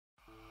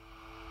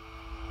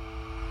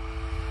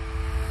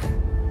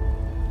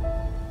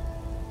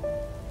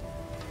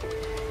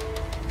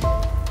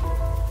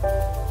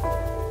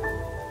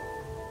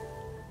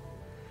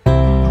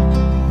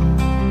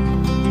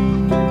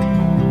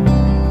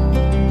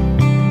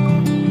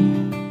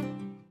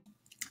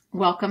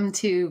Welcome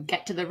to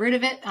Get to the Root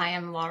of It. I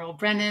am Laurel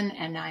Brennan,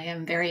 and I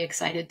am very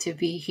excited to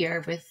be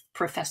here with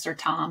Professor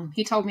Tom.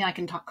 He told me I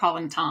can call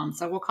him Tom,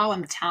 so we'll call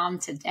him Tom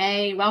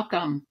today.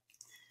 Welcome.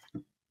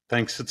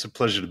 Thanks. It's a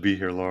pleasure to be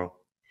here, Laurel.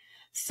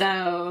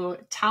 So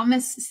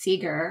Thomas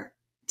Seager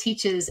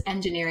teaches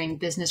engineering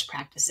business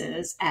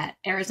practices at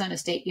Arizona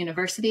State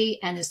University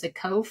and is the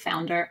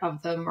co-founder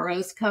of the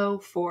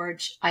Morozko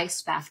Forge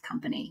ice bath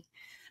company.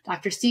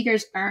 Dr.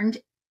 Seager's earned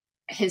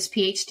his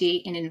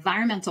PhD in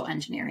environmental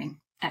engineering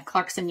at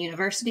Clarkson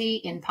University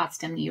in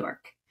Potsdam, New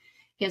York.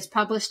 He has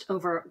published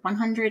over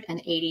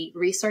 180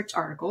 research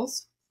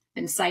articles,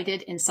 been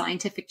cited in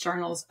scientific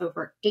journals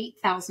over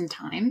 8,000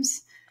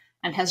 times,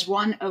 and has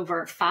won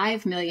over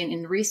 $5 million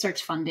in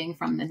research funding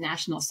from the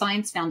National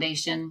Science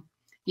Foundation,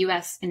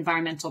 U.S.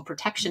 Environmental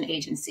Protection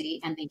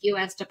Agency, and the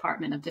U.S.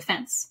 Department of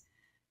Defense.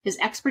 His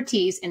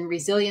expertise in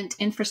resilient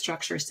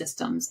infrastructure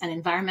systems and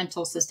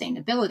environmental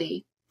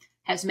sustainability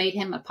has made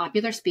him a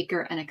popular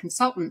speaker and a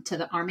consultant to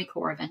the Army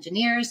Corps of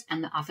Engineers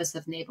and the Office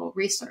of Naval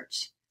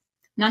Research.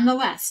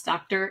 Nonetheless,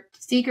 Dr.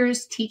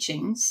 Seager's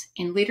teachings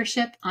in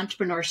leadership,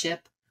 entrepreneurship,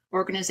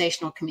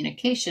 organizational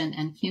communication,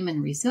 and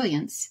human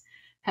resilience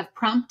have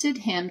prompted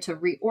him to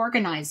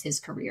reorganize his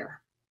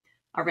career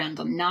around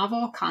a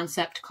novel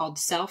concept called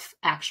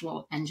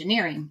self-actual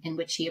engineering, in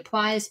which he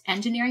applies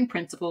engineering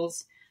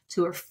principles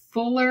to a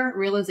fuller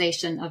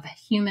realization of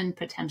human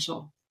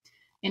potential.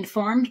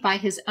 Informed by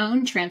his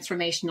own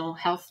transformational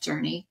health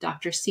journey,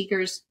 Dr.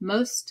 Seager's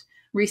most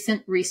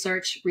recent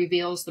research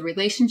reveals the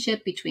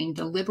relationship between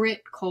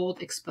deliberate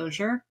cold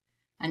exposure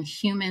and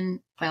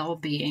human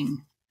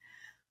well-being.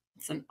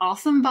 It's an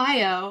awesome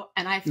bio,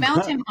 and I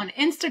found him on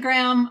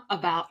Instagram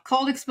about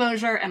cold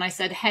exposure, and I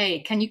said,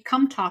 hey, can you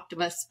come talk to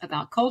us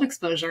about cold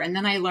exposure? And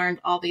then I learned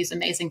all these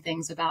amazing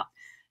things about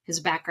his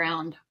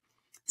background.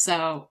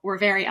 So we're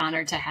very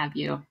honored to have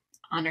you.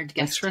 Honored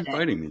guest today. Thanks for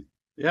inviting me.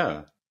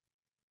 Yeah.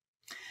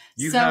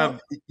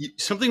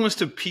 Something must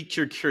have piqued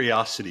your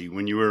curiosity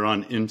when you were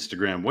on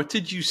Instagram. What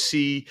did you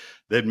see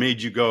that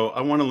made you go,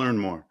 I want to learn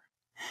more?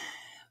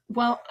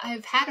 Well,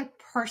 I've had a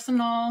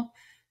personal,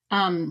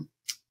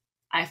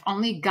 I've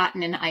only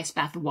gotten an ice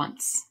bath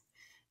once,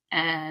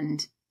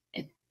 and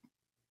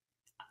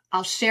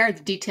I'll share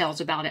the details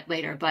about it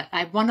later, but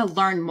I want to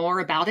learn more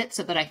about it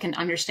so that I can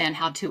understand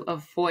how to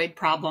avoid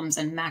problems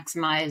and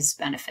maximize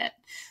benefit.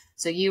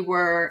 So you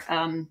were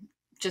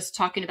just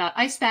talking about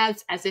ice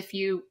baths as if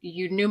you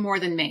knew more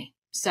than me.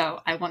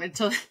 So I wanted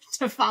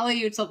to follow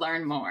you to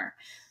learn more.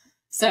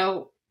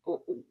 So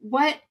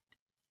what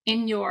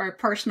in your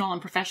personal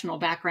and professional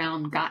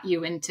background got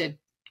you into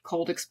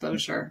cold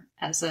exposure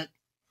as a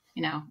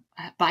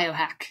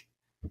biohack?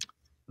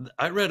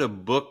 I read a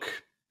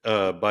book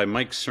by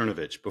Mike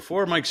Cernovich.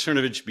 Before Mike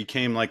Cernovich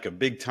became like a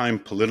big time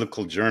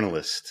political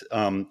journalist,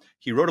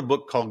 he wrote a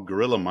book called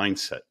Guerrilla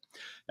Mindset.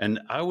 And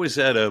I was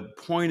at a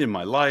point in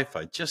my life,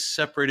 I just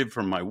separated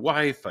from my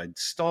wife, I'd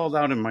stalled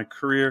out in my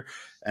career,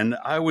 and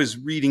I was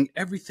reading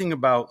everything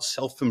about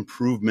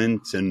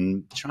self-improvement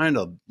and trying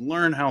to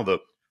learn how the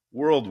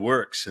world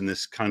works in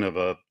this kind of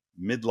a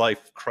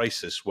midlife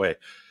crisis way.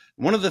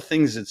 One of the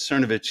things that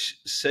Cernovich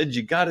said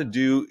you got to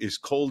do is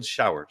cold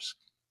showers.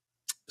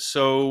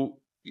 So,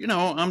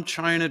 I'm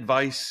trying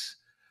advice,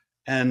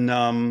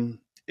 and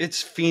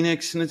it's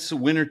Phoenix and it's the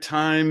winter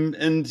time,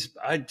 and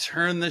I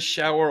turn the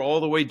shower all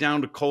the way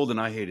down to cold, and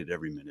I hated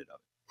every minute of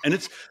it. And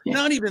it's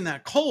not even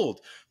that cold,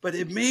 but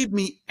it made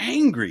me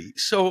angry.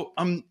 So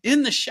I'm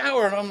in the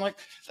shower and I'm like,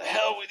 the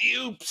hell with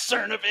you,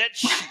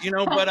 Cernovich,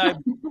 but I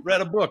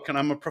read a book and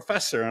I'm a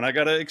professor and I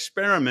got to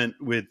experiment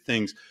with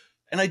things.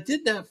 And I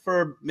did that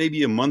for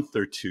maybe a month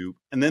or two,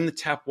 and then the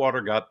tap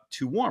water got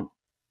too warm.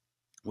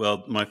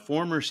 Well, my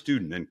former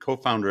student and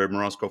co-founder of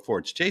Morozko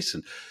Forge,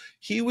 Jason,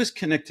 he was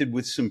connected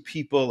with some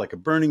people like a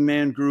Burning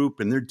Man group,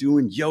 and they're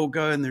doing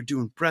yoga and they're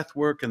doing breath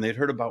work, and they'd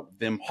heard about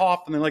Wim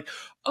Hof, and they're like,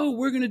 oh,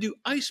 we're going to do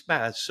ice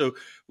baths. So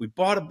we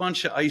bought a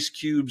bunch of ice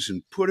cubes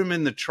and put them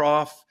in the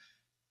trough.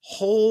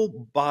 Whole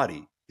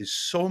body is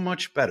so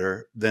much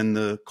better than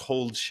the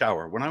cold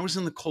shower. When I was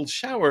in the cold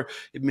shower,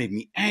 it made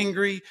me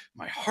angry.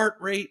 My heart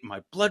rate,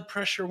 my blood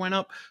pressure went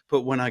up.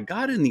 But when I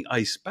got in the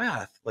ice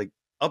bath, like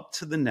up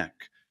to the neck,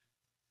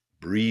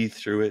 breathe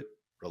through it,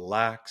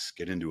 relax,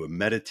 get into a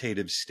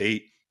meditative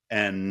state.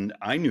 And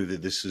I knew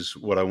that this is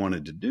what I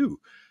wanted to do.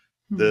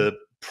 Mm-hmm. The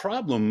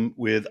problem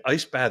with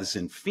ice baths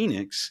in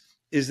Phoenix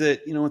is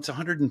that, it's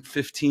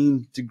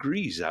 115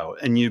 degrees out,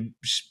 and you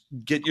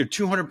get your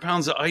 200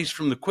 pounds of ice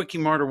from the Quickie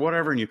Mart or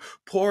whatever, and you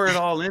pour it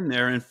all in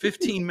there, and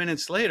 15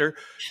 minutes later,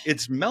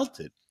 it's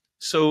melted.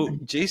 So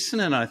Jason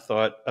and I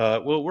thought,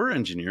 well, we're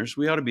engineers.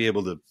 We ought to be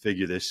able to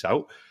figure this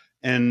out.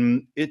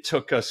 And it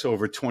took us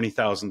over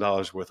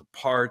 $20,000 worth of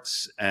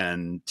parts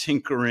and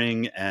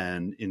tinkering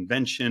and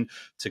invention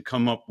to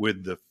come up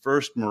with the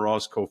first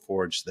Morozko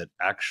Forge that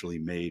actually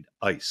made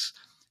ice.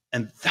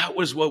 And that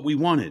was what we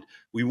wanted.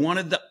 We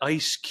wanted the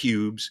ice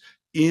cubes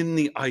in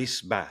the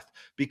ice bath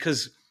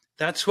because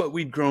that's what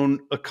we'd grown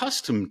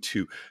accustomed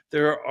to.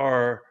 There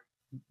are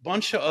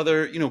bunch of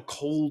other,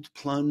 cold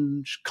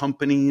plunge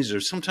companies, or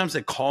sometimes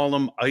they call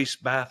them ice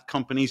bath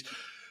companies.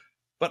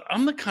 But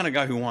I'm the kind of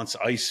guy who wants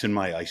ice in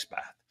my ice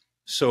bath.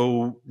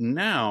 So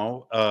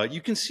now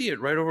you can see it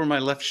right over my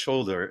left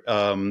shoulder.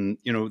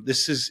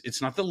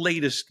 It's not the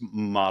latest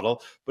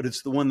model, but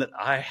it's the one that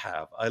I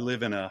have. I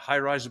live in a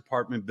high-rise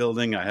apartment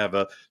building. I have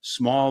a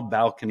small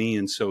balcony.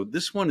 And so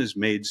this one is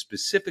made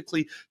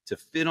specifically to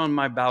fit on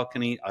my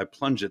balcony. I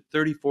plunge at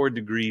 34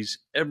 degrees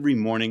every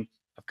morning.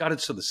 I've got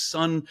it so the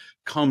sun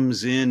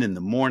comes in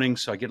the morning,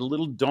 so I get a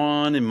little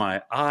dawn in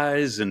my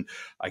eyes, and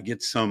I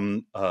get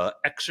some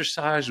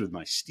exercise with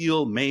my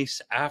steel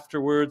mace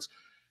afterwards.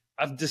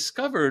 I've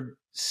discovered,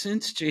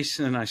 since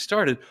Jason and I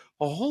started,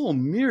 a whole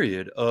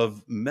myriad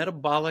of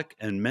metabolic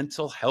and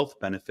mental health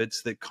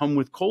benefits that come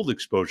with cold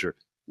exposure.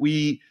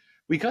 We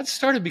got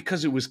started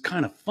because it was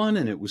kind of fun,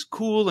 and it was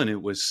cool, and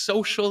it was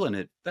social, and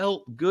it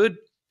felt good.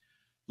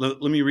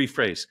 Let me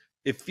rephrase.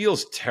 It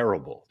feels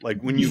terrible,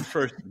 like when you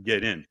first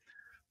get in.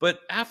 But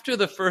after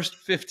the first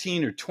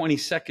 15 or 20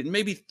 seconds,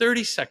 maybe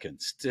 30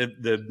 seconds,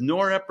 the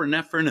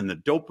norepinephrine and the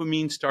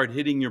dopamine start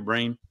hitting your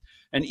brain.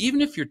 And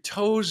even if your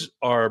toes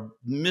are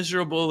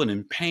miserable and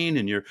in pain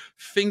and your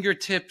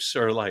fingertips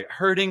are like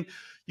hurting,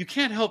 you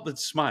can't help but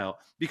smile,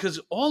 because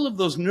all of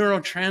those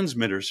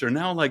neurotransmitters are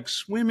now like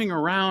swimming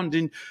around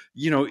in,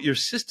 your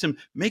system,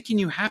 making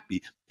you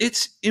happy.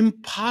 It's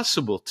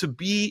impossible to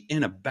be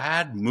in a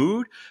bad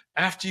mood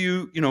after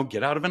you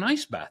get out of an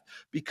ice bath,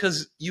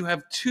 because you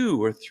have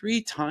 2 or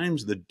 3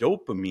 times the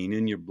dopamine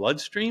in your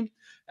bloodstream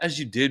as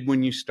you did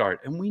when you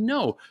start. And we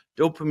know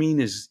dopamine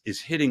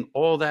is hitting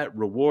all that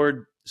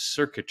reward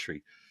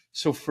circuitry.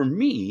 So for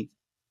me,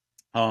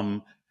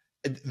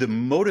 the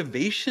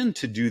motivation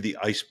to do the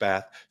ice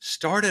bath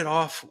started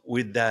off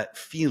with that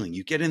feeling.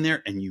 You get in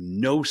there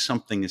and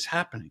something is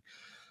happening.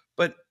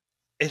 But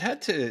it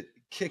had to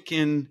kick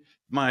in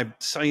my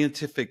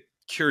scientific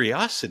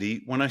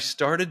curiosity when I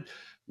started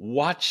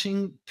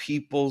watching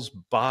people's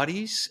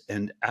bodies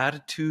and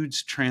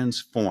attitudes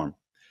transform.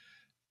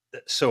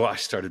 So I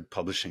started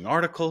publishing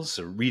articles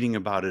or reading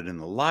about it in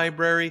the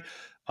library.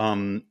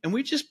 And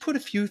we just put a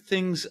few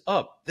things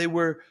up. They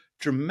were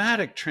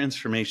dramatic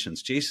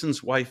transformations.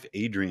 Jason's wife,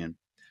 Adrienne,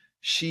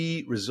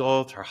 she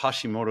resolved her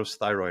Hashimoto's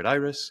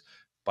thyroiditis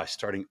by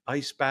starting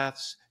ice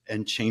baths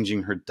and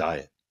changing her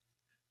diet.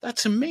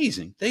 That's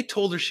amazing. They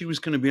told her she was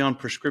going to be on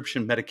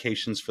prescription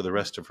medications for the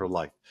rest of her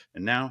life.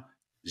 And now,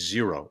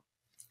 0.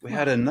 We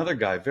had another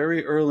guy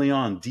very early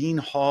on, Dean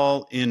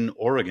Hall in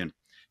Oregon.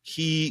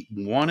 He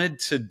wanted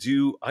to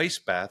do ice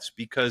baths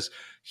because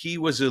he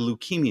was a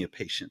leukemia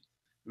patient.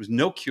 There was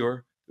no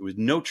cure. There was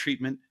no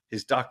treatment.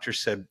 His doctor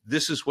said,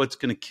 this is what's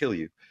going to kill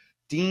you.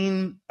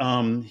 Dean,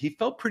 he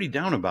felt pretty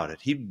down about it.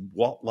 He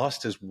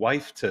lost his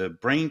wife to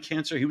brain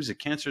cancer. He was a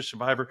cancer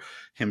survivor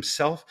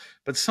himself,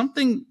 but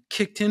something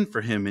kicked in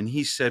for him. And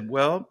he said,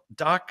 well,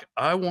 Doc,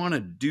 I want to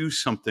do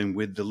something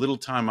with the little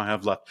time I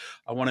have left.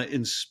 I want to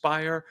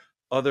inspire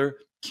other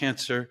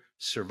cancer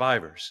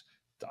survivors.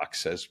 Doc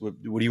says,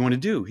 what do you want to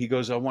do? He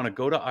goes, I want to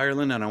go to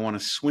Ireland and I want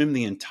to swim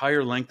the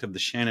entire length of the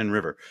Shannon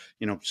River.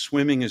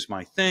 Swimming is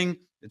my thing.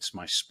 It's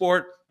my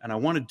sport. And I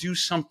want to do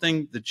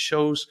something that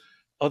shows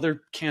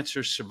other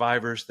cancer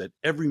survivors that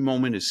every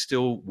moment is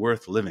still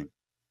worth living.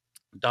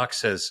 Doc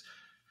says,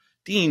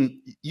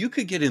 Dean, you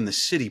could get in the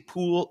city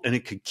pool and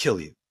it could kill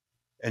you.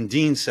 And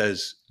Dean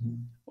says,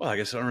 well, I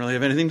guess I don't really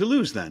have anything to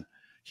lose then.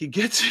 He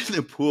gets in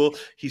the pool.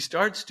 He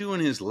starts doing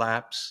his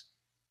laps.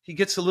 He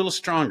gets a little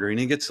stronger and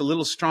he gets a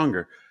little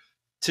stronger.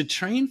 To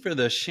train for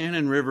the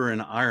Shannon River in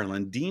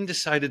Ireland, Dean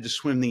decided to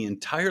swim the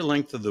entire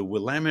length of the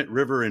Willamette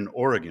River in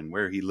Oregon,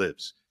 where he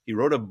lives. He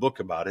wrote a book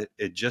about it.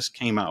 It just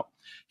came out.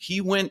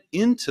 He went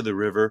into the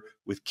river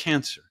with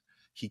cancer.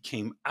 He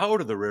came out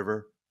of the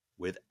river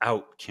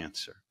without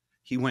cancer.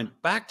 He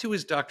went back to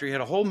his doctor. He had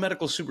a whole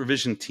medical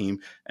supervision team.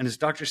 And his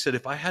doctor said,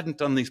 if I hadn't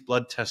done these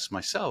blood tests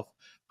myself,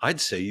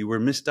 I'd say you were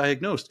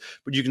misdiagnosed.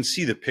 But you can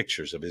see the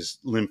pictures of his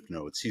lymph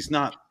nodes. He's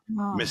not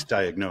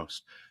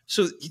misdiagnosed.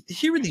 So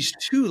here are these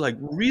 2 like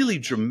really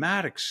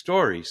dramatic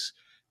stories.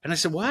 And I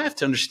said, well, I have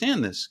to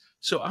understand this.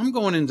 So I'm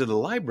going into the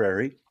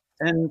library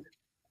and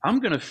I'm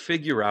going to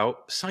figure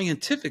out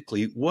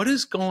scientifically what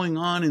is going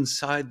on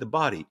inside the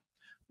body.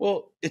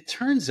 Well, it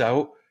turns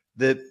out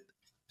that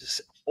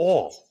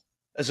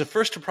as a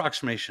first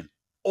approximation,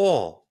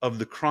 all of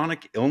the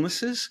chronic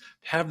illnesses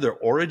have their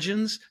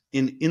origins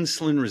in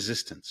insulin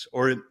resistance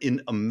or in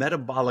a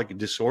metabolic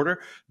disorder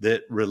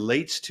that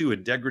relates to a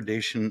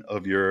degradation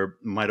of your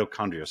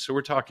mitochondria. So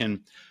we're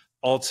talking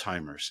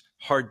Alzheimer's,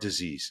 heart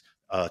disease,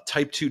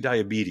 type 2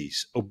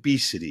 diabetes,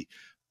 obesity.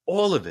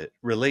 All of it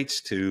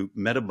relates to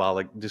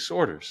metabolic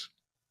disorders.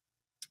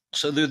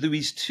 So there were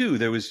these 2.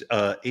 There was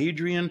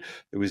Adrienne,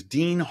 there was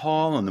Dean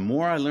Hall, and the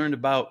more I learned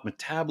about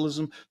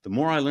metabolism, the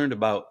more I learned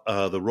about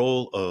the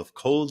role of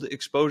cold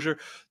exposure,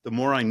 the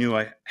more I knew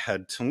I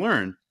had to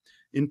learn.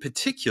 In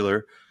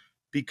particular,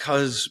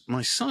 because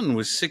my son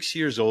was 6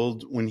 years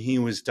old when he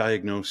was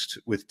diagnosed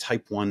with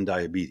type 1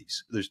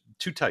 diabetes. There's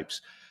 2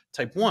 types.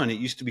 Type 1, it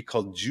used to be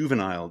called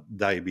juvenile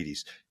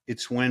diabetes.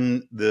 It's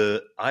when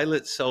the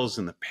islet cells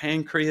in the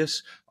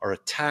pancreas are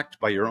attacked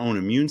by your own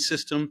immune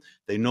system.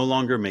 They no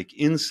longer make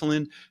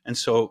insulin. And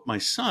so my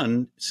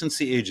son, since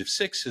the age of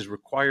 6, has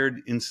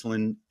required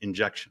insulin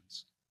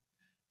injections.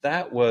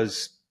 That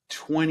was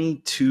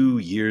 22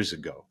 years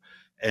ago.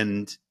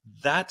 And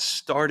that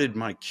started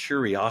my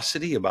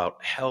curiosity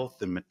about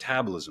health and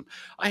metabolism.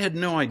 I had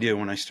no idea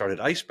when I started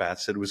ice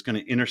baths that it was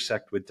going to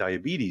intersect with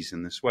diabetes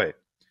in this way.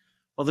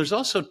 Well, there's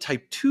also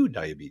type 2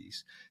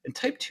 diabetes. And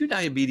type 2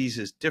 diabetes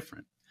is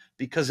different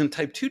because in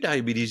type 2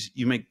 diabetes,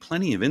 you make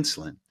plenty of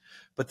insulin,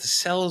 but the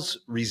cells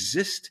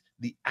resist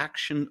the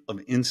action of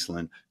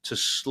insulin to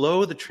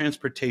slow the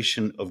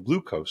transportation of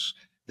glucose.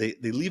 They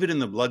leave it in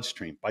the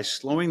bloodstream. By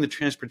slowing the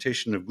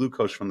transportation of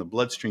glucose from the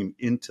bloodstream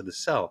into the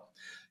cell,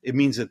 it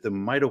means that the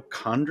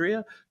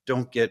mitochondria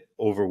don't get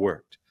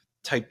overworked.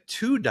 Type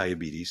 2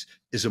 diabetes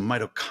is a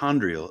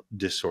mitochondrial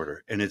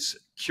disorder, and it's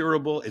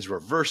curable, it's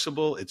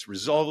reversible, it's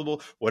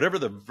resolvable, whatever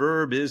the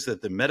verb is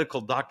that the medical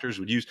doctors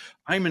would use.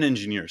 I'm an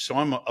engineer, so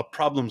I'm a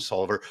problem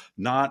solver,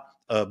 not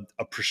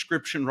a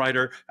prescription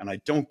writer, and I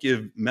don't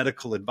give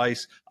medical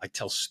advice. I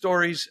tell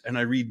stories and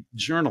I read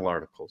journal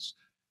articles.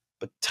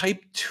 But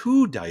type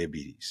 2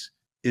 diabetes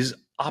is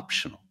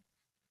optional.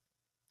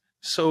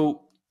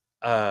 So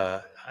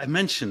I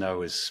mentioned I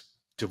was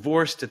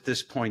divorced at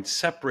this point,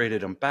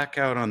 separated. I'm back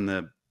out on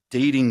the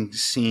dating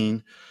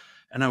scene,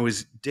 and I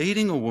was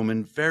dating a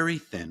woman very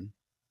thin.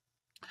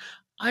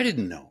 I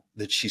didn't know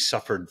that she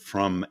suffered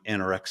from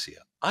anorexia.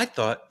 I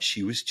thought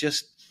she was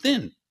just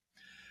thin.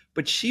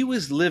 But she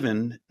was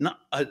living,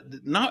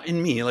 not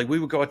in me. Like, we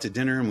would go out to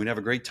dinner and we'd have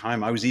a great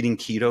time. I was eating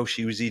keto.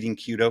 She was eating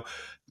keto.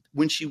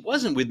 When she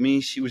wasn't with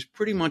me, she was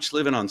pretty much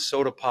living on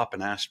soda pop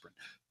and aspirin.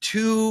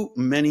 Too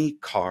many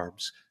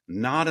carbs,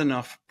 not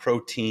enough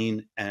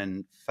protein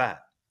and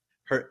fat.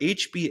 Her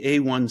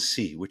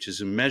HbA1c, which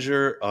is a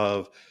measure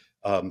of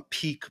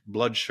peak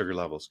blood sugar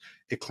levels,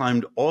 it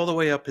climbed all the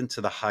way up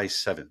into the high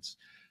 7s.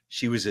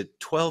 She was at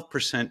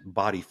 12%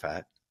 body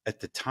fat.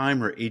 At the time,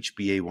 her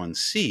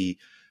HbA1c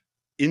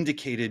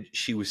indicated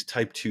she was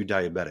type 2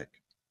 diabetic.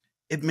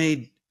 It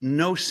made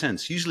no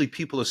sense. Usually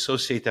people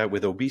associate that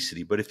with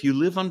obesity, but if you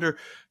live under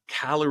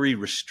calorie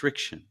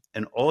restriction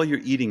and all you're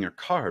eating are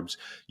carbs,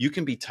 you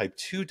can be type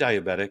 2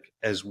 diabetic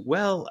as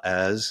well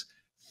as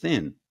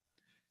thin.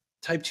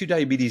 Type 2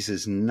 diabetes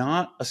is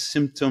not a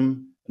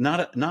symptom,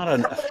 not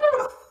an effect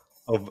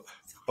of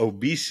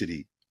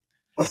obesity.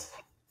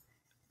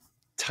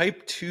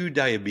 Type 2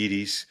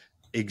 diabetes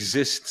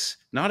exists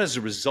not as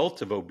a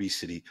result of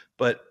obesity,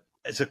 but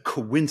as a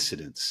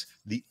coincidence.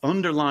 The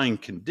underlying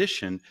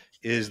condition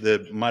is the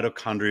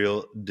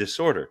mitochondrial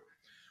disorder.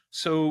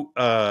 So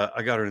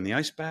I got her in the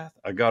ice bath.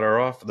 I got her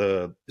off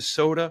the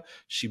soda.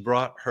 She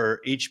brought her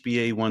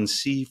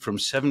HbA1c from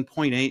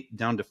 7.8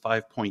 down to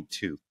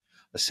 5.2.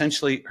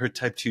 Essentially, her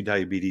type 2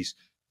 diabetes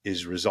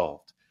is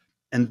resolved.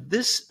 And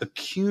this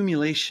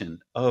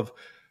accumulation of,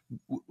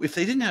 if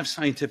they didn't have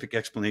scientific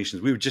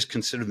explanations, we would just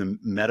consider them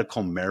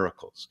medical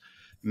miracles,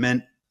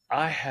 meant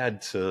I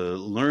had to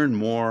learn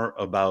more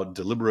about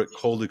deliberate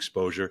cold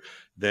exposure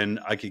than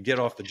I could get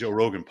off the Joe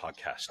Rogan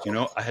podcast. You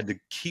know, I had to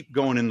keep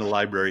going in the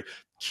library,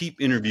 keep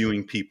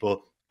interviewing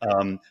people,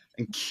 and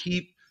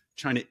keep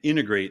trying to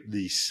integrate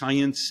the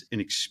science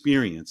and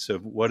experience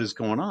of what is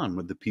going on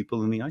with the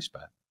people in the ice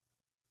bath.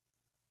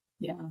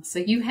 Yeah. So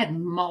you had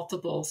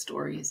multiple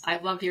stories. I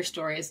love your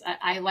stories.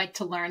 I like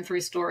to learn through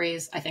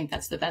stories. I think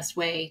that's the best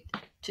way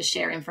to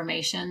share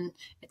information.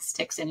 It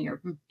sticks in your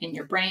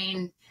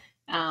brain.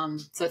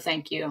 So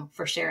thank you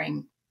for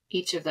sharing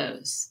each of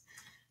those.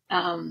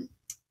 In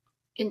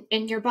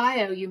your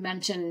bio, you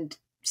mentioned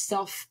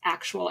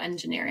self-actual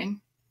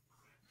engineering.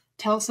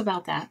 Tell us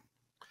about that.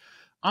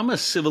 I'm a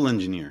civil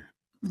engineer,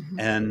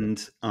 and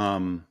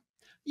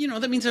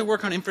that means I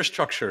work on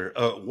infrastructure,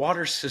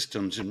 water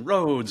systems and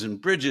roads and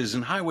bridges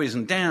and highways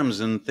and dams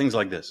and things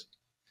like this.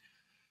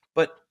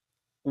 But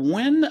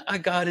when I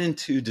got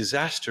into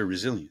disaster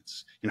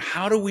resilience,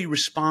 how do we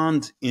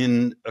respond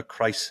in a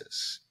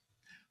crisis?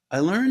 I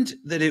learned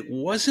that it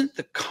wasn't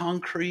the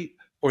concrete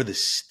or the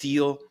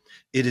steel,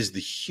 it is the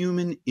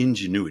human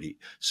ingenuity.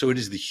 So it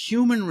is the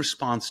human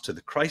response to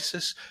the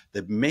crisis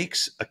that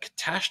makes a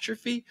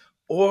catastrophe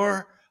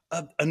or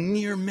a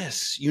near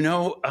miss,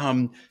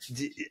 an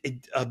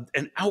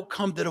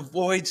outcome that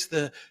avoids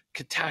the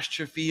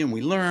catastrophe, and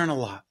we learn a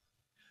lot.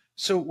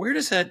 So where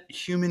does that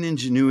human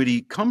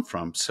ingenuity come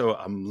from? So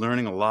I'm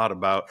learning a lot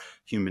about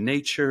human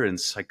nature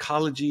and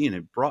psychology, and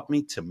it brought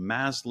me to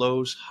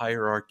Maslow's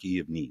hierarchy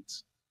of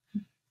needs.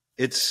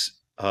 It's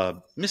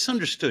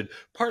misunderstood,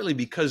 partly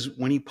because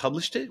when he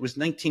published it, it was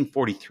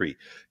 1943.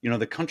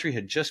 The country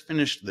had just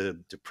finished the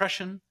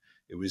Depression.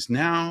 It was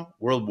now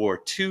World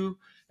War II.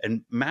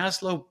 And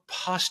Maslow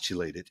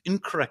postulated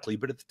incorrectly,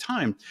 but at the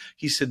time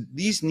he said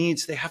these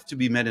needs, they have to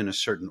be met in a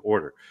certain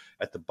order.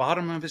 At the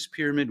bottom of his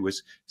pyramid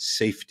was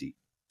safety,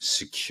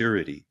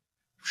 security,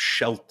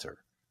 shelter,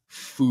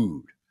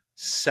 food,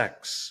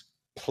 sex,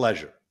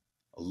 pleasure.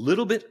 A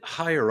little bit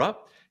higher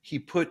up, he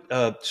put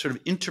sort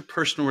of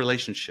interpersonal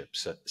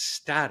relationships,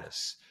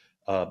 status,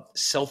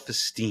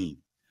 self-esteem.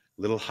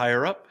 A little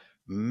higher up,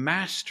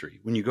 mastery.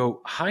 When you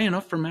go high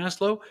enough for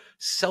Maslow,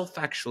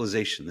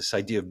 self-actualization, this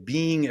idea of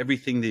being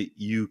everything that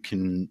you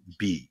can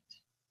be.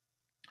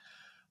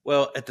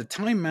 Well, at the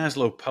time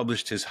Maslow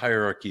published his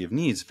hierarchy of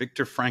needs,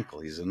 Viktor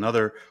Frankl, he's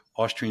another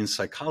Austrian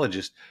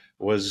psychologist,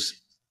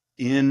 was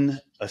in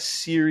a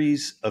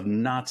series of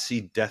Nazi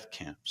death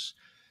camps.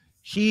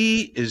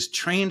 He is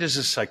trained as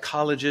a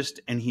psychologist,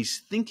 and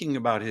he's thinking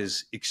about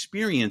his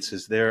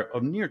experiences there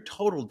of near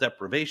total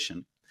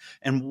deprivation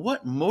and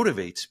what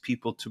motivates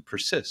people to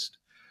persist.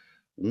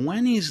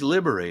 When he's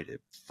liberated,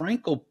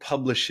 Frankl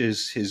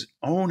publishes his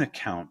own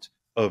account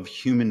of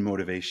human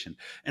motivation,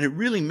 and it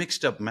really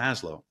mixed up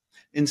Maslow.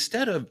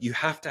 Instead of you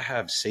have to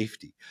have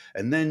safety,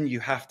 and then you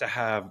have to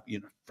have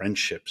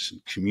friendships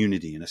and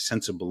community and a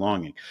sense of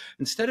belonging,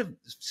 instead of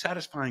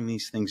satisfying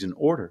these things in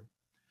order,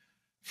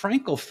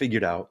 Frankl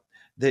figured out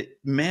that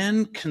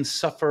man can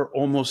suffer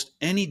almost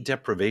any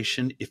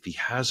deprivation if he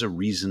has a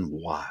reason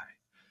why.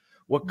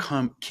 What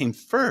came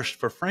first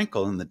for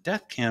Frankl in the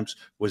death camps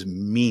was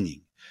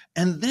meaning,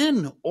 and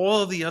then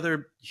all the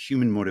other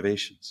human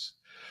motivations.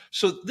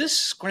 So this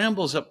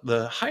scrambles up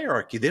the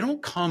hierarchy. They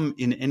don't come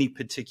in any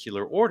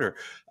particular order.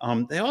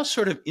 They all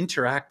sort of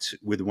interact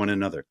with one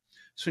another.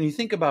 So when you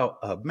think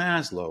about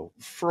Maslow,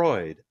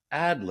 Freud,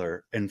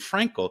 Adler, and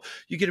Frankl,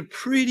 you get a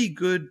pretty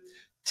good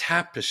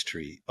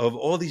tapestry of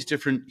all these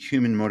different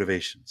human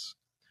motivations.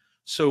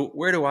 So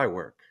where do I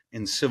work?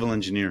 In civil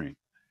engineering.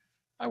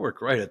 I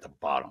work right at the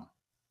bottom.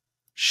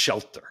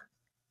 Shelter,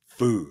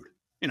 food,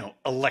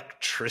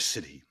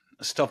 electricity,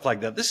 stuff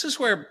like that. This is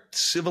where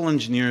civil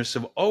engineers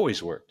have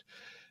always worked.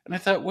 And I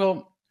thought,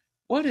 well,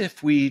 what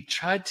if we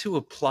tried to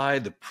apply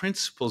the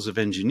principles of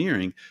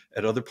engineering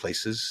at other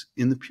places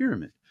in the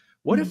pyramid?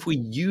 What if we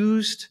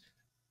used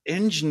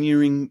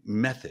engineering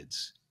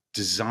methods,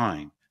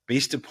 design,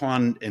 based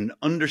upon an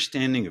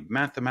understanding of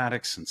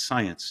mathematics and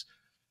science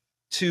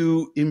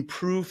to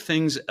improve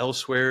things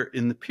elsewhere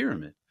in the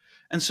pyramid?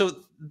 And so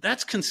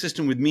that's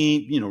consistent with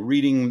me,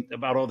 reading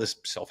about all this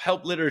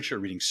self-help literature,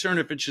 reading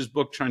Cernovich's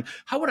book,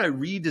 how would I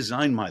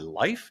redesign my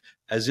life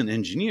as an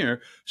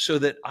engineer so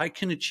that I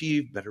can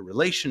achieve better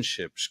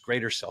relationships,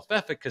 greater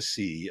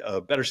self-efficacy,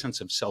 a better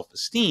sense of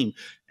self-esteem,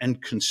 and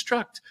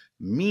construct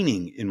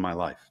meaning in my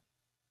life?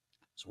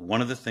 So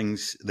one of the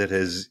things that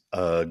has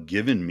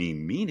given me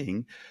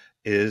meaning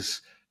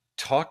is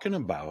talking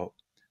about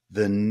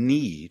the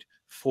need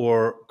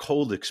for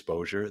cold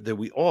exposure that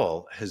we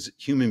all as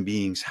human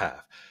beings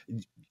have.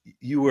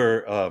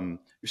 You're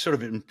sort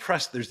of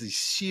impressed. There's these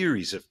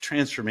series of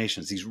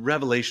transformations, these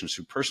revelations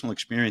through personal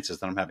experiences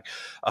that I'm having.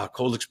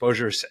 Cold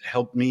exposure has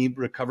helped me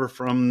recover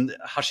from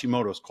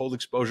Hashimoto's. Cold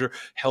exposure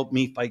helped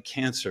me fight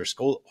cancer.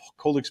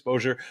 Cold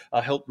exposure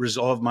helped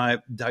resolve my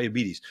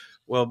diabetes.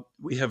 Well,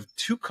 we have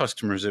 2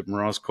 customers at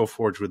Morozko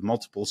Forge with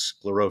multiple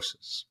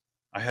sclerosis.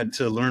 I had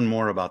to learn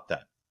more about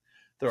that.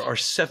 There are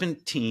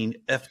 17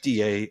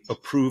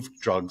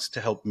 FDA-approved drugs to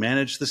help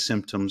manage the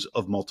symptoms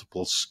of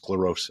multiple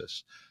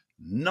sclerosis.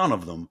 None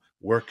of them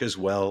work as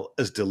well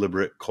as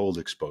deliberate cold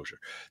exposure.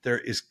 There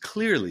is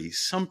clearly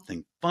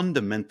something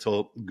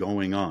fundamental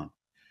going on.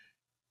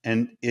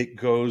 And it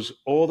goes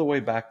all the way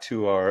back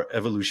to our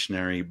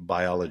evolutionary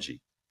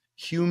biology.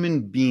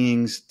 Human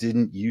beings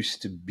didn't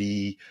used to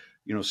be,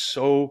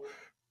 so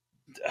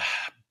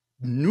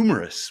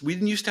numerous. We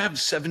didn't used to have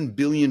 7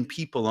 billion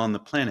people on the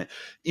planet.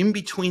 In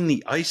between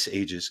the ice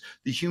ages,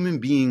 the human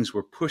beings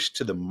were pushed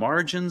to the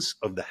margins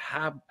of the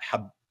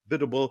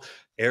habitable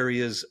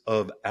areas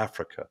of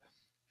Africa.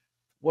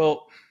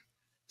 Well,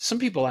 some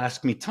people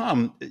ask me,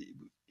 Tom,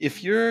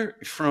 if you're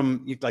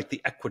from like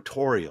the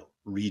equatorial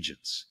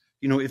regions,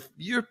 if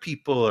your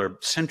people are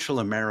Central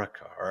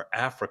America or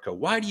Africa,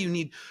 why do you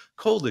need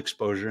cold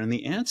exposure? And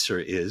the answer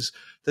is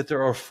that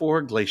there are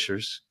 4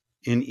 glaciers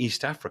in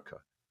East Africa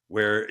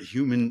where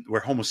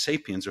Homo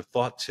sapiens are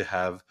thought to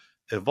have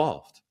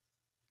evolved.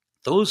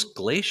 Those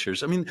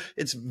glaciers,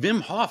 it's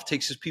Wim Hof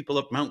takes his people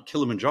up Mount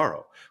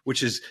Kilimanjaro,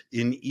 which is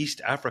in East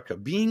Africa.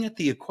 Being at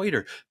the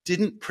equator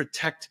didn't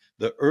protect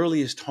the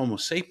earliest Homo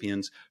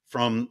sapiens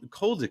from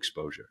cold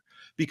exposure,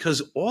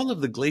 because all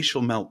of the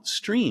glacial melt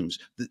streams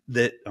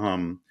that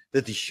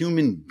the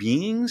human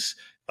beings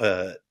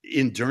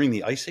during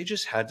the ice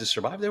ages had to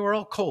survive, they were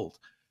all cold.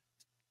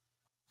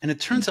 And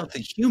it turns out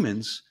that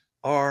humans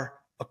are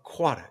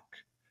aquatic.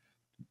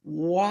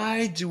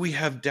 Why do we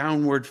have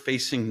downward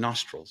facing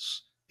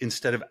nostrils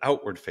instead of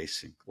outward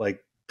facing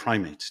like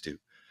primates do?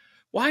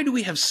 Why do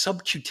we have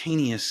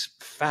subcutaneous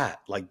fat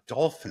like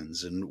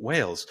dolphins and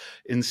whales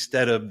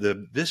instead of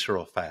the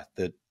visceral fat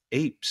that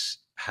apes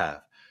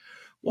have?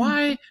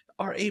 Why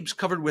are apes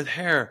covered with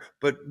hair,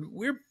 but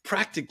we're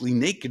practically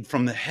naked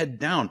from the head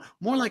down,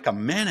 more like a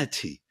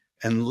manatee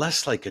and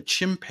less like a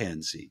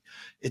chimpanzee?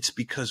 It's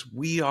because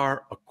we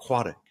are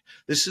aquatic.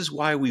 This is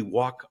why we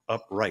walk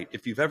upright.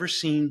 If you've ever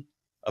seen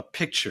a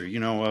picture,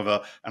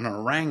 of an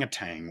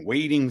orangutan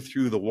wading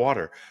through the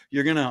water,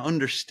 you're going to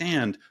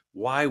understand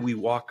why we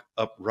walk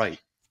upright,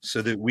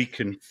 so that we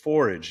can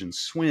forage and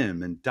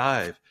swim and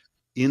dive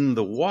in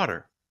the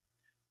water.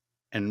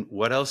 And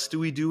what else do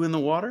we do in the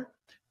water?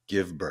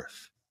 Give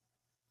birth.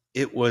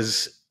 It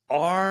was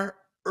our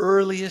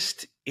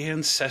earliest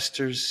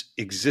ancestors'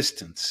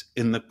 existence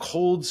in the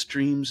cold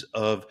streams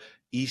of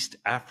East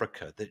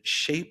Africa that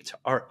shaped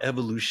our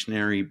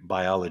evolutionary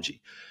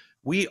biology.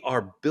 We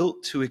are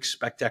built to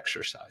expect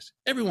exercise.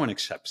 Everyone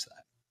accepts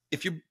that.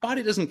 If your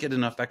body doesn't get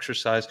enough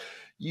exercise,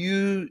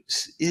 you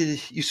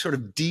sort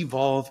of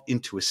devolve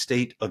into a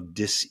state of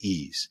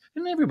dis-ease.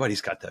 And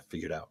everybody's got that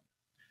figured out.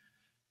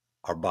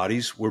 Our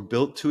bodies were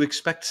built to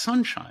expect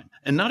sunshine.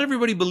 And not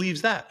everybody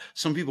believes that.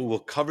 Some people will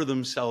cover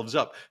themselves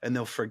up and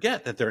they'll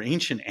forget that their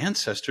ancient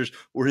ancestors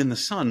were in the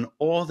sun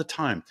all the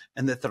time,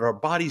 and that our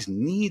bodies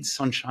need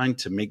sunshine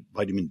to make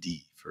vitamin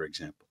D, for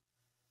example.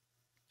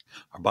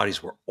 Our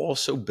bodies were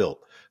also built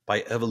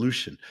by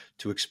evolution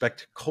to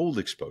expect cold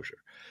exposure.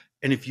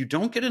 And if you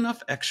don't get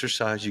enough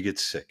exercise, you get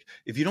sick.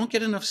 If you don't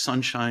get enough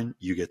sunshine,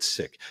 you get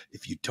sick.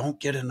 If you don't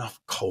get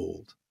enough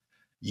cold,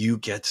 you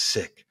get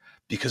sick,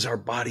 because our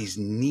bodies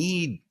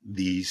need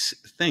these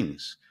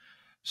things.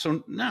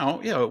 So now,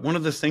 one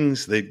of the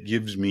things that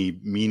gives me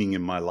meaning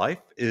in my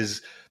life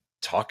is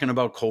talking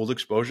about cold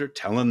exposure,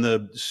 telling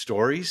the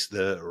stories,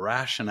 the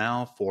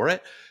rationale for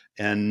it,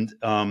 and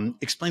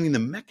explaining the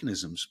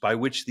mechanisms by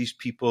which these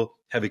people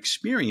have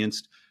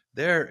experienced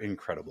their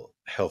incredible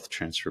health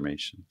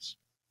transformations.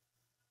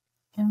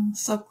 Yeah,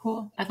 so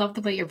cool. I love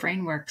the way your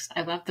brain works.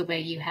 I love the way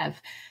you have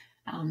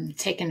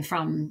taken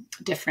from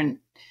different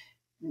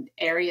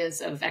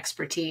areas of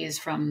expertise,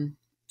 from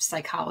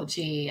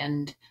psychology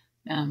and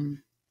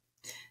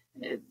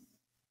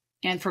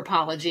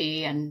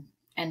anthropology, and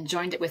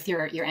joined it with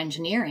your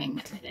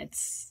engineering.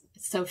 It's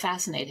so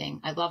fascinating.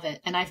 I love it.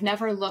 And I've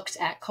never looked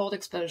at cold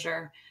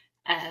exposure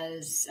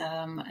as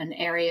an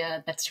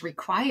area that's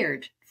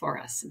required for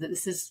us.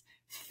 This is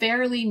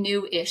fairly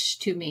new-ish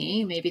to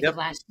me, maybe the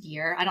last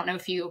year. I don't know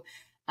if you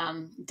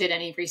did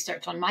any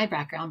research on my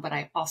background, but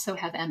I also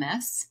have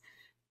MS.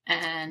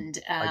 And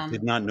I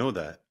did not know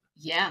that.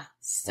 Yeah.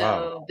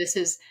 So This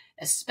is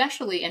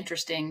especially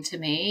interesting to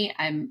me.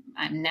 I'm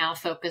now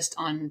focused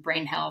on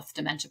brain health,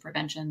 dementia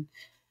prevention.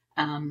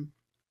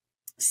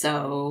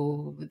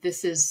 So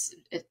this is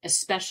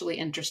especially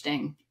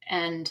interesting.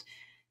 And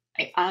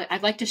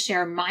I'd like to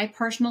share my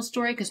personal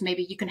story, because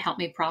maybe you can help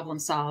me problem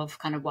solve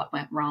kind of what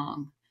went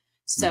wrong.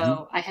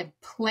 So I had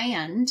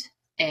planned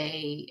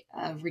a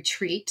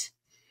retreat,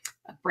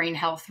 a brain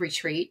health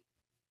retreat,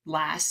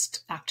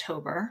 last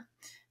October.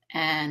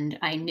 And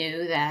I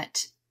knew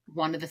that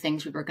one of the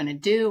things we were going to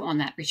do on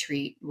that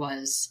retreat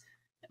was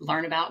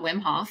learn about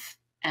Wim Hof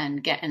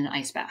and get in an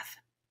ice bath.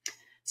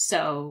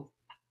 So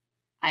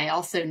I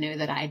also knew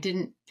that I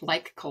didn't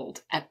like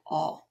cold at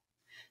all.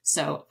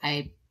 So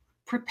I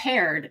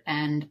prepared,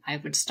 and I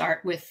would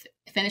start with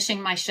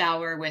finishing my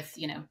shower with,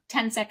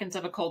 10 seconds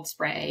of a cold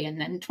spray,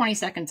 and then 20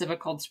 seconds of a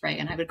cold spray,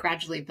 and I would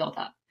gradually build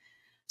up.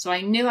 So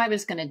I knew I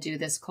was going to do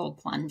this cold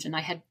plunge, and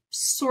I had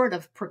sort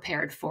of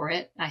prepared for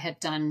it. I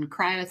had done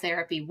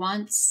cryotherapy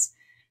once.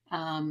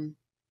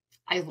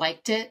 I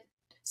liked it.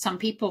 Some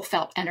people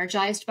felt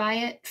energized by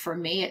it. For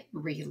me, it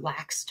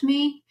relaxed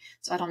me.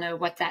 So I don't know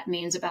what that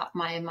means about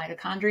my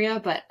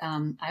mitochondria, but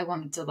I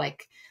wanted to,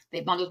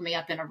 they bundled me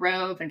up in a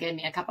robe and gave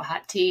me a cup of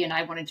hot tea, and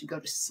I wanted to go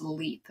to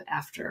sleep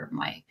after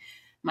my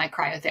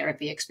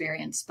cryotherapy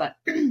experience. But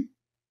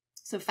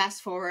so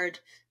fast forward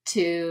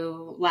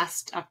to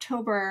last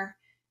October,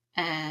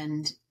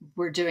 and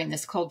we're doing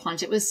this cold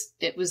plunge. It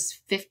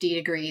was 50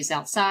 degrees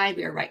outside.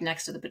 We were right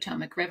next to the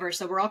Potomac River.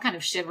 So we're all kind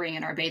of shivering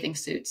in our bathing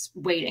suits,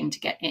 waiting to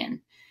get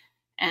in.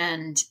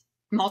 And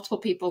multiple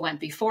people went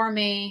before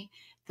me.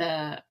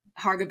 The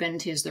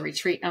Hargobin, who's the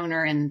retreat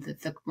owner and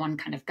the one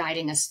kind of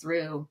guiding us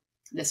through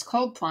this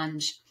cold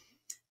plunge,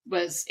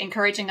 was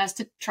encouraging us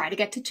to try to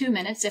get to 2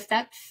 minutes if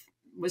that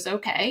was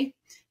okay.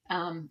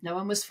 No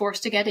one was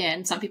forced to get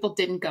in. Some people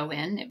didn't go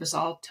in. It was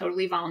all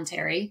totally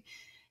voluntary.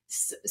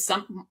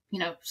 Some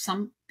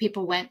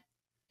people went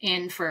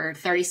in for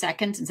 30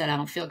 seconds and said, I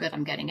don't feel good,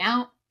 I'm getting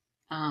out.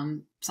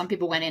 Some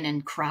people went in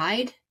and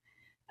cried.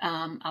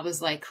 I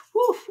was like,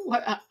 whew,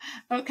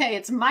 okay,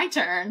 it's my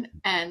turn.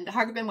 And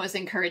Hargobin was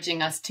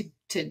encouraging us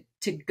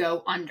to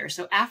go under.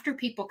 So after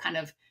people kind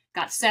of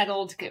got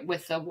settled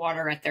with the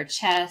water at their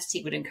chest,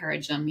 he would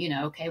encourage them,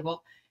 okay,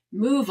 well,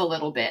 move a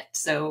little bit.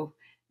 So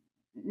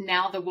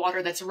now the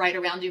water that's right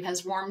around you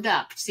has warmed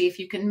up. See if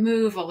you can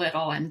move a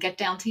little and get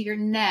down to your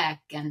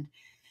neck. And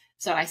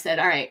so I said,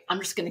 all right, I'm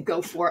just going to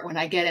go for it. When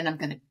I get in, I'm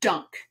going to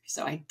dunk.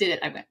 So I did it.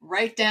 I went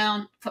right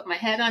down, put my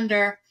head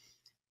under.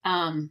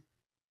 And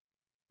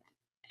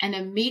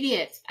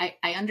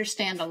I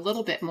understand a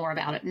little bit more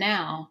about it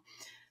now,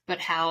 but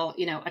how,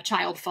 a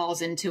child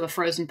falls into a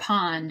frozen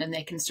pond and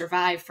they can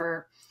survive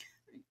for,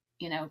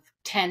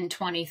 10,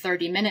 20,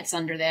 30 minutes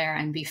under there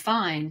and be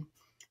fine.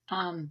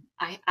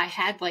 I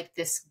had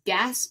this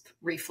gasp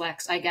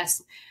reflex, I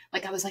guess.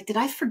 I was like, did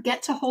I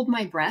forget to hold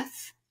my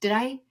breath? Did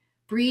I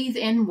breathe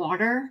in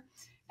water?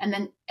 And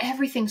then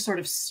everything sort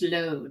of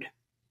slowed.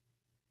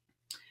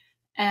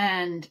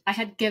 And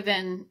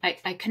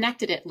I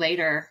connected it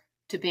later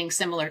to being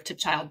similar to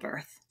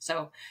childbirth.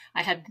 So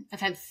I've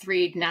had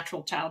 3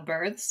 natural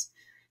childbirths.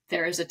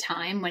 There is a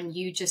time when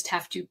you just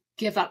have to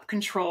give up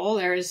control.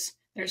 There's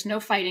no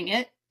fighting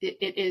it.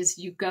 It is,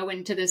 you go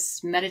into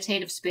this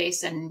meditative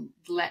space and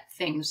let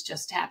things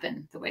just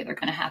happen the way they're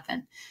going to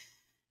happen.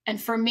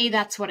 And for me,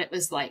 that's what it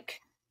was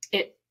like.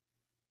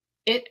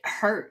 It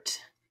hurt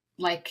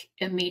like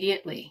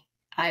immediately.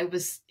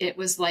 It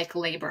was like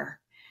labor.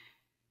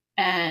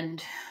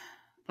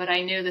 But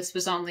I knew this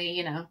was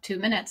only, 2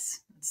 minutes.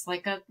 It's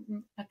like a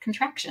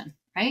contraction,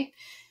 right?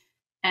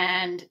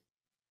 And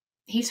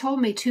he told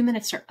me 2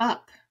 minutes are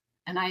up.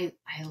 And I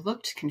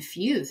looked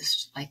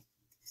confused, like,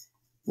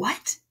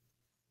 what?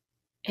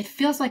 It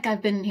feels like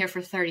I've been here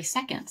for 30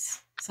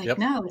 seconds. It's like,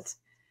 no, it's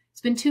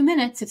been 2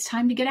 minutes. It's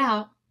time to get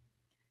out.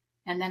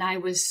 And then I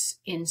was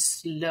in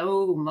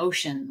slow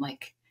motion.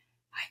 Like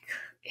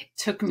it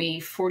took me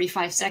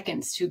 45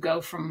 seconds to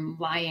go from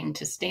lying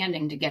to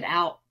standing to get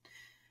out.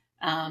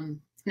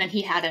 And then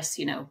he had us,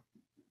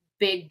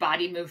 big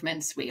body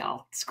movements. We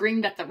all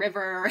screamed at the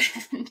river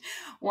and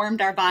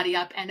warmed our body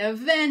up. And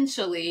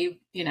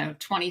eventually,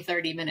 20,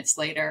 30 minutes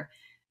later,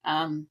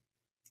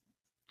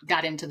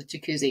 got into the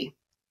jacuzzi.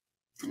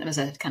 And it was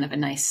a kind of a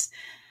nice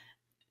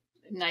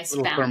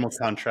little balance. Thermal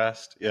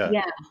contrast. Yeah.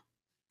 Yeah.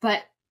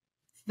 But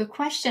the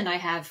question I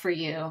have for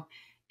you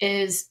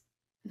is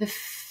the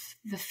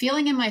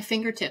feeling in my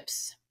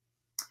fingertips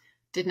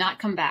did not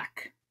come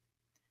back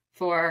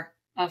for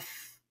a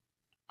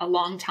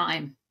long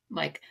time,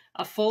 like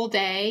a full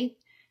day.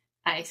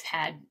 I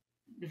had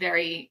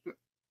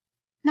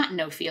not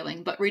no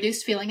feeling, but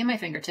reduced feeling in my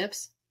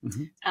fingertips.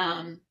 Mm-hmm.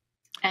 And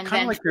kind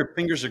then, of like your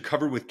fingers are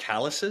covered with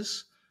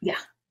calluses. Yeah.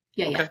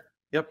 Okay. Yeah.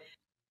 Yep.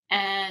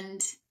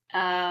 And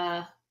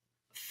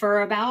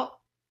for about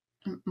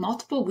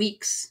multiple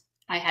weeks,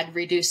 I had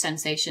reduced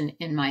sensation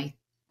in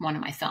one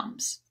of my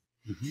thumbs.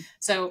 Mm-hmm.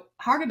 So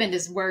Hargobind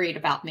is worried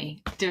about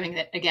me doing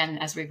it again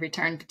as we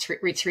return to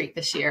retreat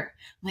this year.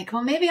 I'm like,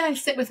 well, maybe I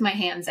sit with my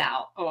hands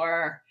out,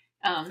 or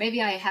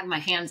maybe I have my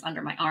hands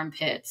under my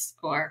armpits,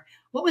 or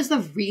what was the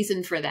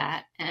reason for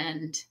that?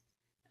 And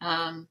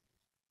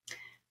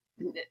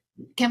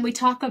can we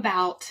talk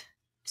about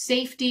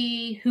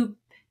safety?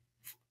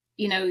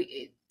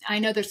 I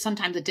know there's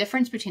sometimes a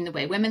difference between the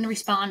way women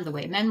respond, the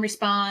way men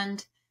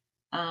respond.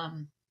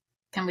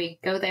 Can we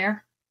go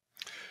there?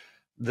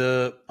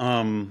 The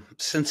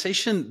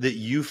sensation that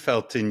you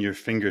felt in your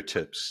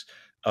fingertips,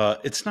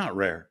 it's not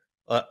rare.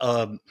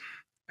 I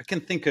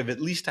can think of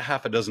at least a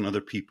half a dozen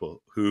other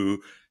people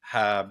who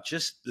they're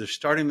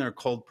starting their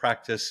cold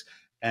practice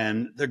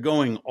and they're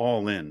going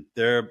all in.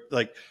 They're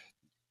like,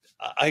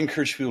 I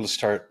encourage people to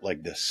start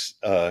like this.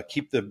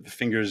 Keep the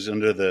fingers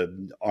under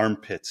the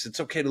armpits. It's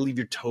okay to leave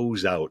your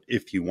toes out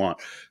if you want.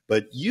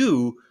 But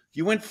you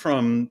went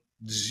from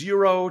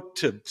 0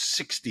 to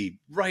 60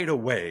 right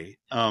away.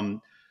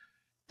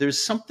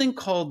 There's something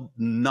called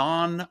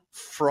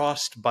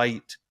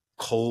non-frostbite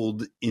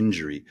cold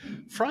injury.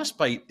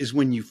 Frostbite is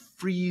when you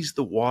freeze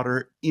the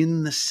water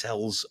in the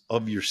cells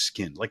of your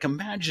skin. Like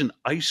imagine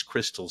ice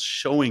crystals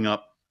showing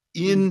up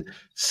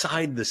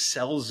inside the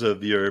cells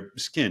of your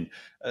skin.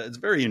 It's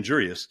very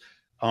injurious.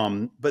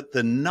 But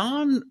the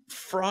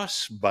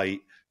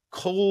non-frostbite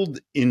cold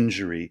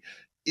injury,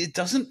 it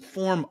doesn't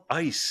form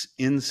ice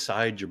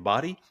inside your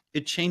body.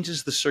 It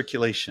changes the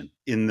circulation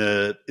in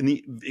the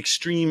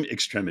extreme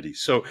extremities.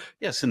 So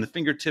yes, in the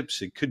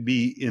fingertips, it could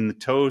be in the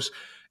toes,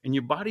 and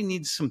your body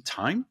needs some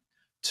time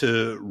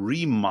to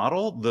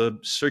remodel the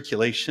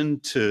circulation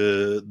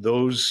to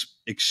those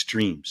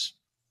extremes.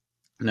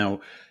 Now,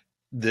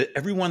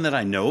 everyone that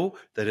I know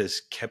that has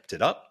kept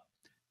it up,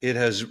 it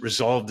has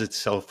resolved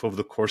itself over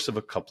the course of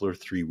a couple or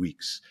 3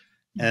 weeks.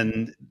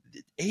 And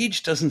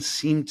age doesn't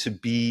seem to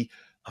be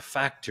a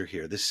factor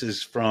here. This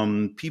is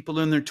from people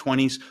in their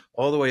 20s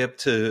all the way up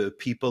to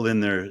people in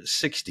their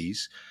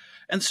 60s.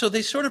 And so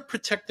they sort of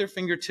protect their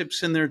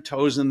fingertips and their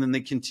toes, and then they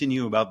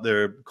continue about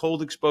their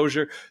cold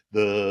exposure.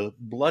 The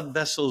blood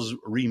vessels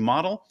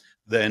remodel,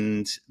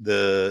 then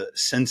the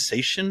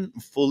sensation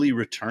fully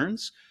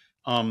returns.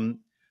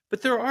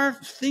 But there are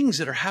things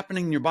that are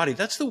happening in your body.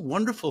 That's the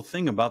wonderful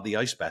thing about the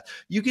ice bath.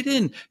 You get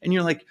in and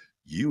you're like,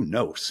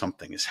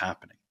 something is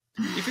happening.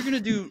 If you're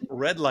going to do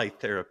red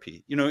light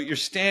therapy, you're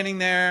standing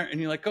there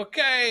and you're like,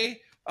 okay,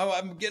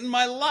 I'm getting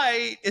my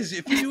light. Is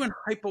if you're doing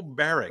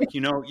hypobaric,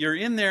 you're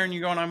in there and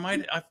you're going, I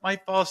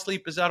might fall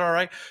asleep. Is that all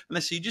right? And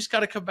they say, you just got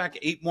to come back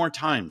 8 more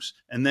times.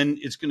 And then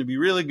it's going to be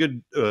really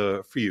good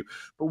for you.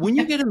 But when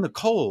you get in the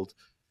cold,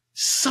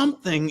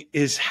 something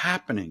is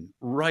happening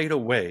right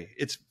away.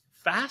 It's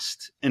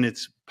fast and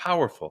it's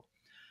powerful.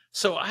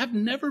 So I've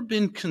never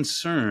been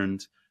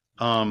concerned,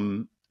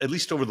 at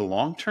least over the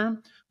long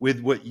term,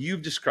 with what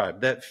you've described,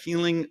 that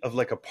feeling of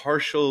like a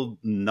partial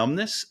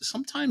numbness.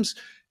 Sometimes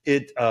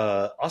it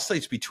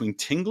oscillates between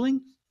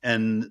tingling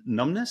and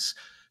numbness,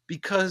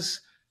 because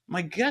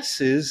my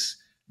guess is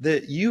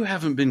that you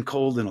haven't been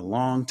cold in a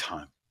long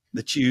time,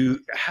 that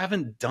you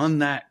haven't done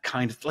that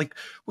kind of, like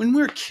when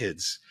we're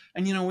kids,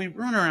 And, we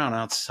run around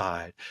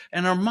outside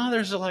and our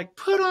mothers are like,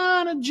 put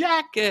on a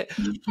jacket.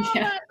 Oh,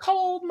 Yeah. not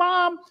cold,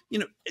 mom.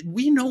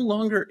 We no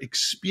longer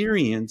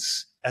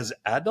experience as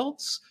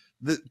adults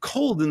the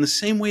cold in the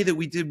same way that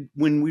we did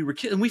when we were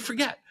kids. And we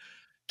forget.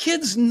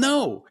 Kids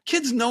know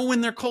when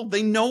they're cold.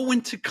 They know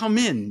when to come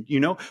in,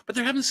 but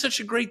they're having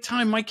such a great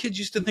time. My kids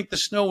used to think the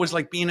snow was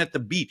like being at the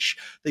beach.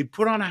 They'd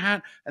put on a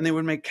hat and they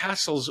would make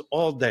castles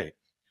all day.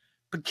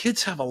 But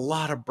kids have a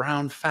lot of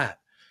brown fat.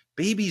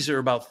 Babies are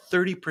about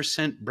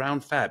 30% brown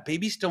fat.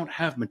 Babies don't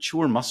have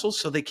mature muscles,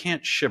 so they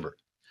can't shiver.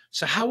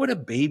 So how would a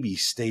baby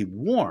stay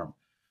warm?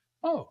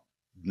 Oh,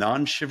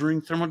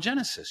 non-shivering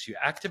thermogenesis. You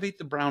activate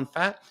the brown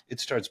fat, it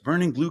starts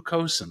burning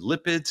glucose and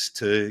lipids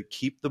to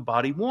keep the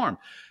body warm.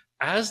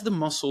 As the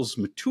muscles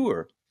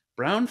mature,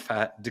 brown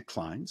fat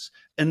declines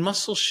and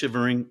muscle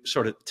shivering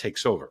sort of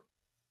takes over.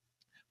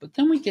 But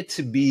then we get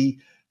to be,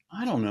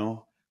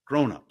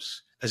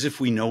 grown-ups, as if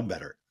we know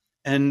better.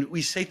 And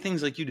we say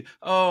things like you do.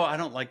 Oh, I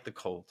don't like the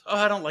cold. Oh,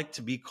 I don't like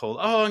to be cold.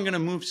 Oh, I'm going to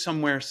move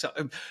somewhere. So,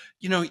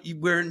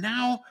 where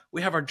now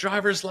we have our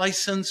driver's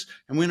license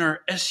and we're in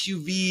our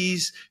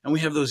SUVs and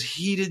we have those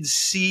heated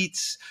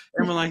seats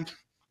and we're like,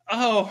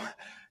 oh,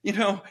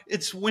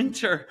 it's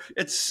winter.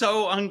 It's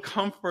so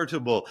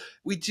uncomfortable.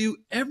 We do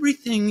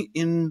everything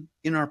in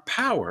our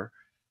power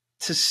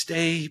to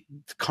stay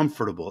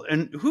comfortable.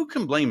 And who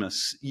can blame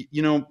us?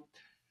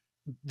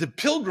 The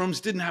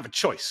Pilgrims didn't have a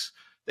choice.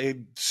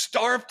 They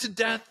starved to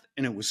death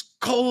and it was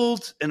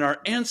cold and our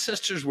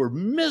ancestors were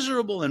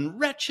miserable and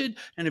wretched.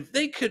 And if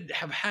they could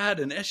have had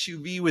an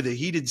SUV with a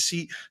heated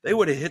seat, they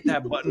would have hit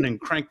that button and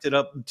cranked it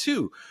up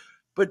too.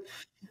 But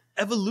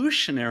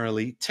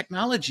evolutionarily,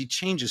 technology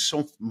changes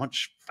so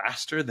much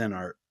faster than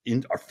our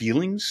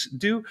feelings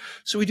do.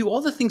 So we do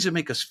all the things that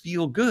make us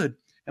feel good.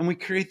 And we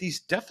create these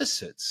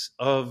deficits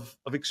of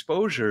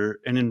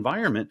exposure and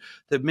environment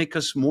that make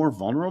us more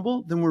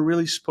vulnerable than we're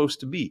really supposed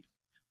to be.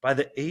 By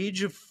the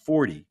age of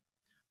 40,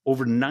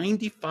 over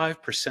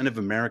 95% of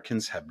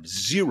Americans have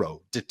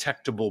zero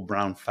detectable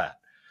brown fat.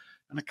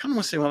 And I kind of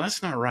want to say, well,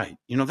 that's not right.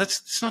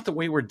 That's not the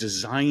way we're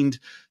designed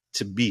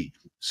to be.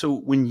 So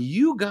when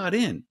you got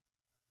in,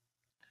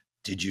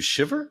 did you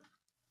shiver?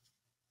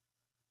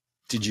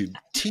 Did you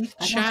teeth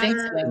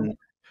chatter? I don't think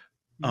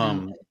so.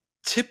 No.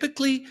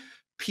 Typically,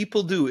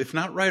 people do. If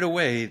not right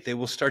away, they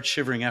will start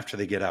shivering after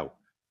they get out.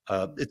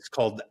 It's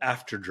called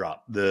afterdrop.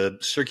 The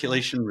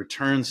circulation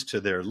returns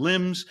to their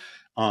limbs,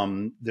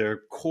 their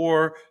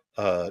core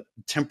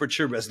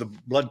temperature, as the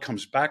blood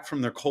comes back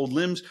from their cold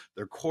limbs,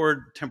 their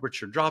core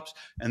temperature drops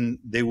and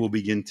they will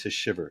begin to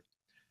shiver.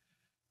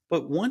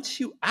 But once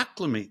you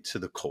acclimate to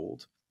the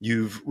cold,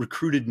 you've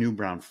recruited new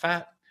brown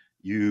fat,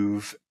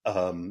 you've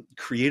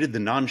created the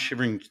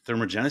non-shivering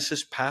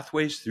thermogenesis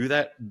pathways through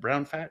that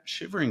brown fat,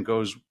 shivering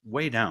goes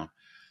way down.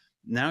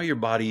 Now your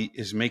body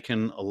is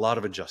making a lot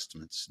of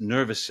adjustments,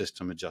 nervous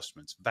system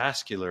adjustments,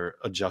 vascular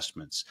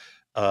adjustments,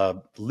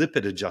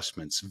 lipid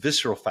adjustments,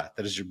 visceral fat,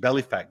 that is your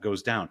belly fat,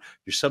 goes down,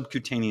 your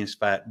subcutaneous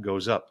fat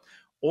goes up.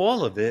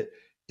 All of it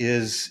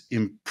is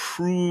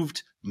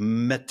improved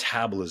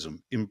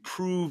metabolism,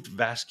 improved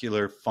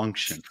vascular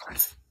function.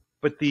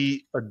 But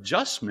the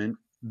adjustment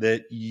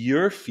that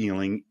you're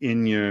feeling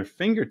in your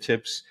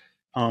fingertips,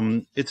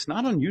 it's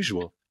not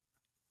unusual.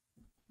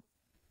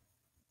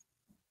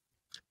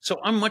 So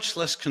I'm much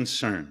less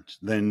concerned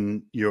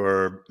than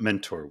your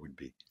mentor would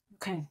be.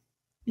 Okay.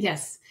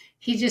 Yes.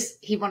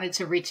 He wanted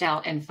to reach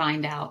out and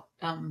find out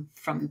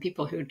from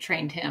people who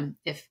trained him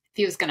if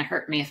he was going to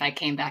hurt me if I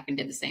came back and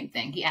did the same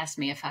thing. He asked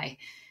me if I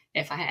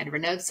had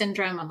Raynaud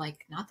syndrome. I'm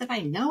like, not that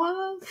I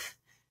know of.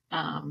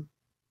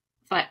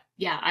 But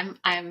yeah,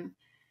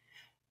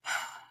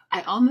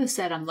 I almost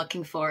said I'm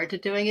looking forward to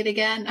doing it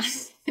again.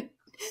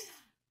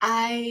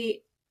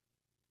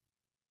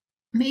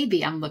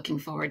 Maybe I'm looking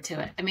forward to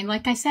it. I mean,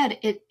 like I said,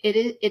 it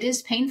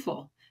is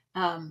painful.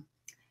 I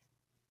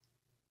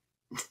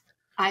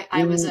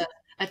was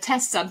a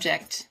test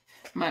subject.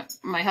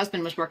 My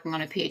husband was working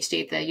on a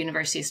PhD at the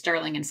University of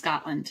Stirling in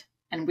Scotland,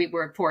 and we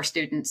were poor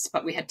students,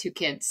 but we had 2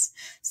 kids.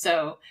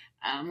 So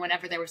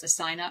whenever there was a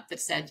sign up that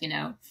said,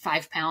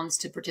 5 pounds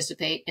to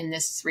participate in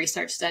this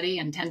research study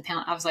and 10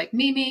 pounds, I was like,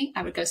 me,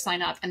 I would go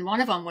sign up. And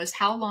one of them was,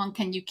 how long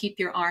can you keep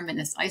your arm in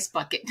this ice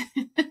bucket?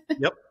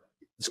 Yep.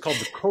 It's called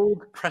the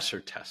cold pressure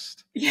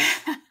test. Yeah.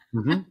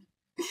 Mm-hmm.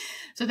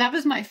 So that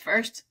was my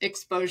first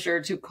exposure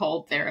to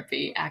cold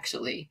therapy,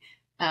 actually.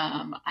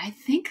 I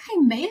think I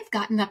may have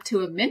gotten up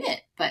to a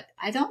minute, but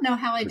I don't know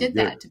how I did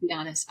that, to be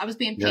honest. I was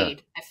being paid.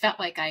 Yeah. I felt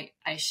like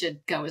I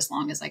should go as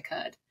long as I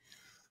could.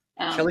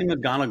 Kelly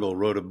McGonigal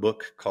wrote a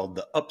book called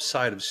The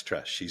Upside of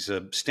Stress. She's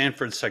a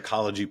Stanford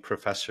psychology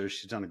professor.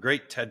 She's done a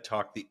great TED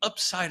Talk, The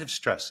Upside of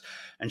Stress.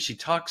 And she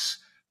talks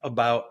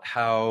about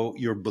how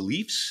your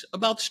beliefs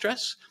about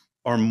stress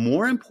are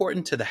more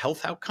important to the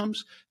health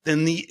outcomes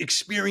than the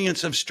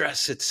experience of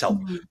stress itself.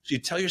 Mm-hmm. So you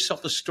tell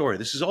yourself a story.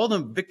 This is all the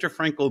Viktor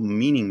Frankl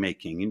meaning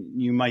making.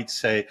 And you might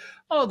say,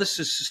 oh, this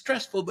is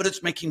stressful, but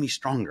it's making me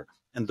stronger.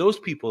 And those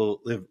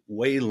people live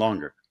way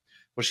longer.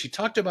 Well, she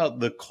talked about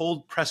the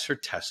cold presser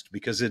test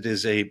because it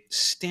is a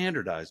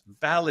standardized,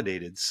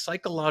 validated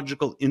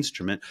psychological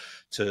instrument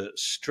to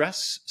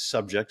stress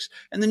subjects.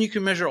 And then you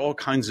can measure all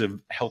kinds of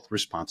health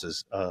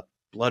responses,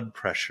 blood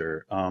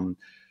pressure,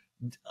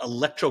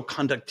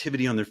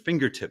 electroconductivity on their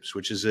fingertips,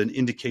 which is an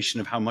indication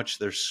of how much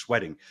they're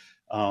sweating,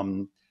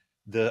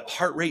 the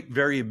heart rate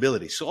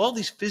variability. So all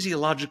these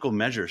physiological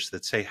measures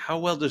that say how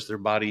well does their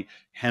body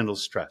handle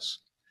stress.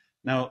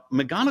 Now,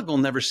 McGonigal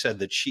never said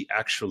that she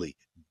actually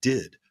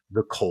did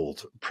the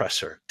cold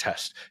presser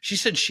test. She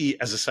said she,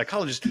 as a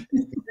psychologist,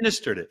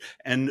 administered it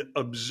and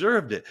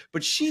observed it,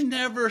 but she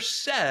never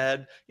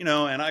said, you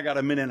know, and I got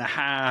a minute and a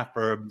half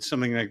or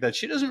something like that.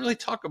 She doesn't really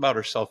talk about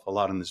herself a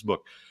lot in this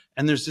book.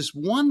 And there's this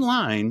one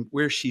line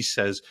where she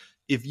says,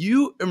 if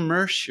you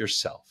immerse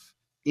yourself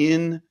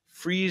in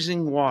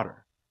freezing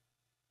water,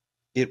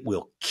 it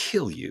will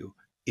kill you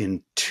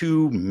in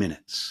 2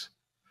 minutes.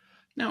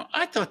 Now,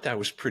 I thought that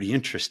was pretty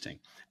interesting.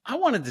 I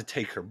wanted to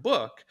take her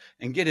book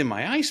and get in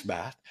my ice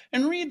bath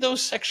and read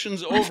those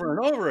sections over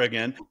and over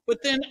again,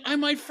 but then I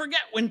might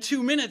forget when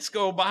 2 minutes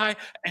go by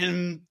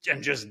and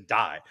just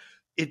die.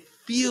 It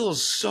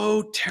feels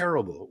so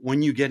terrible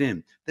when you get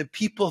in that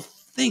people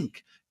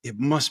think it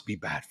must be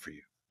bad for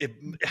you.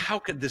 How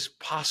could this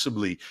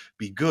possibly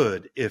be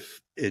good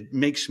if it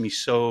makes me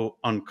so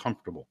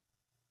uncomfortable?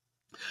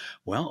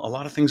 Well, a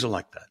lot of things are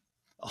like that.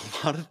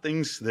 A lot of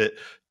things that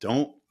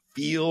don't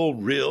feel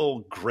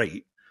real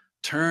great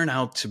turn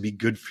out to be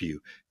good for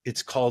you.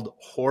 It's called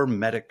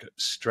hormetic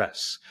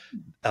stress.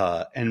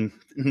 And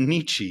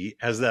Nietzsche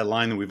has that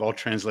line that we've all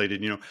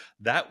translated, you know,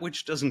 that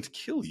which doesn't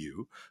kill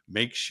you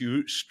makes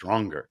you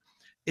stronger.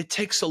 It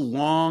takes a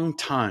long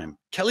time.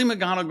 Kelly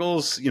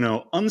McGonigal's, you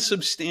know,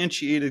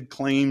 unsubstantiated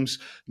claims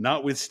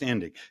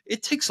notwithstanding,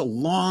 it takes a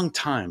long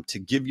time to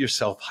give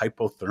yourself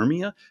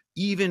hypothermia,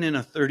 even in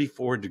a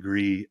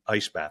 34-degree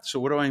ice bath. So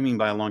what do I mean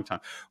by a long time?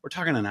 We're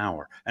talking an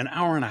hour and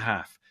a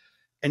half.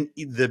 And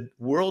the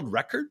world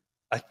record,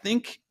 I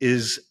think,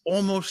 is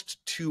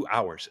almost 2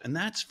 hours. And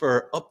that's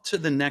for up to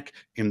the neck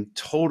in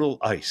total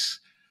ice.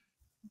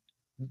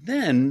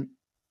 Then,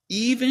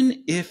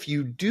 even if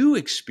you do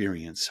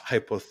experience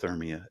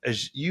hypothermia,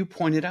 as you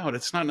pointed out,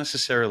 it's not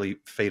necessarily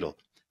fatal.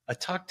 I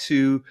talked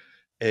to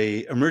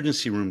an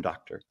emergency room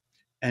doctor,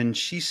 and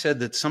she said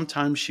that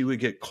sometimes she would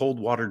get cold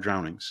water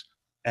drownings.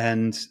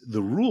 And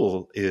the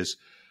rule is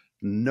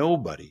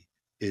nobody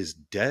is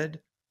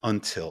dead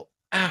until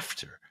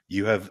after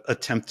you have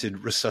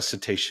attempted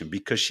resuscitation,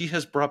 because she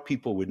has brought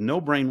people with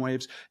no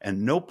brainwaves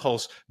and no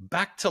pulse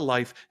back to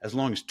life as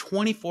long as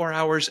 24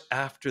 hours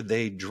after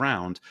they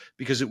drowned,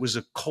 because it was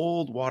a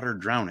cold water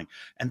drowning.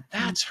 And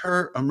that's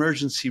her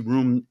emergency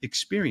room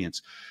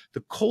experience.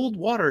 The cold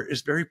water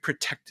is very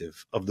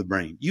protective of the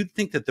brain. You'd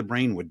think that the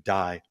brain would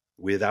die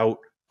without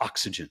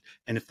oxygen.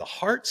 And if the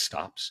heart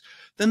stops,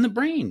 then the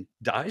brain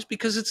dies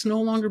because it's no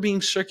longer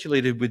being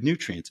circulated with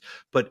nutrients.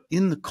 But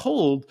in the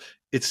cold,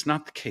 it's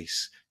not the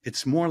case.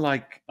 It's more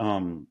like,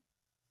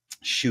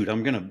 shoot,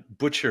 I'm going to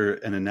butcher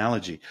an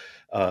analogy,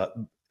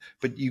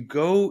 but you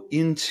go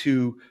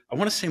into, I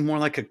want to say more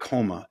like a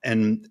coma.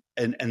 And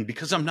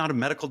because I'm not a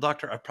medical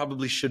doctor, I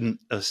probably shouldn't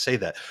say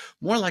that.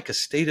 More like a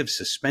state of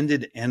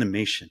suspended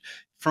animation,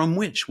 from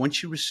which,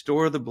 once you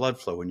restore the blood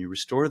flow and you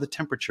restore the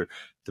temperature,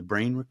 the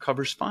brain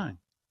recovers fine.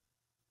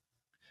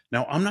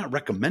 Now, I'm not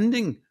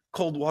recommending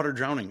cold water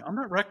drowning. I'm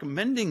not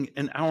recommending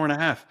an hour and a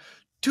half.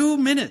 2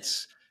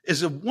 minutes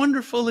is a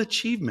wonderful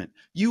achievement.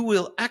 You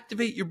will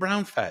activate your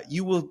brown fat.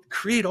 You will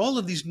create all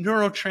of these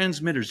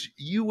neurotransmitters.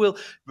 You will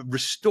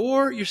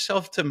restore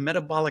yourself to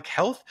metabolic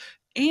health.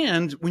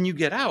 And when you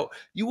get out,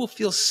 you will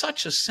feel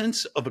such a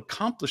sense of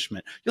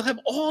accomplishment. You'll have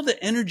all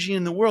the energy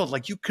in the world,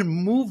 like you can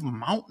move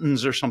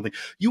mountains or something.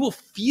 You will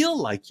feel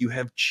like you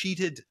have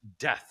cheated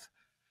death.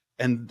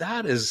 And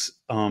that is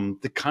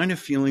the kind of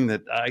feeling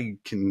that I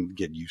can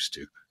get used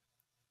to.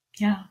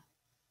 Yeah.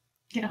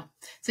 Yeah.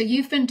 So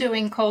you've been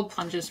doing cold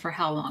plunges for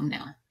how long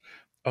now?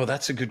 Oh,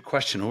 that's a good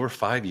question. Over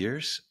 5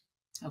 years?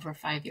 Over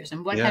 5 years.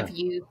 And what have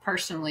you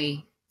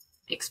personally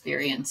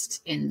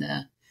experienced in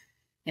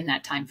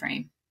that time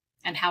frame?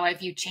 And how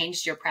have you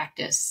changed your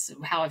practice?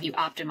 How have you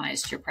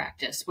optimized your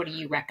practice? What do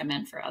you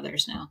recommend for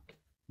others now?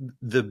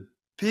 The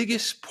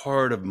biggest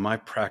part of my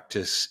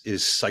practice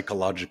is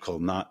psychological,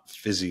 not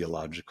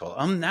physiological.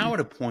 I'm now at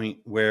a point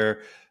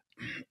where,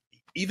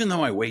 even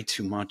though I weigh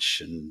too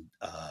much and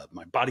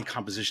my body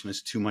composition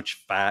is too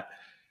much fat,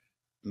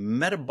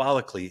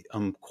 metabolically,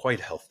 I'm quite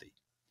healthy.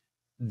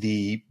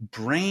 The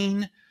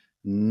brain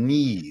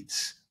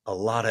needs a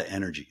lot of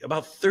energy.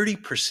 About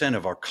 30%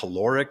 of our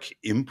caloric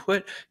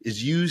input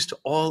is used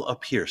all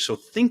up here. So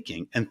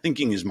thinking, and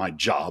thinking is my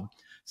job,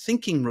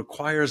 thinking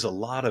requires a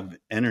lot of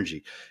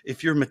energy.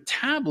 If your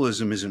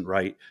metabolism isn't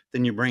right,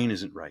 then your brain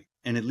isn't right.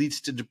 And it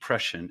leads to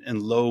depression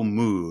and low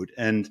mood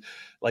and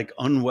like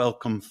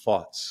unwelcome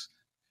thoughts.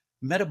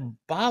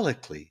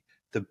 Metabolically,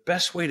 the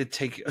best way to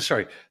take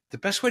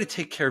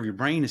care of your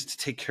brain is to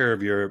take care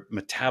of your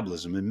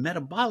metabolism. And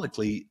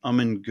metabolically, I'm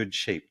in good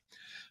shape.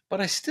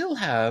 But I still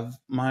have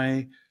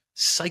my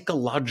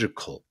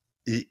psychological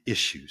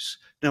issues.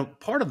 Now,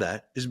 part of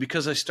that is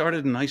because I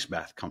started an ice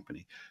bath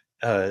company.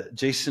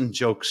 Jason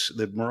jokes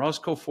that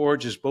Morozko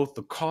Forge is both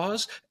the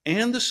cause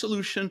and the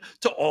solution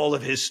to all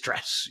of his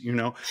stress.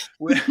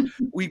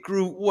 We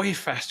grew way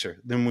faster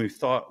than we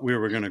thought we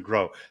were going to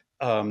grow.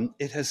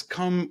 It has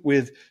come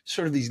with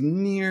sort of these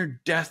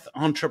near-death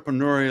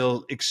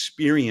entrepreneurial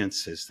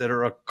experiences that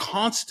are a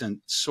constant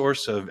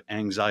source of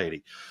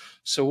anxiety.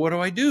 So what do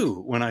I do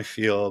when I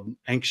feel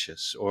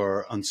anxious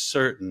or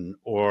uncertain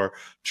or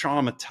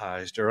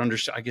traumatized or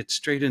I get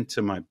straight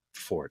into my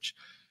forge.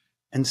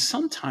 And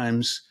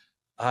sometimes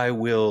I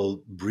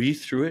will breathe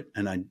through it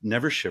and I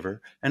never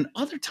shiver. And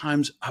other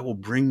times I will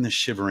bring the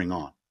shivering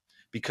on,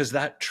 because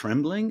that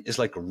trembling is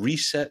like a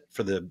reset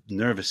for the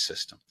nervous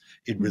system.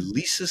 It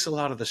releases a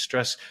lot of the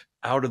stress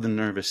out of the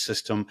nervous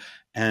system,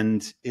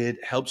 and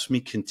it helps me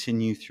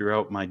continue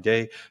throughout my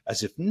day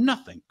as if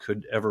nothing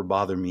could ever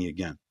bother me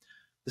again.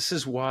 This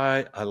is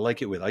why I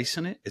like it with ice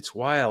in it. It's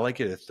why I like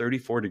it at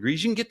 34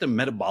 degrees. You can get the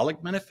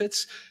metabolic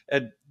benefits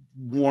at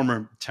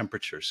warmer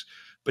temperatures,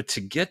 but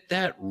to get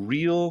that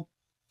real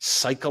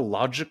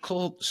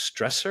psychological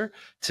stressor,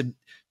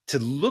 to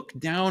look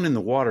down in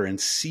the water and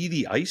see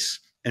the ice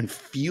and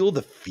feel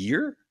the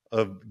fear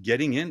of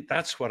getting in,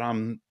 that's what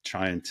I'm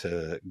trying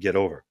to get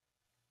over.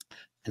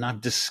 And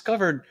I've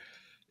discovered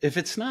if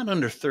it's not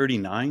under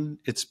 39,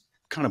 it's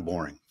kind of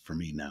boring for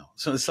me now.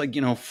 So it's like,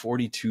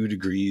 42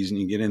 degrees and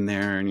you get in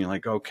there and you're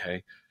like,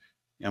 okay,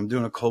 I'm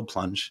doing a cold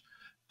plunge.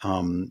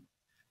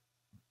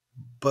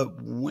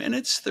 But when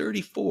it's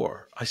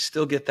 34, I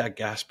still get that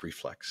gasp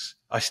reflex.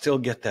 I still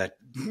get that,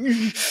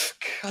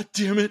 God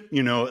damn it,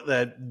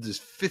 that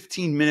just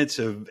 15 minutes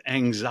of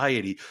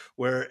anxiety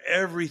where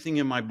everything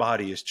in my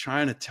body is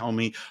trying to tell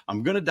me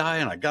I'm going to die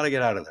and I got to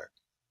get out of there.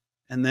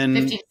 And then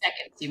 15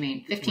 seconds, you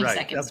mean 15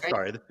 seconds, right?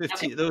 Sorry, the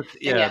 15,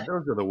 okay.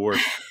 Those are the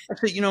worst. I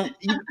say,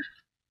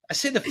 I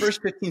say the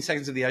first 15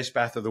 seconds of the ice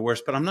bath are the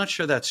worst, but I'm not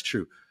sure that's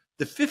true.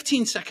 The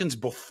 15 seconds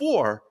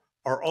before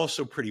are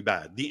also pretty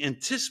bad. The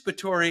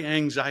anticipatory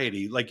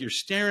anxiety, like you're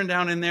staring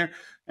down in there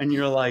and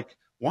you're like,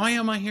 why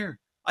am I here?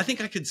 I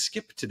think I could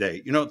skip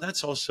today.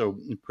 That's also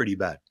pretty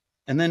bad.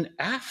 And then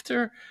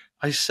after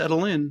I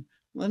settle in,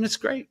 then it's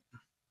great.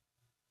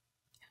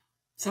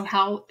 So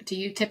how do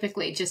you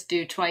typically just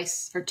do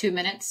twice or 2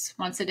 minutes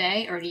once a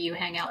day, or do you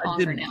hang out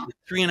longer now?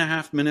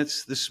 3.5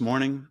 minutes this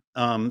morning.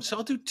 So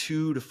I'll do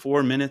 2 to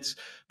 4 minutes,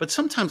 but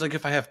sometimes like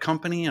if I have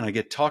company and I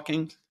get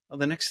talking, well,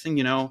 the next thing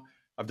you know,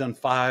 I've done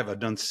 5, I've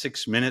done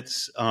 6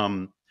 minutes,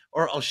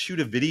 or I'll shoot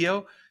a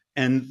video.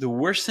 And the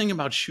worst thing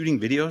about shooting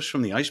videos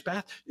from the ice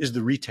bath is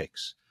the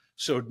retakes.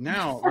 So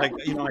now, I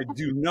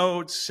do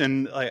notes,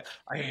 and I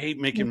hate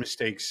making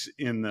mistakes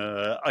in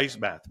the ice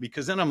bath,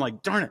 because then I'm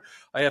like, darn it,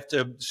 I have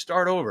to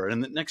start over.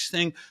 And the next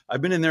thing,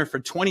 I've been in there for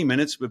 20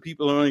 minutes, but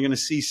people are only going to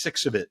see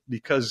 6 of it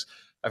because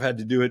I've had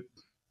to do it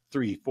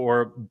 3,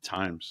 4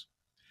 times.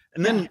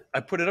 And then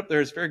I put it up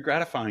there. It's very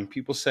gratifying.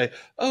 People say,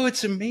 oh,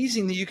 it's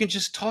amazing that you can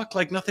just talk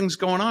like nothing's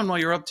going on while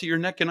you're up to your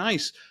neck in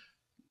ice.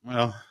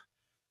 Well,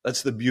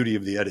 that's the beauty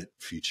of the edit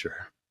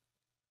feature.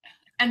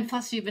 And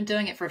plus, you've been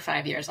doing it for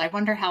 5 years. I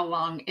wonder how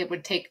long it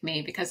would take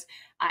me, because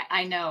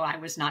I know I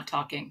was not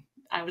talking.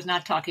 I was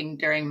not talking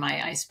during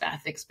my ice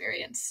bath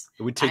experience.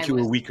 It would take you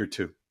a week or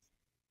 2.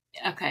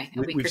 Okay.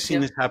 We've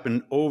seen this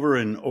happen over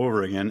and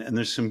over again. And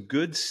there's some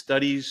good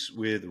studies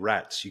with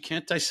rats. You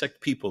can't dissect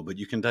people, but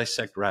you can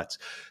dissect rats.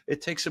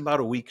 It takes about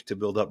a week to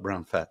build up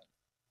brown fat.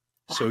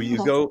 So you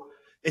go,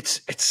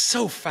 it's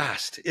so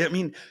fast. I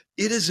mean,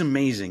 it is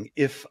amazing.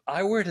 If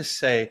I were to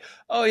say,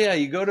 oh yeah,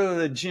 you go to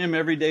the gym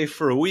every day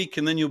for a week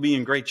and then you'll be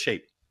in great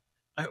shape.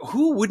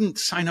 Who wouldn't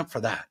sign up for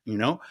that?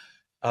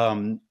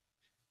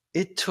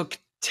 It took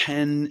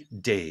 10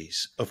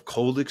 days of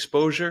cold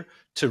exposure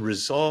to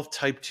resolve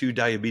type 2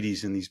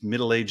 diabetes in these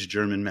middle-aged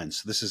German men.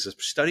 So this is a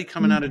study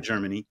coming out of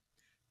Germany,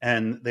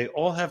 and they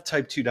all have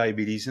type 2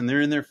 diabetes, and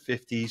they're in their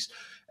 50s.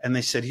 And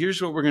they said,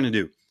 here's what we're going to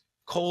do.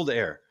 Cold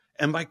air.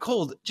 And by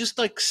cold, just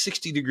like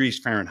 60 degrees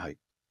Fahrenheit.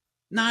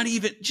 Not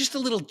even, just a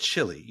little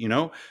chilly,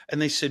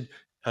 And they said,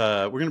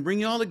 we're going to bring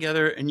you all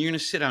together, and you're going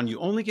to sit down. You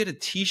only get a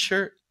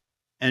T-shirt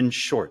and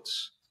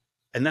shorts.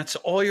 And that's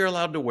all you're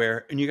allowed to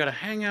wear. And you got to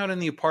hang out in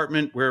the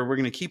apartment where we're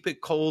going to keep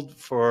it cold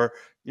for,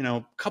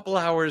 a couple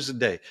hours a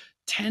day.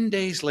 10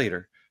 days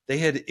later, they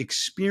had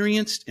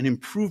experienced an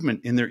improvement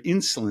in their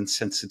insulin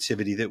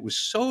sensitivity that was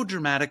so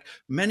dramatic,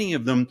 many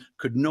of them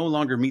could no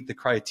longer meet the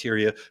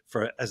criteria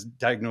for as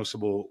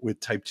diagnosable with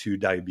type 2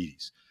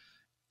 diabetes.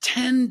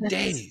 10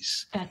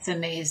 days. That's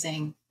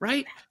amazing.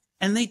 Right?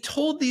 And they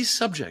told these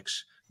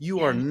subjects,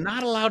 you are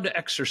not allowed to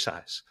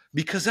exercise,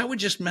 because that would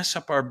just mess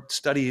up our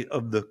study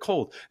of the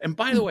cold. And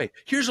by the way,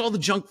 here's all the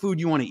junk food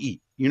you want to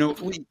eat.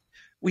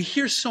 We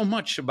hear so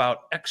much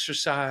about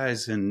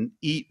exercise and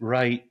eat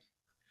right.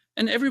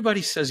 And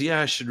everybody says, yeah,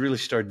 I should really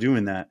start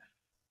doing that.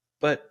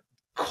 But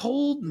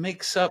cold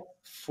makes up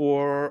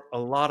for a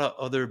lot of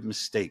other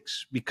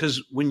mistakes,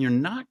 because when you're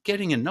not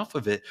getting enough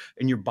of it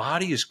and your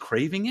body is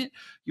craving it,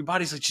 your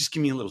body's like, just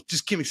give me a little,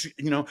 just give me,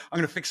 I'm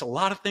going to fix a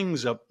lot of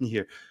things up in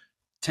here.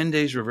 10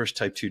 days reverse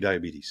type 2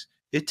 diabetes.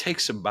 It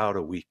takes about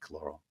a week,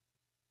 Laurel.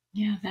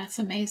 Yeah, that's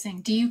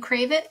amazing. Do you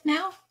crave it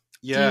now?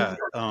 Do you? Yeah.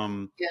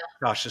 Yeah.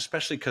 Gosh,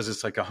 especially because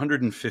it's like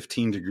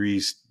 115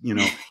 degrees,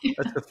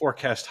 that's the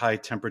forecast high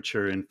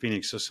temperature in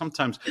Phoenix. So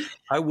sometimes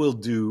I will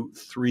do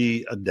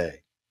 3 a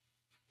day.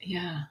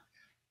 Yeah.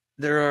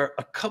 There are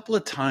a couple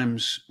of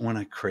times when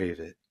I crave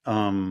it.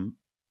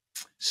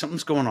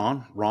 Something's going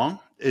on wrong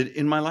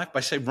in my life.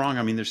 By say wrong,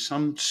 I mean there's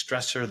some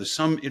stressor, there's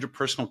some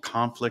interpersonal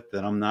conflict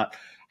that I'm not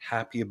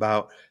happy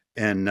about,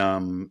 and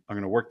I'm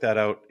going to work that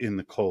out in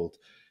the cold.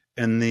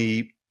 And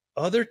the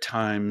other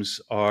times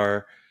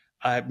are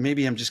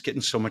maybe I'm just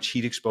getting so much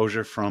heat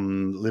exposure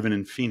from living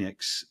in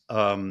Phoenix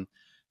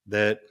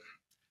that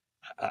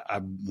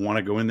I want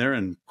to go in there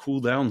and cool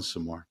down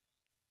some more.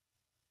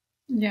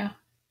 Yeah.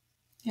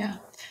 Yeah.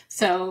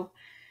 So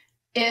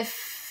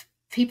if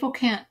people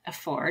can't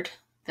afford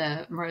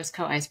the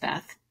Morozko ice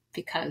bath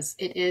because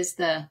it is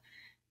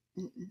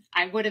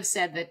I would have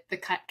said that the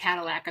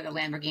Cadillac or the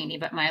Lamborghini,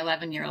 but my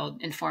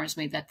 11-year-old informs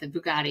me that the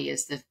Bugatti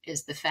is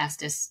the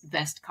fastest,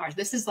 best car.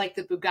 This is like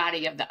the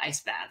Bugatti of the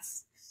ice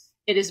baths.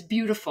 It is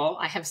beautiful.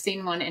 I have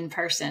seen one in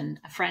person.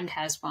 A friend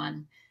has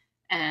one,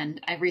 and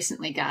I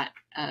recently got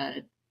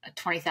a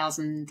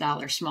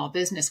 $20,000 small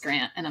business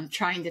grant, and I'm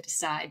trying to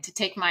decide to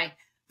take my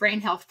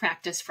brain health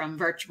practice from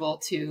virtual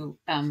to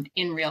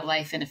in real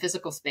life in a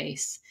physical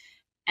space,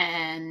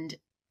 and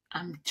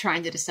I'm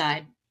trying to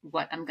decide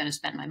what I'm going to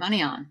spend my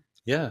money on.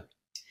 Yeah.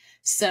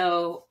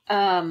 So,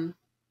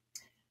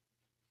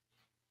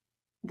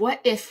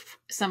 what if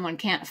someone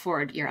can't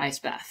afford your ice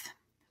bath?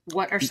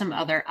 What are some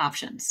other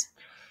options?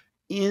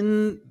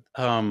 In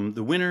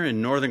the winter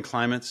in northern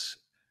climates,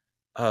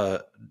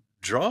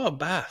 draw a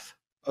bath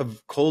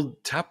of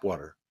cold tap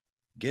water.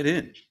 Get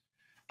in.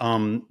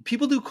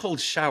 People do cold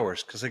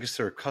showers because I guess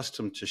they're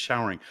accustomed to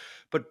showering,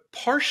 but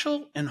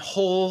partial and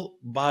whole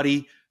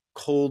body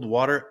cold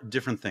water,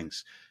 different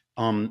things.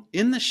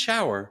 In the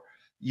shower,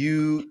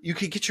 you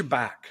could get your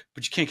back,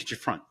 but you can't get your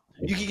front.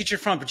 You can get your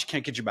front, but you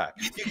can't get your back.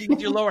 You can get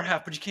your lower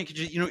half, but you can't get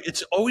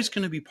it's always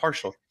going to be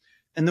partial.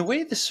 And the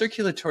way the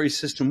circulatory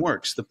system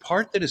works, the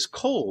part that is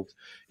cold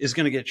is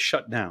going to get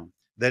shut down.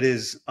 That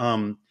is,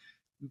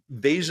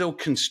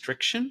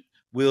 vasoconstriction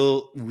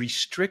will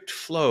restrict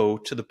flow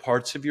to the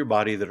parts of your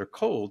body that are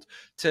cold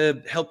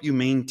to help you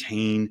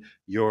maintain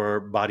your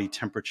body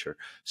temperature.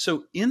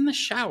 So in the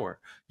shower,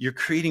 you're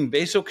creating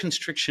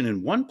vasoconstriction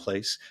in one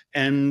place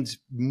and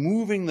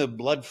moving the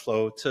blood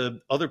flow to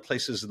other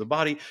places of the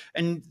body.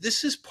 And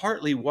this is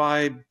partly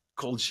why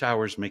cold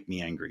showers make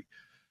me angry.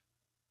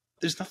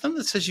 There's nothing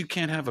that says you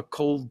can't have a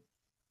cold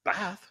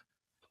bath.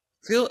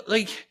 Feel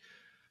like,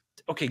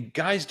 okay,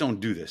 guys don't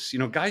do this.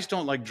 Guys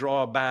don't like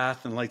draw a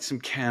bath and light some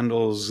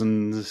candles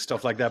and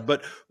stuff like that.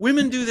 But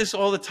women do this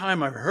all the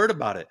time. I've heard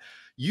about it.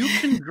 You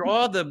can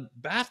draw the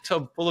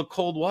bathtub full of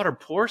cold water,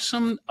 pour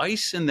some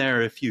ice in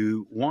there if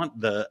you want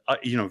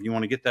if you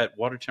want to get that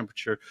water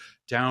temperature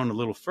down a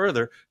little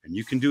further, and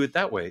you can do it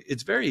that way.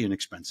 It's very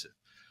inexpensive.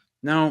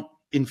 Now,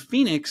 in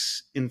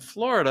Phoenix, in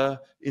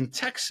Florida, in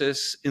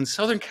Texas, in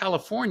Southern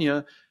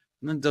California,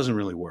 that doesn't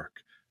really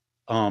work.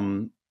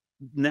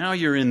 Now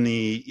you're in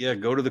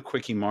go to the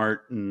Quickie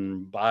Mart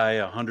and buy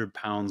 100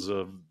 pounds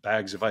of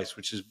bags of ice,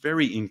 which is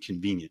very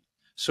inconvenient.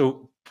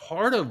 So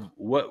part of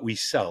what we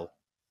sell,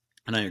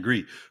 and I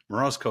agree,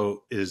 Morozko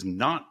is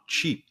not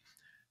cheap,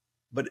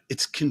 but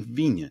it's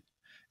convenient.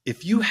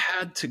 If you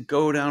had to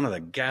go down to the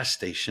gas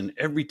station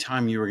every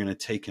time you were going to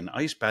take an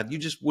ice bath, you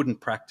just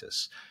wouldn't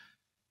practice.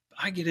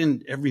 I get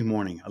in every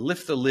morning, I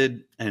lift the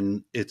lid,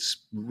 and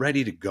it's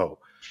ready to go.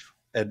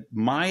 At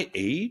my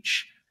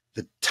age,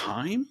 the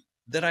time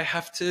that I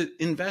have to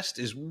invest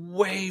is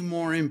way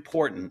more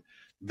important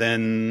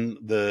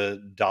than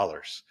the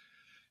dollars.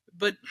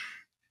 But,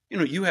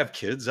 you have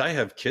kids, I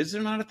have kids,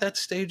 they're not at that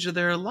stage of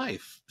their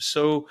life.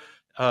 So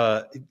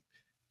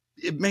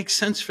it makes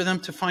sense for them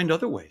to find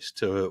other ways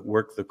to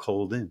work the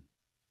cold in.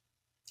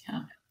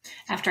 Yeah.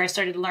 After I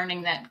started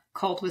learning that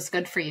cold was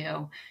good for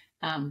you,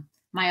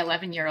 my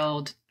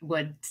 11-year-old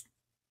would,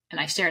 and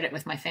I shared it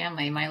with my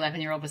family. My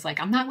 11-year-old was like,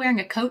 "I'm not wearing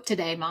a coat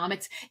today, Mom.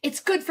 It's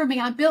good for me.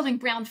 I'm building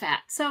brown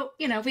fat." So,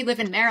 we live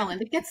in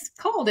Maryland. It gets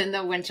cold in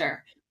the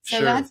winter. So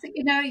Sure. that's,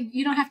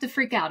 you don't have to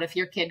freak out if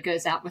your kid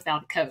goes out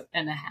without a coat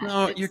and a hat.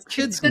 No, your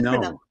kids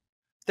know.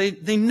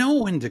 They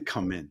know when to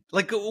come in.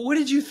 Like, what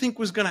did you think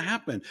was going to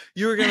happen?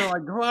 You were going to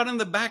go out in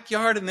the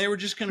backyard and they were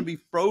just going to be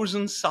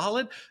frozen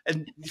solid?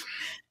 And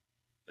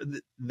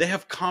they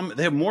have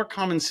more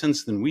common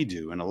sense than we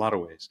do in a lot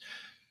of ways.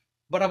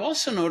 But I've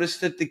also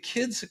noticed that the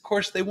kids, of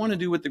course, they want to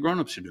do what the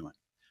grownups are doing.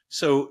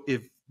 So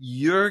if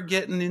you're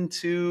getting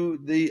into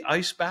the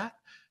ice bath,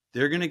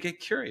 they're going to get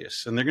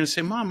curious and they're going to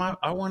say, "Mom,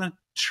 I want to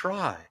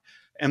try."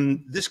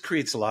 And this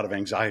creates a lot of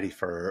anxiety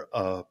for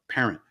a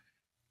parent.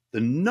 The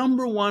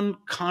number one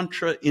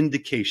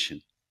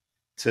contraindication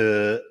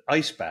to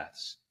ice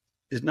baths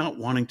is not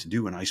wanting to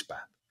do an ice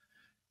bath.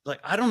 Like,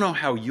 I don't know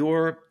how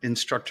your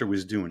instructor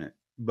was doing it,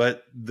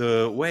 but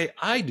the way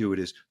I do it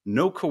is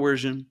no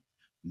coercion,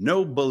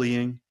 no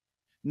bullying,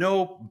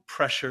 no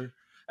pressure.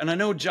 And I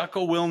know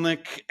Jocko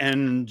Willink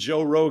and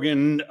Joe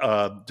Rogan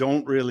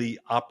don't really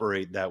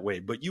operate that way,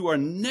 but you are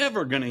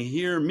never going to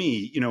hear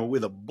me,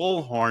 with a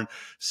bullhorn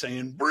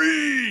saying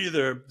breathe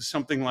or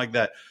something like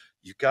that.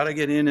 You got to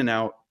get in and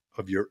out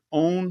of your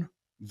own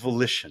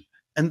volition.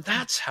 And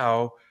that's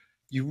how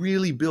you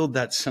really build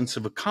that sense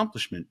of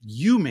accomplishment.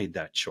 You made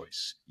that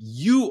choice.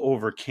 You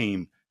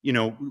overcame,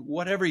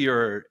 whatever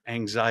your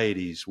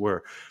anxieties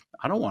were.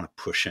 I don't want to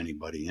push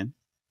anybody in.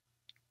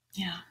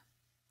 Yeah.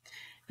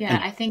 Yeah.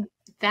 And I think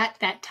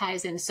that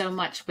ties in so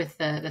much with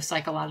the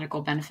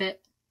psychological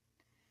benefit.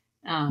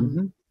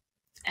 And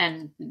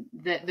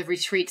the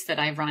retreats that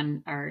I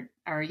run are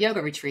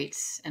yoga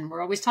retreats. And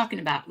we're always talking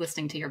about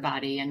listening to your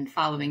body and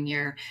following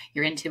your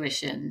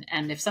intuition.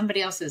 And if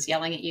somebody else is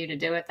yelling at you to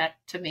do it, that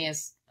to me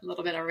is a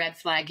little bit of a red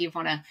flag. You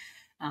want to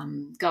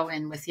go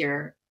in with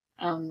your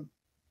own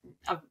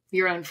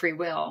free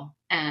will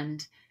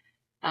and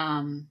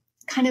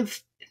kind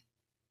of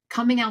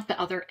coming out the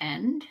other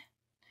end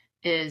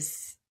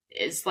is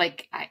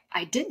like,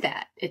 I did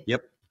that.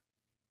 Yep.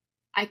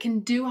 I can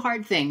do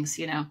hard things,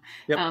 Yep.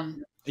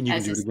 And you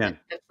can do it again.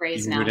 The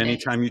phrase you can do it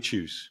anytime you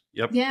choose.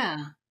 Yep.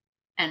 Yeah.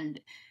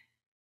 And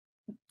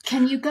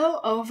can you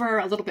go over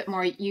a little bit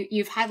more?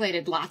 You've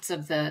highlighted lots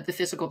of the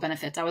physical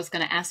benefits. I was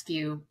going to ask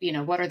you,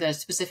 what are the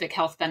specific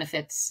health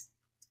benefits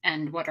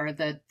and what are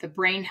the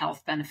brain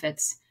health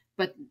benefits,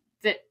 but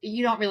that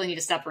you don't really need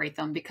to separate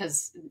them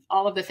because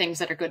all of the things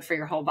that are good for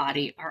your whole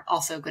body are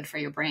also good for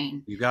your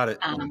brain. You got it.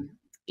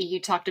 You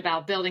talked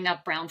about building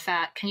up brown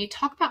fat. Can you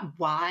talk about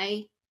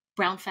why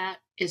brown fat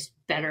is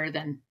better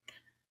than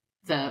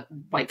the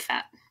white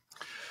fat?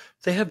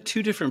 They have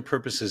two different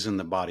purposes in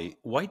the body.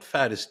 White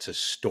fat is to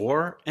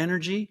store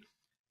energy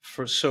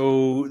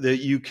so that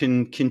you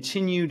can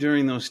continue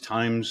during those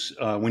times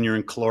when you're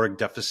in caloric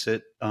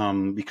deficit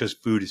because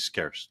food is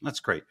scarce.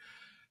 That's great.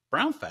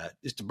 Brown fat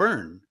is to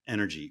burn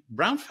energy.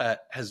 Brown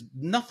fat has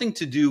nothing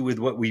to do with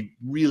what we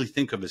really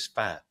think of as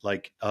fat,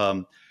 like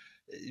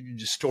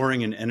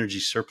storing an energy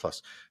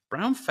surplus.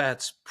 Brown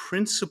fat's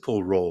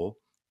principal role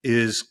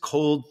is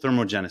cold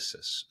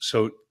thermogenesis,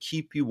 so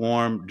keep you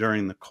warm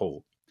during the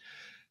cold.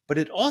 But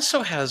it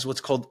also has what's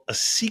called a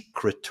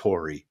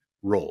secretory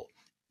role.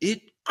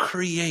 It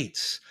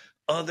creates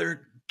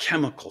other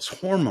chemicals,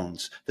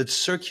 hormones that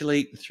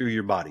circulate through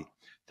your body.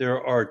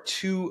 There are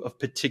two of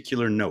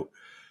particular note.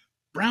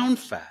 Brown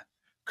fat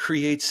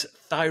creates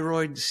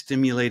thyroid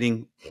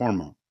stimulating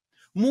hormone.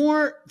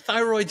 More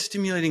thyroid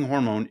stimulating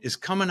hormone is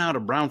coming out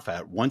of brown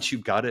fat once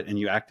you've got it and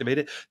you activate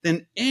it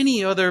than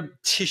any other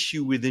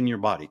tissue within your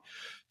body.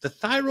 The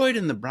thyroid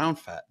and the brown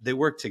fat, they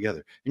work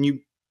together. And you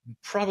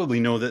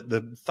probably know that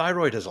the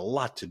thyroid has a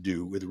lot to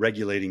do with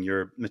regulating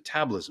your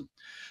metabolism.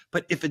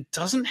 But if it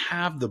doesn't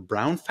have the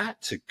brown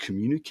fat to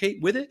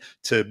communicate with it,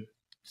 to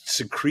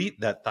secrete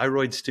that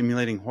thyroid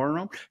stimulating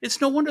hormone,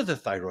 it's no wonder the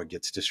thyroid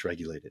gets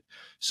dysregulated.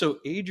 So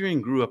Adrienne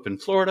grew up in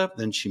Florida,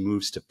 then she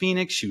moves to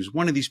Phoenix. She was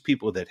one of these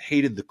people that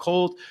hated the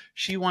cold.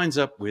 She winds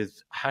up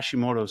with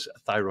Hashimoto's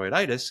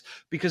thyroiditis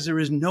because there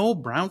is no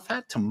brown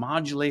fat to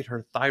modulate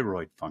her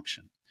thyroid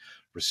function.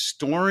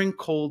 Restoring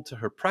cold to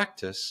her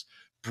practice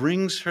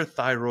brings her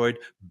thyroid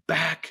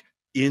back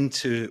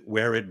into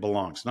where it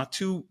belongs. Not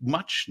too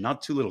much,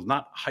 not too little,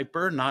 not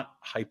hyper, not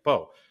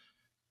hypo.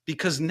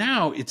 Because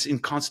now it's in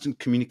constant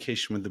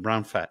communication with the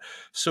brown fat.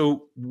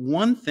 So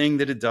one thing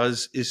that it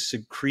does is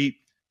secrete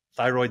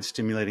thyroid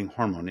stimulating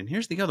hormone. And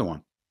here's the other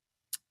one.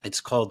 It's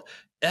called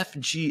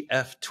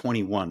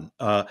FGF21,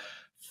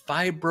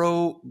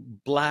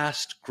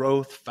 fibroblast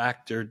growth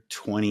factor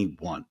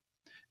 21.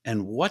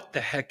 And what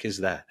the heck is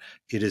that?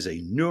 It is a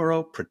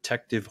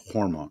neuroprotective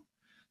hormone.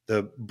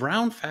 The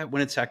brown fat,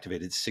 when it's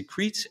activated,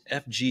 secretes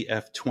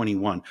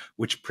FGF21,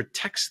 which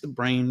protects the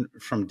brain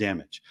from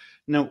damage.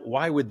 Now,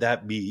 why would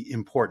that be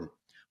important?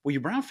 Well,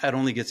 your brown fat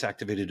only gets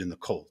activated in the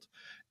cold.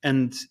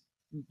 And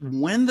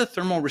when the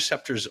thermal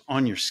receptors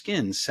on your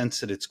skin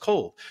sense that it's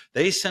cold,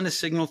 they send a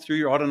signal through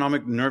your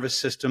autonomic nervous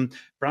system.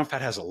 Brown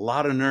fat has a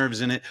lot of nerves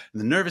in it.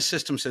 And the nervous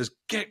system says,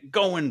 get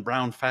going,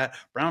 brown fat.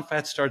 Brown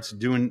fat starts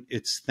doing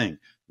its thing.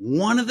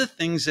 One of the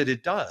things that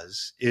it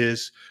does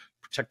is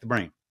protect the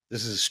brain.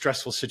 This is a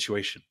stressful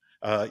situation.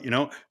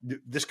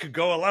 This could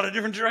go a lot of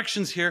different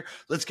directions here.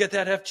 Let's get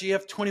that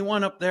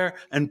FGF21 up there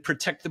and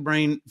protect the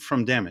brain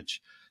from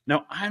damage.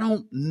 Now, I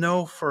don't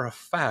know for a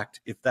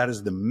fact if that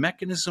is the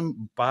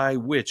mechanism by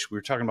which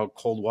we're talking about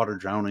cold water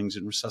drownings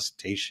and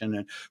resuscitation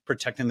and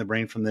protecting the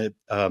brain from the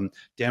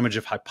damage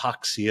of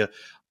hypoxia.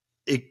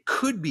 It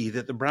could be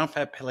that the brown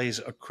fat plays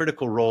a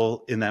critical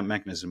role in that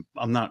mechanism.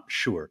 I'm not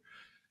sure.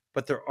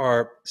 But there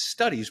are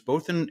studies,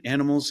 both in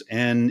animals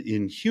and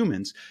in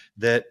humans,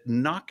 that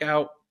knock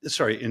out the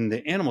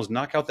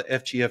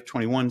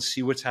FGF21,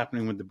 see what's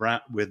happening with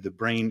the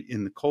brain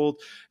in the cold,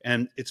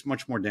 and it's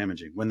much more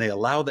damaging. When they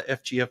allow the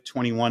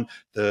FGF21,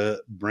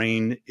 the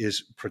brain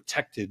is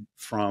protected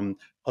from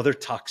other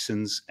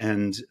toxins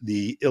and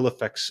the ill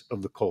effects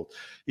of the cold.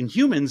 In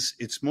humans,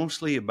 it's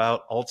mostly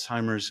about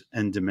Alzheimer's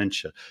and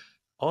dementia.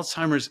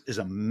 Alzheimer's is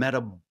a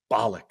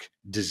metabolic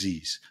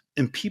disease,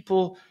 and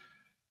people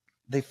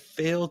they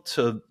fail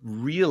to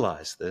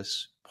realize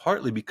this,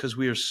 partly because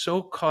we are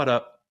so caught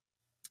up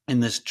in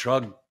this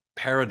drug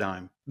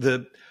paradigm.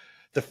 The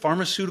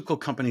pharmaceutical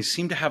companies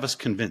seem to have us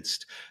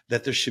convinced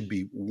that there should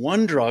be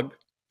one drug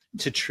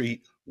to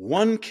treat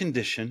one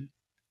condition.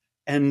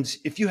 And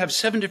if you have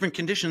 7 different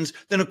conditions,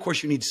 then of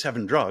course you need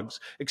 7 drugs,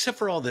 except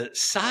for all the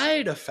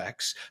side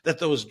effects that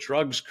those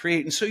drugs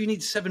create. And so you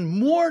need 7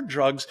 more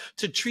drugs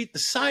to treat the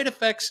side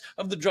effects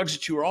of the drugs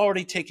that you are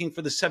already taking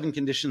for the 7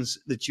 conditions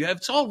that you have.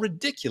 It's all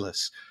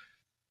ridiculous.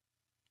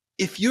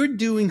 If you're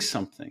doing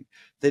something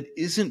that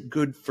isn't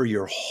good for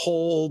your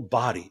whole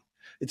body,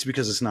 it's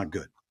because it's not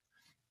good.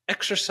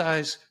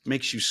 Exercise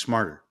makes you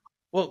smarter.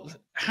 Well,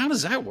 how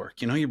does that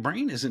work? Your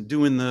brain isn't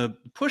doing the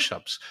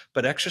push-ups,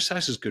 but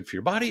exercise is good for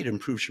your body. It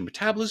improves your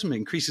metabolism. It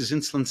increases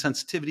insulin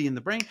sensitivity in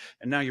the brain,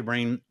 and now your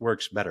brain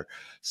works better.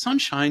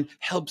 Sunshine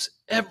helps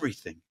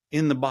everything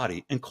in the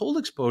body, and cold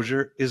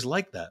exposure is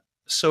like that.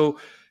 So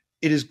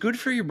it is good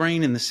for your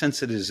brain in the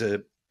sense that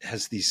it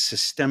has these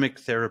systemic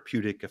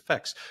therapeutic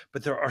effects,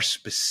 but there are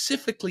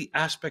specifically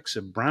aspects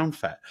of brown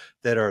fat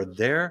that are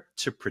there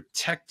to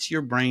protect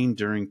your brain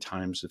during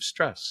times of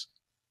stress.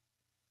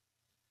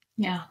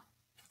 Yeah.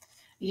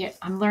 Yeah.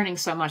 I'm learning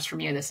so much from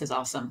you. This is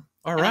awesome.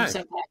 All right. I'm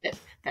so glad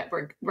that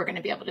we're going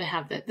to be able to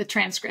have the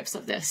transcripts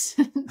of this.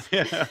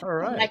 Yeah. All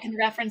right. I can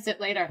reference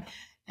it later.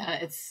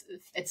 It's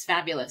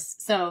fabulous.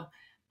 So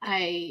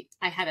I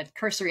had a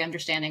cursory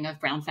understanding of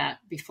brown fat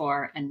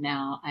before, and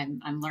now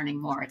I'm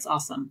learning more. It's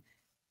awesome.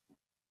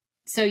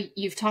 So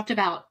you've talked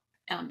about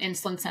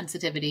insulin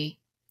sensitivity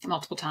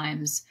multiple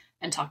times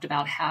and talked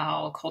about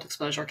how cold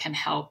exposure can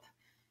help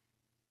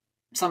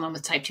someone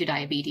with type 2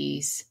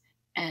 diabetes.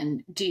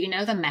 And do you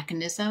know the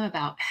mechanism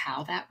about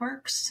how that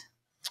works?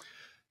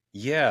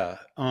 Yeah.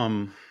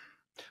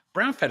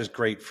 Brown fat is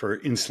great for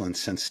insulin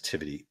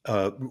sensitivity.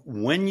 And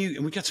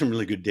we got some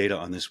really good data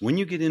on this. When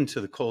you get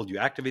into the cold, you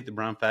activate the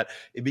brown fat,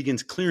 it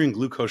begins clearing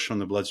glucose from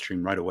the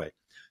bloodstream right away.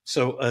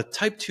 So a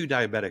type 2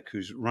 diabetic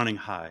who's running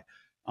high,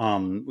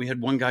 we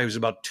had one guy who was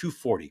about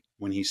 240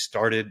 when he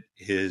started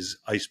his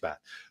ice bath,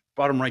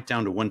 brought him right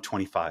down to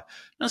 125.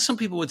 Now, some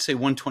people would say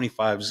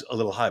 125 is a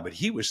little high, but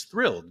he was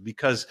thrilled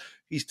because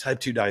he's type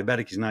 2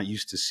 diabetic. He's not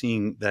used to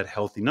seeing that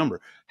healthy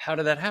number. How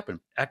did that happen?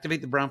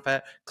 Activate the brown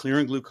fat,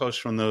 clearing glucose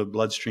from the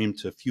bloodstream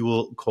to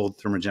fuel cold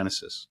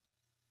thermogenesis.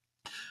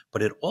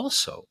 But it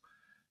also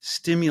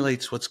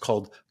stimulates what's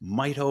called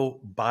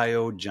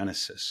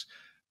mitobiogenesis.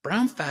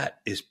 Brown fat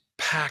is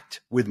packed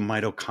with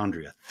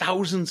mitochondria,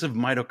 thousands of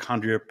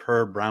mitochondria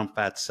per brown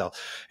fat cell.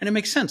 And it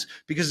makes sense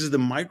because the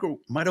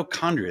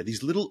mitochondria,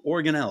 these little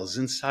organelles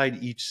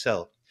inside each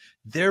cell,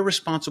 they're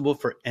responsible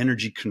for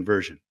energy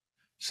conversion.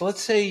 So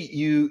let's say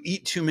you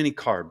eat too many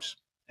carbs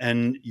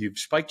and you've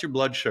spiked your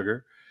blood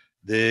sugar.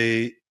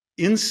 The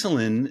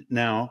insulin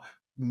now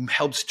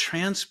helps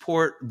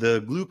transport the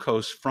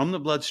glucose from the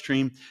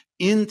bloodstream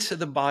into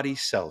the body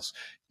cells.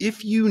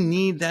 If you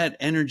need that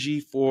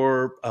energy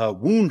for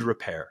wound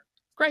repair,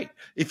 great.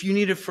 If you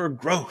need it for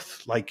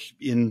growth, like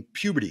in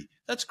puberty,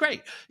 that's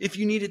great. If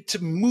you need it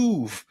to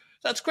move,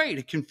 that's great.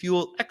 It can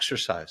fuel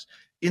exercise.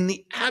 In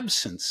the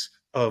absence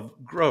of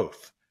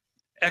growth,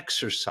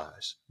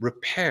 exercise,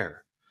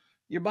 repair,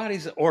 your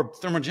body's, or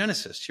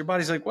thermogenesis, your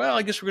body's like, well,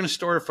 I guess we're going to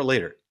store it for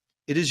later.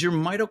 It is your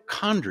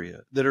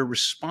mitochondria that are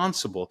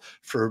responsible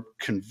for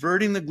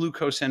converting the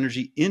glucose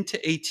energy into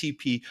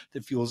ATP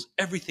that fuels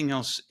everything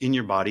else in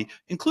your body,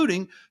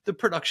 including the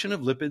production of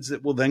lipids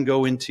that will then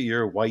go into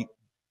your white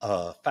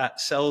fat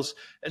cells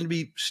and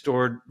be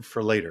stored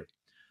for later.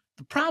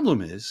 The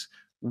problem is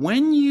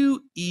when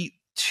you eat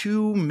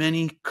too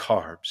many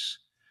carbs,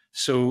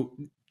 so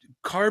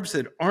carbs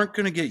that aren't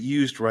going to get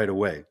used right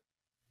away,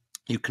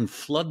 you can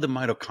flood the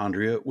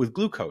mitochondria with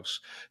glucose.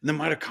 And the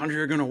mitochondria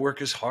are going to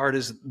work as hard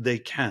as they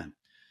can.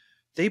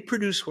 They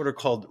produce what are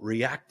called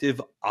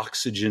reactive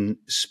oxygen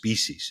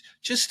species,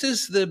 just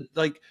as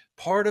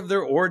part of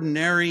their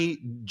ordinary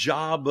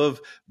job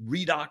of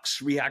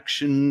redox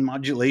reaction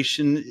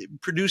modulation.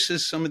 It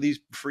produces some of these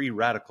free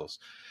radicals.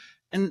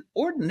 And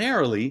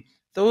ordinarily,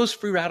 those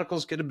free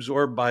radicals get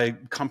absorbed by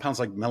compounds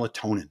like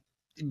melatonin.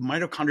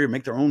 Mitochondria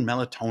make their own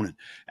melatonin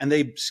and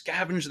they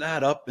scavenge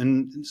that up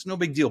and it's no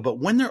big deal. But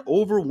when they're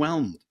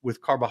overwhelmed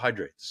with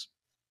carbohydrates,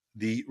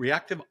 the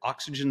reactive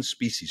oxygen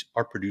species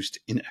are produced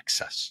in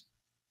excess.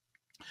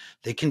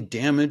 They can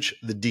damage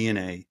the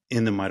DNA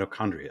in the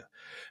mitochondria.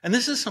 And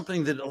this is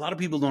something that a lot of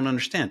people don't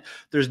understand.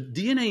 There's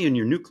DNA in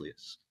your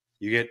nucleus.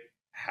 You get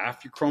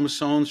half your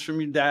chromosomes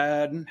from your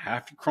dad and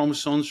half your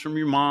chromosomes from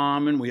your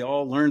mom. And we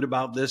all learned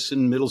about this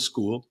in middle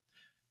school.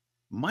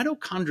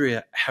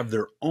 Mitochondria have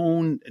their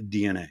own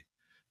DNA.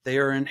 They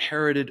are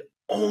inherited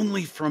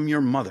only from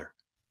your mother.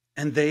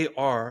 And they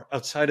are,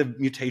 outside of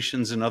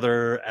mutations and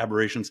other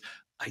aberrations,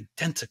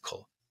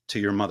 identical to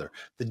your mother.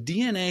 The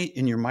DNA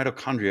in your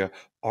mitochondria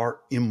are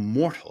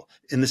immortal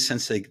in the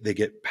sense they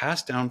get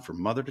passed down from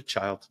mother to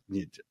child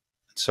and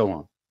so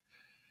on.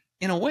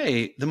 In a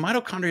way, the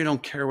mitochondria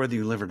don't care whether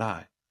you live or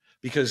die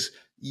because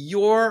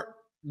your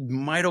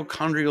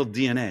mitochondrial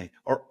DNA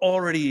are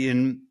already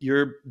in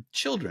your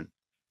children.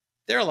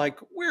 they're like,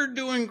 we're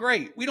doing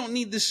great. We don't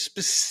need this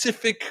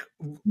specific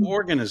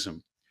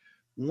organism.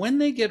 When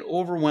they get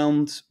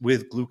overwhelmed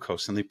with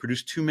glucose and they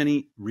produce too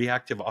many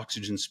reactive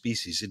oxygen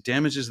species, it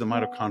damages the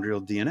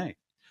mitochondrial DNA.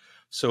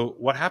 So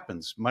what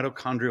happens?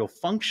 Mitochondrial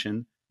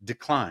function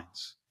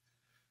declines.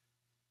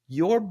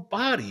 Your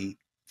body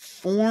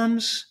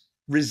forms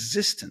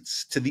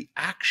resistance to the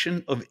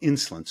action of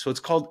insulin. So it's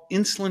called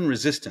insulin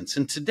resistance.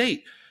 And to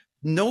date,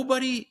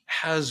 nobody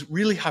has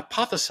really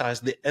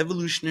hypothesized the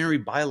evolutionary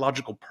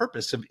biological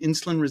purpose of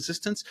insulin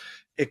resistance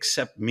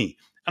except me.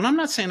 And I'm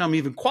not saying I'm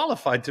even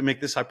qualified to make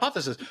this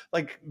hypothesis.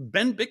 Like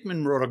Ben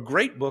Bickman wrote a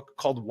great book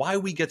called Why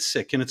We Get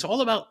Sick, and it's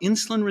all about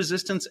insulin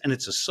resistance and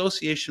its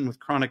association with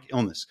chronic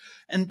illness.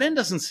 And Ben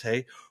doesn't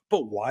say,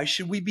 but why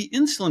should we be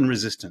insulin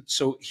resistant?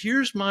 So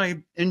here's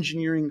my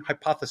engineering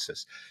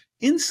hypothesis.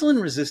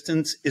 Insulin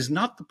resistance is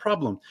not the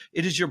problem.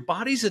 It is your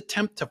body's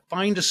attempt to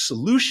find a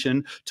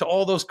solution to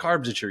all those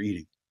carbs that you're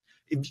eating.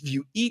 If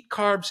you eat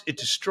carbs, it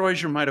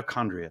destroys your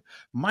mitochondria.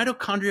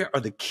 Mitochondria are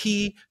the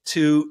key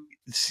to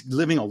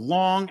living a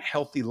long,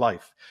 healthy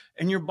life.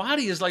 And your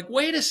body is like,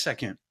 wait a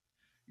second.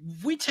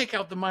 If we take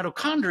out the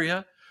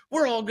mitochondria,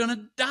 we're all going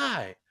to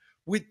die.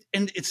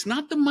 And it's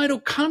not the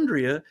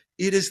mitochondria,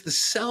 it is the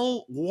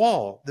cell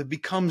wall that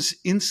becomes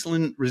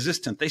insulin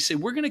resistant. They say,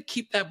 we're going to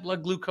keep that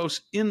blood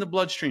glucose in the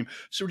bloodstream.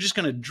 So we're just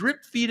going to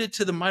drip feed it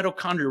to the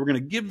mitochondria. We're going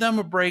to give them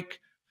a break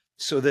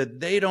so that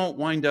they don't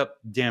wind up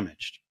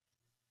damaged.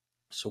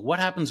 So what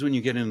happens when you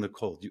get into the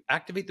cold? You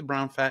activate the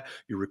brown fat,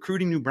 you're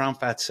recruiting new brown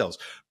fat cells.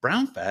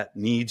 Brown fat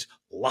needs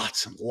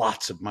lots and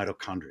lots of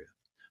mitochondria.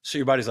 So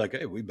your body's like,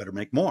 hey, we better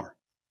make more.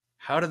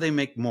 How do they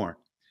make more?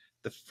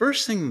 The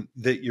first thing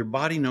that your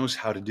body knows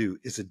how to do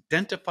is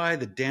identify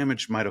the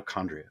damaged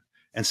mitochondria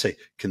and say,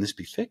 can this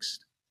be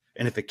fixed?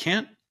 And if it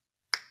can't,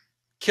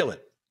 kill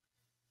it.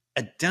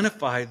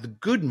 Identify the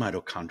good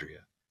mitochondria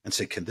and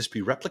say, can this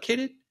be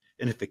replicated?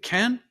 And if it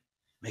can,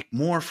 make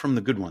more from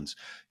the good ones.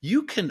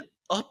 You can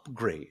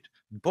upgrade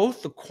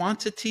both the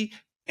quantity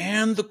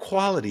and the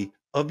quality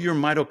of your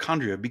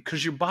mitochondria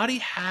because your body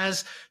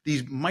has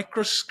these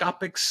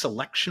microscopic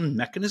selection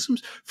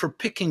mechanisms for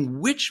picking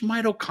which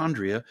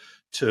mitochondria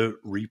to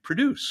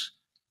reproduce.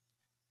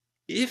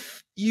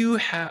 If you're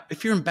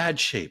in bad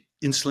shape,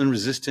 insulin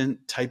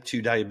resistant, type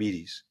 2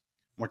 diabetes,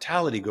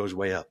 mortality goes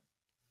way up.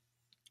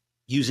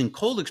 Using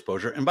cold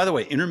exposure, and by the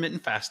way,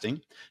 intermittent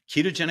fasting,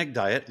 ketogenic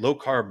diet, low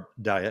carb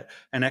diet,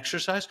 and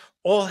exercise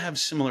all have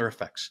similar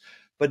effects,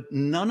 but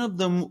none of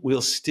them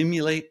will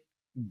stimulate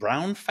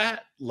brown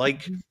fat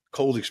like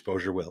cold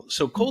exposure will.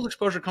 So cold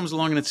exposure comes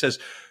along and it says,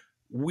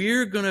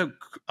 we're going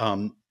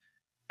to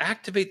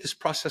activate this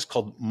process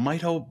called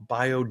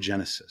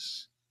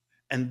mitobiogenesis.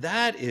 And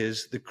that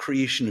is the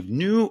creation of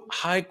new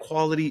high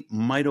quality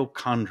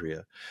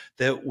mitochondria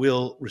that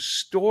will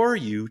restore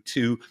you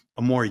to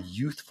a more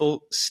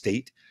youthful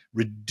state,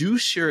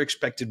 reduce your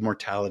expected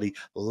mortality,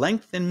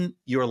 lengthen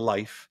your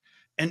life,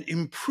 and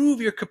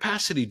improve your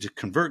capacity to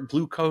convert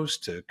glucose,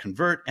 to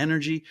convert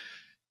energy.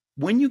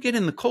 When you get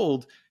in the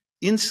cold,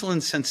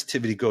 insulin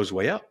sensitivity goes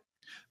way up,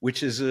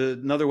 which is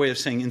another way of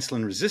saying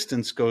insulin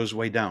resistance goes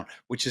way down,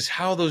 which is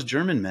how those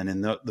German men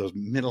and those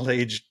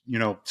middle-aged,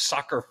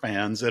 soccer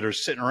fans that are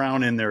sitting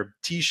around in their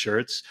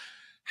T-shirts,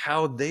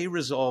 how they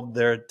resolved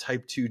their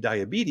type 2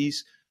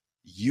 diabetes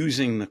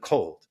using the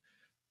cold.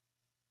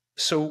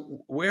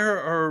 So where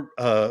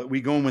are we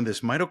going with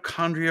this?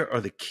 Mitochondria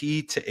are the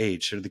key to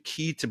age. They're the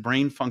key to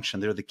brain function.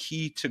 They're the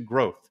key to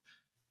growth.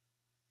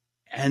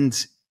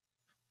 And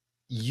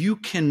you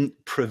can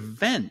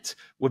prevent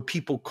what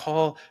people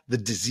call the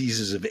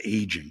diseases of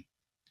aging.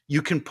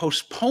 You can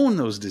postpone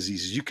those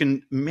diseases. You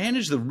can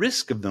manage the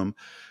risk of them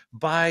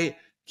by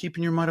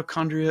keeping your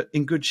mitochondria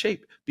in good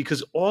shape,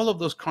 because all of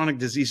those chronic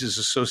diseases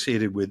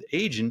associated with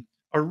aging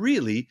are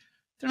really,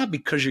 they're not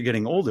because you're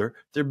getting older.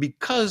 They're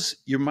because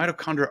your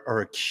mitochondria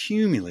are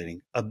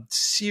accumulating a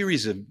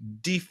series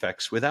of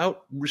defects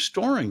without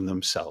restoring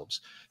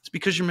themselves. It's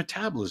because your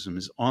metabolism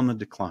is on the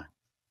decline.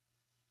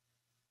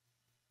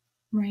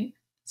 Right.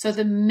 So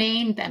the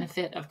main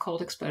benefit of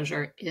cold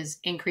exposure is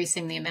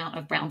increasing the amount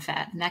of brown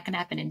fat, and that can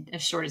happen in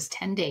as short as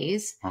 10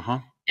 days.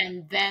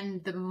 And then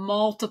the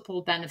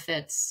multiple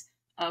benefits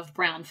of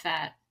brown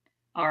fat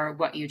are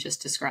what you just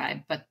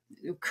described. But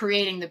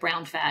creating the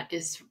brown fat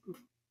is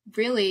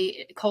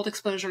really, cold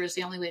exposure is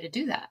the only way to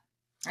do that,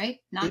 right?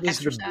 Not it is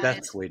exercise. The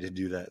best way to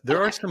do that.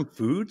 There are some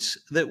foods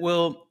that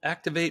will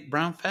activate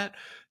brown fat.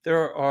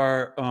 There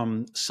are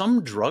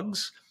some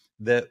drugs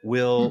that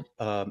will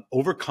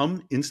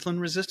overcome insulin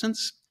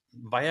resistance.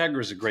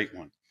 Viagra is a great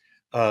one.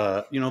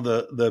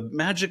 The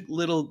magic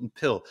little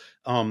pill.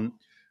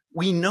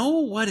 We know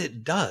what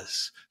it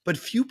does, but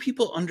few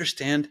people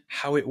understand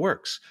how it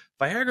works.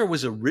 Viagra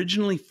was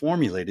originally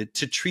formulated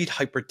to treat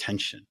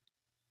hypertension.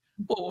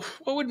 Well,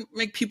 what would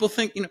make people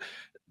think,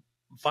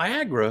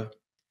 Viagra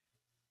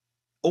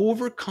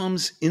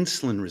overcomes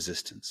insulin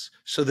resistance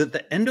so that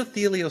the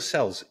endothelial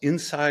cells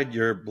inside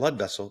your blood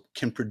vessel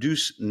can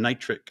produce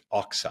nitric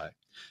oxide.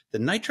 The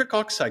nitric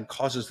oxide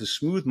causes the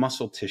smooth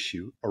muscle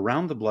tissue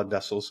around the blood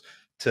vessels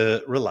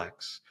to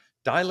relax,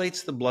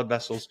 dilates the blood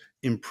vessels,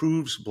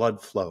 improves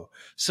blood flow.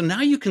 So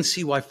now you can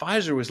see why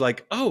Pfizer was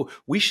like, oh,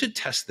 we should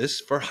test this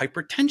for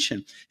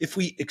hypertension. If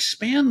we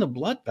expand the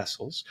blood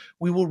vessels,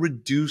 we will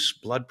reduce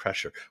blood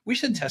pressure. We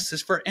should test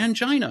this for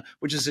angina,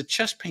 which is a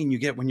chest pain you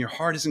get when your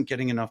heart isn't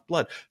getting enough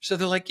blood. So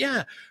they're like,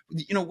 yeah,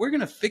 we're going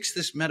to fix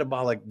this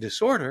metabolic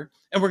disorder,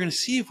 and we're going to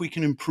see if we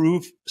can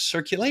improve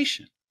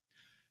circulation.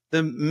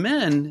 The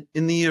men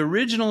in the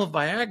original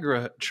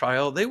Viagra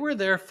trial, they were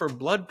there for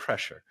blood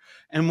pressure.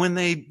 And when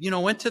they,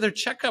 went to their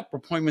checkup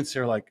appointments,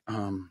 they're like,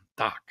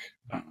 doc,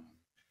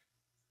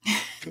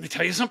 can I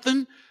tell you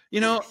something?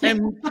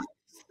 And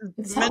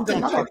men don't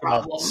talk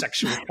about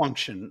sexual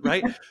function,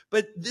 right?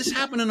 But this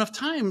happened enough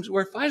times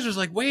where Pfizer's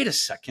like, wait a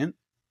second,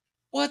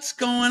 what's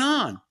going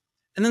on?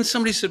 And then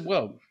somebody said,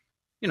 well,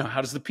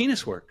 how does the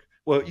penis work?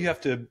 Well, you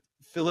have to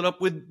fill it up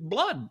with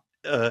blood.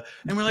 And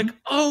we're like,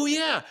 oh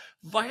yeah,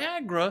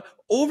 Viagra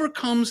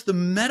overcomes the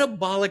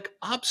metabolic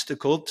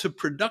obstacle to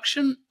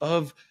production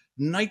of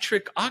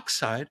nitric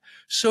oxide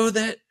so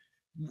that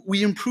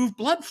we improve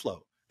blood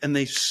flow. And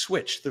they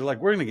switched. They're like,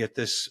 we're going to get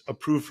this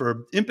approved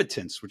for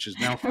impotence, which is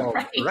now called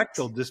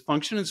erectile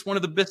dysfunction. It's one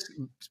of the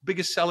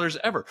biggest sellers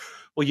ever.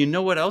 Well, you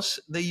know what else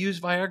they use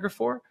Viagra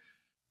for?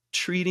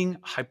 Treating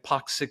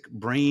hypoxic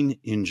brain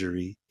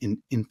injury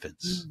in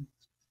infants.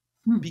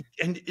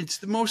 And it's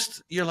the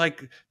most, you're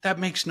like, that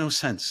makes no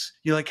sense.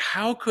 You're like,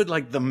 how could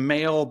the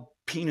male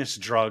penis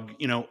drug,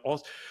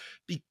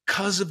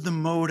 because of the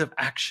mode of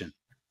action,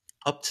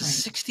 up to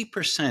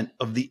 60%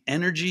 of the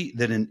energy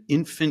that an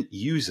infant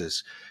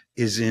uses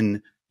is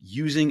in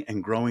using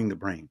and growing the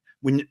brain.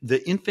 When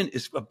the infant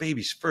is a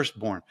baby's first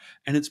born,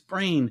 and its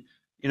brain,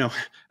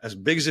 as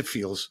big as it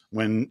feels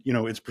when,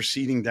 it's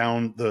proceeding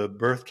down the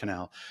birth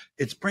canal,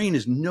 its brain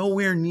is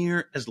nowhere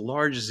near as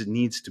large as it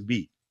needs to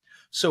be.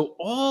 So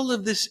all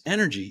of this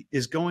energy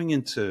is going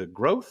into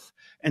growth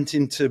and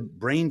into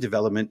brain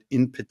development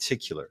in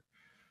particular.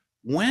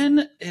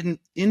 When an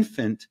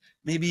infant,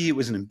 maybe it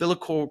was an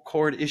umbilical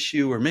cord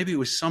issue, or maybe it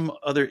was some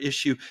other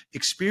issue,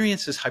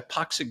 experiences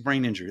hypoxic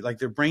brain injury, like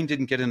their brain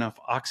didn't get enough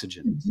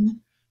oxygen,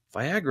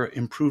 Viagra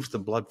improves the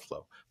blood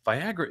flow.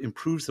 Viagra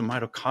improves the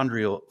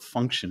mitochondrial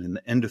function in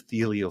the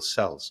endothelial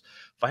cells.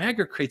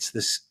 Viagra creates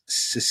this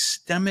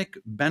systemic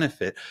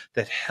benefit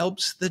that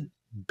helps the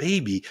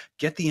baby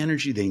get the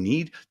energy they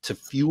need to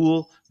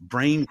fuel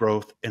brain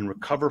growth and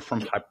recover from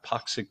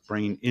hypoxic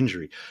brain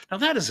injury. Now,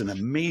 that is an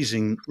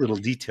amazing little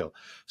detail.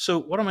 So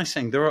what am I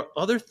saying? There are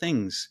other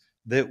things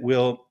that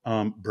will,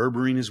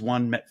 berberine is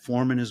one,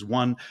 metformin is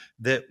one,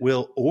 that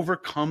will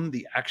overcome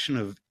the action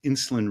of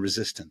insulin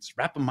resistance.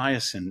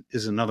 Rapamycin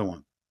is another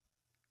one.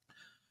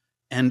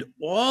 And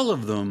all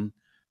of them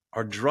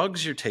are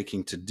drugs you're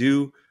taking to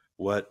do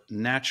what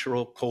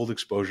natural cold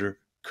exposure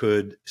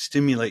could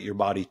stimulate your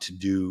body to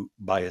do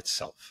by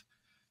itself.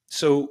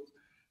 So,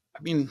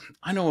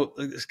 I know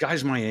this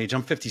guy's my age,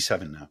 I'm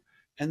 57 now,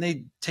 and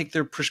they take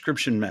their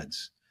prescription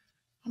meds.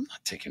 I'm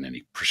not taking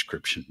any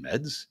prescription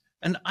meds,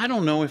 and I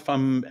don't know if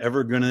I'm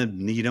ever going to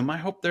need them. I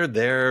hope they're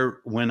there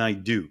when I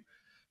do.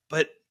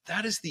 But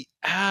that is the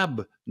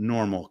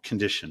abnormal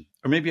condition.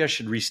 Or maybe I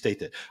should restate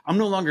that. I'm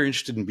no longer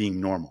interested in being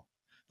normal.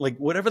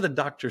 Whatever the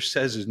doctor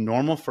says is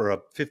normal for a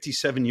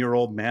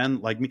 57-year-old man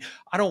like me,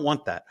 I don't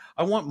want that.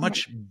 I want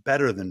much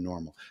better than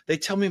normal. They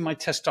tell me my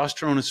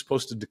testosterone is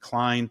supposed to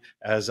decline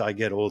as I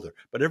get older.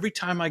 But every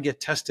time I get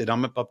tested,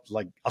 I'm up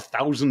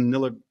 1,000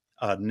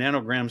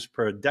 nanograms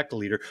per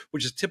deciliter,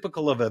 which is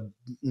typical of a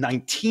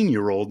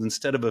 19-year-old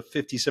instead of a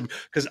 57,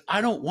 because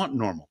I don't want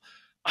normal.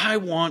 I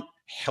want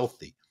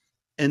healthy.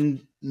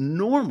 And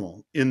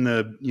normal in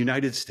the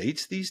United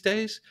States these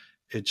days,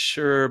 it's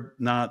sure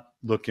not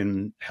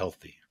looking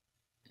healthy.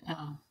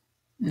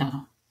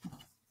 No.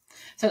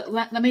 So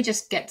let me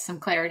just get some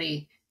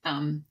clarity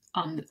on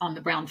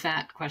the brown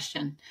fat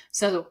question.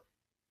 So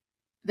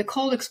the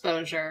cold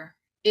exposure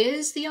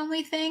is the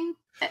only thing,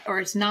 or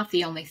it's not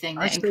the only thing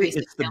that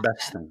increases it's the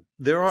best thing.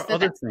 There are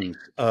other things,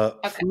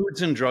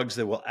 foods and drugs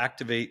that will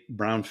activate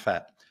brown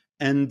fat.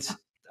 And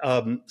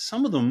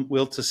some of them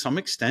will, to some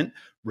extent,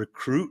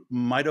 recruit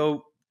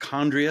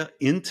mitochondria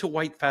into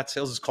white fat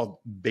cells. It's called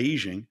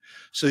beiging.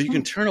 So you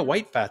can turn a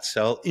white fat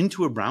cell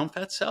into a brown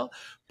fat cell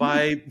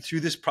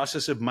through this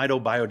process of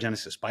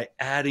mitobiogenesis, by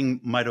adding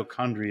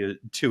mitochondria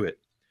to it.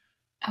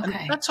 Okay.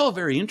 And that's all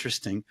very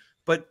interesting.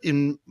 But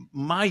in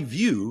my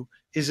view,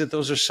 is that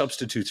those are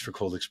substitutes for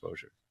cold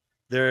exposure.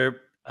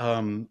 They're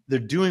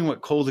doing what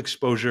cold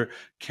exposure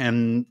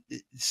can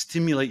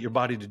stimulate your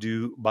body to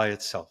do by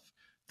itself.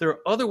 There are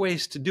other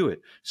ways to do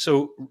it.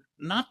 So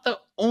not the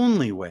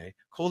only way.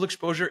 Cold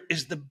exposure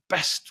is the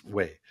best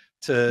way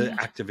to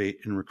activate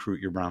and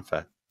recruit your brown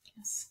fat.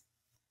 Yes.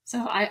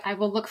 So I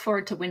will look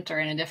forward to winter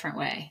in a different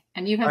way.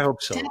 And you have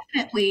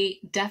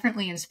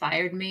definitely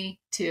inspired me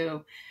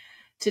to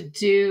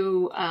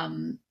do,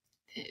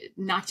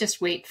 not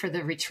just wait for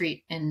the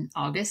retreat in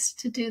August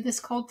to do this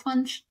cold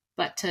plunge,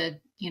 but to,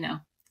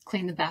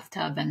 clean the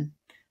bathtub and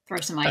throw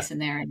some ice in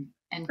there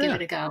and give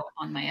it a go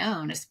on my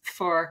own.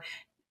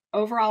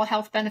 overall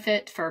health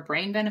benefit, for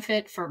brain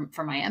benefit, for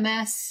my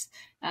MS.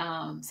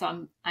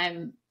 So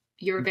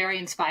you're very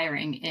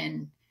inspiring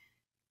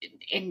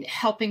in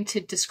helping to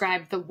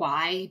describe the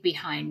why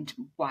behind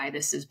why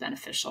this is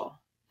beneficial.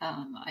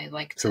 I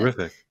like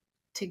Terrific.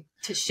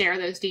 To share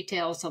those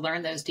details, to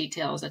learn those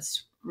details.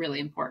 That's really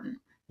important.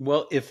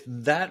 Well, if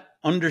that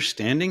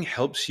understanding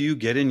helps you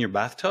get in your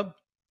bathtub,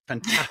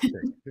 fantastic.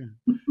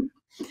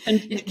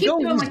 And keep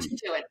doing what you're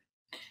doing.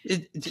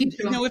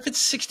 If it's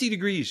 60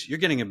 degrees, you're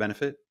getting a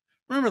benefit.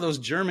 Remember those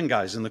German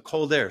guys in the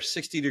cold air,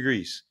 60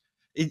 degrees.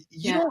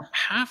 You don't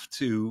have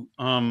to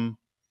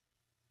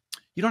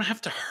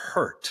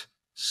hurt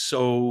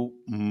so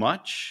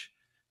much.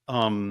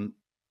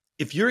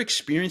 If you're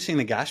experiencing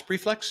the gas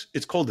reflex,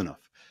 it's cold enough.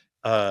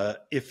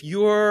 If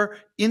you're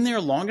in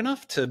there long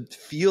enough to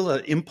feel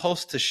an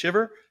impulse to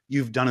shiver,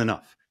 you've done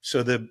enough.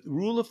 So the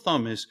rule of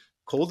thumb is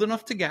cold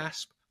enough to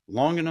gasp,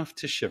 long enough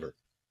to shiver.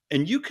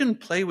 And you can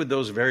play with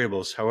those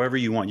variables however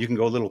you want. You can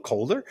go a little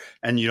colder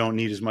and you don't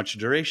need as much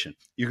duration.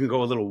 You can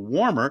go a little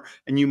warmer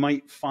and you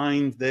might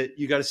find that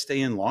you got to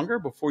stay in longer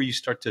before you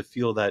start to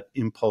feel that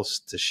impulse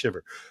to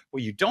shiver.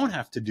 What you don't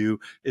have to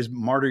do is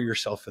martyr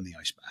yourself in the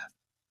ice bath.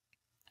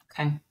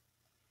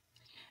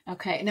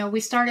 Okay. Now, we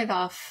started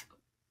off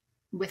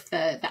with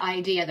the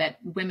idea that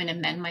women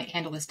and men might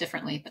handle this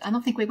differently, but I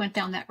don't think we went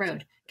down that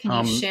road.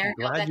 Can you share?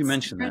 Glad you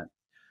mentioned that.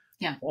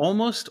 Yeah.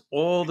 Almost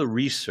all the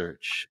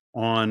research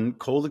on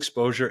cold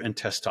exposure and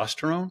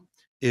testosterone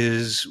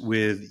is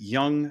with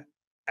young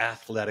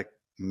athletic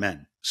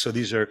men. So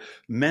these are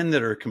men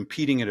that are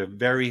competing at a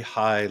very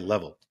high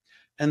level.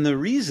 And the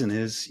reason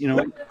is,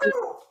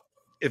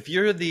 if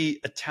you're the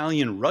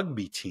Italian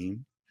rugby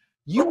team,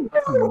 you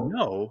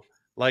know,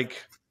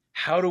 like,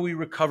 how do we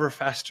recover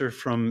faster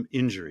from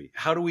injury?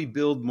 How do we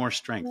build more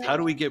strength? How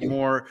do we get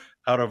more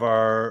out of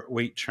our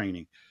weight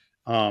training?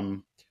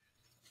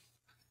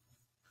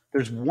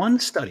 There's one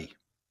study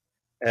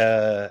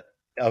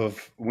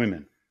of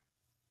women,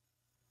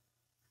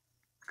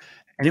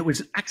 and it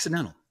was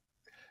accidental.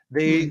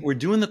 They were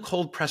doing the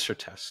cold pressor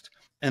test,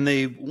 and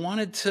they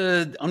wanted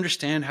to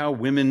understand how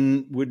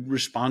women would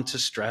respond to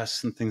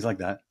stress and things like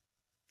that.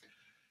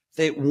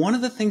 One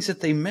of the things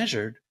that they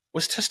measured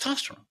was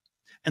testosterone.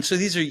 And so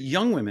these are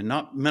young women,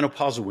 not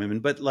menopausal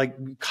women, but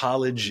like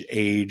college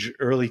age,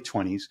 early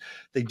 20s.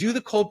 They do the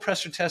cold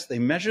pressor test. They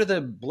measure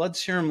the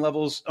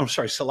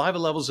saliva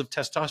levels of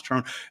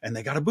testosterone, and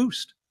they got a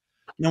boost.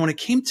 Now, when it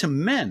came to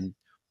men,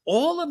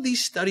 all of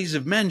these studies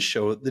of men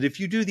show that if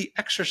you do the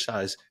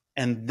exercise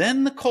and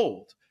then the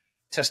cold,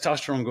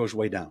 testosterone goes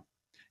way down.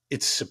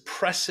 It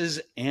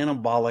suppresses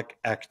anabolic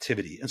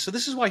activity. And so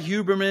this is why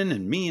Huberman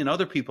and me and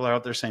other people are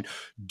out there saying,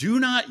 do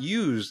not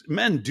use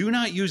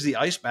the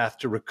ice bath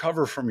to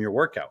recover from your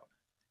workout.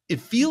 It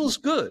feels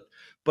good,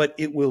 but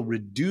it will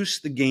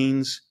reduce the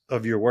gains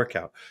of your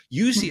workout.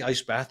 Use the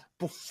ice bath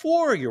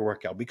before your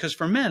workout, because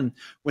for men,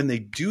 when they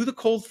do the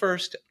cold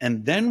first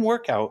and then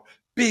work out,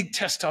 big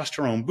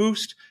testosterone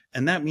boost,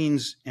 and that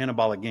means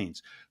anabolic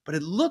gains. But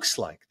it looks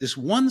like this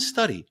one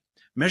study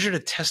measured a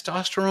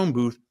testosterone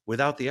boost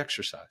without the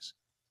exercise.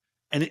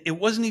 And it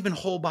wasn't even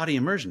whole body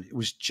immersion. It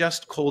was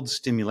just cold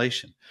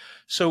stimulation.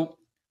 So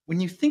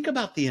when you think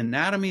about the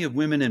anatomy of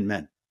women and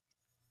men,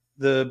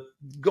 the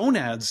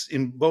gonads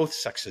in both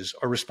sexes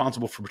are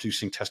responsible for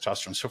producing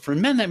testosterone. So for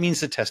men, that means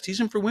the testes,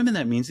 and for women,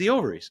 that means the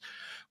ovaries.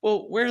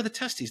 Well, where are the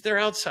testes? They're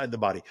outside the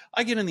body.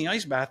 I get in the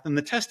ice bath and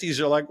the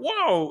testes are like,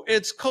 whoa,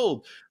 it's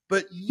cold.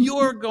 But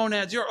your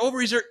gonads, your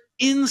ovaries are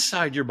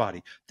inside your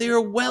body. They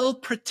are well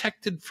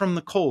protected from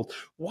the cold.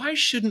 Why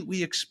shouldn't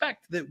we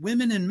expect that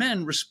women and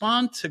men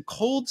respond to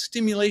cold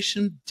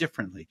stimulation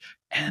differently?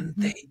 And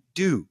they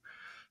do.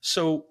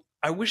 So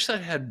I wish I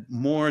had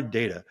more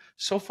data.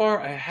 So far,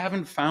 I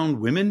haven't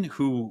found women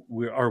who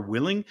are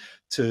willing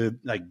to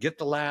get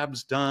the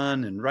labs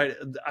done and write.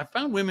 I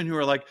found women who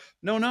are like,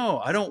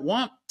 no, I don't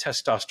want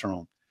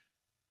testosterone.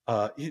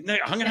 I'm going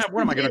to have,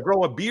 what am I going to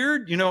grow a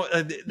beard?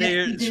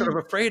 They're sort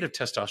of afraid of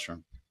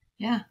testosterone.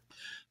 Yeah.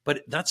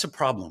 But that's a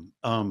problem.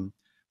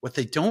 What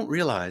they don't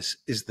realize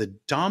is the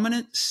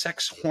dominant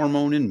sex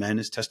hormone in men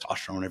is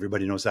testosterone.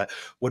 Everybody knows that.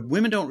 What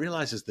women don't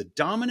realize is the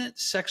dominant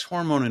sex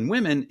hormone in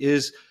women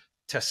is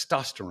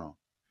testosterone.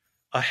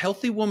 A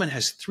healthy woman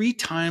has 3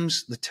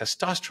 times the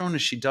testosterone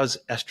as she does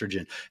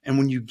estrogen. And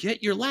when you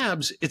get your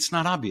labs, it's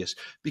not obvious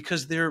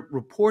because they're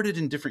reported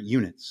in different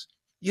units.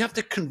 You have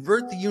to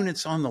convert the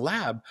units on the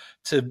lab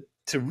to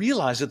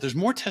realize that there's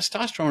more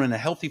testosterone in a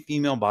healthy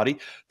female body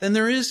than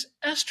there is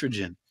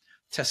estrogen.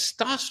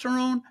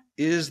 Testosterone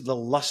is the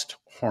lust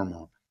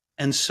hormone.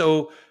 And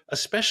so,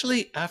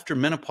 especially after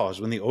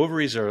menopause, when the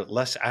ovaries are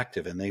less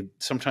active and they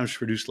sometimes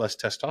produce less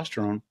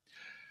testosterone,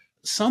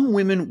 some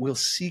women will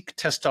seek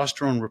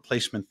testosterone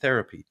replacement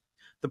therapy.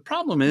 The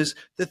problem is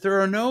that there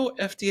are no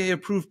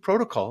FDA-approved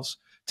protocols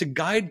to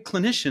guide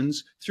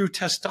clinicians through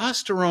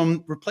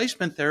testosterone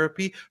replacement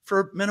therapy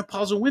for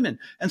menopausal women.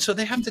 And so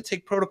they have to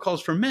take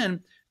protocols for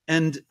men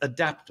and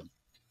adapt them.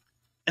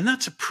 And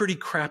that's a pretty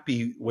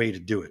crappy way to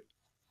do it.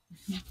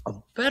 A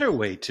better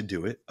way to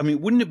do it, I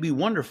mean, wouldn't it be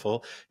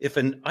wonderful if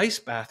an ice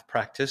bath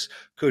practice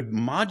could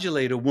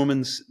modulate a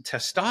woman's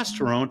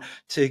testosterone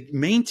to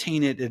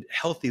maintain it at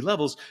healthy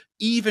levels,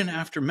 even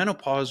after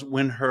menopause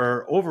when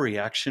her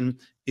overreaction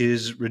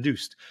is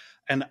reduced?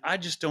 And I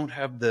just don't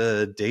have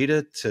the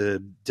data to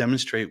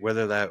demonstrate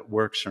whether that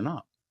works or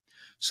not.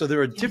 So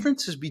there are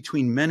differences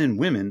between men and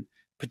women,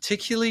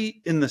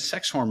 particularly in the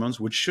sex hormones,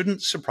 which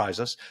shouldn't surprise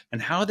us,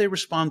 and how they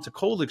respond to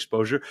cold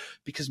exposure,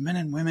 because men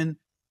and women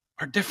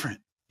are different.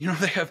 You know,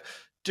 they have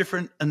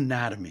different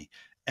anatomy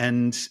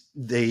and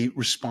they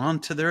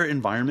respond to their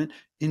environment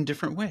in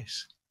different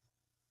ways.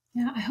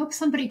 Yeah, I hope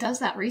somebody does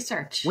that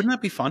research. Wouldn't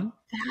that be fun?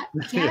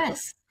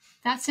 Yes,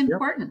 that's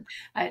important.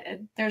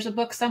 There's a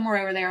book somewhere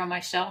over there on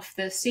my shelf,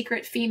 The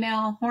Secret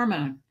Female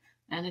Hormone,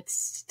 and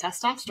it's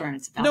testosterone.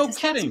 It's about no testosterone.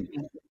 Kidding.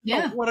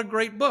 Yeah. Oh, what a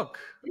great book.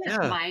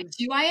 Yeah. My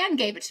GYN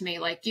gave it to me.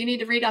 Like, you need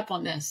to read up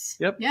on this.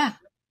 Yep. Yeah.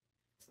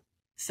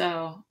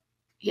 So,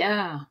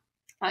 yeah.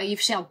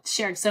 You've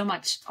shared so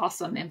much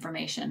awesome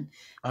information.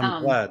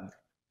 I'm glad.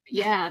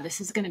 Yeah,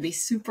 this is going to be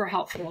super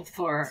helpful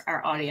for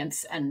our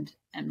audience, and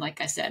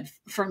like I said,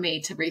 for me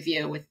to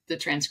review with the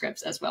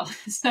transcripts as well.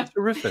 So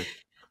terrific.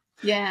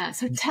 Yeah.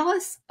 So tell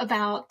us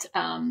about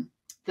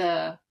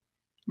the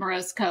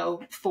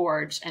Morozko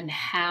Forge and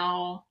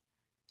how,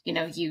 you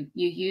know,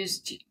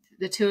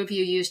 the two of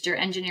you used your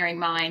engineering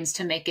minds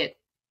to make it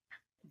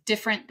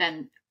different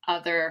than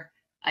other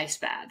ice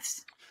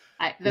baths.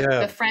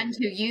 The friend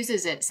who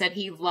uses it said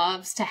he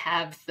loves to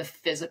have the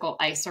physical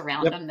ice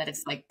around him, that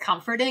it's like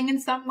comforting in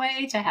some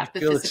way to have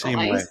the physical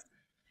ice. Way.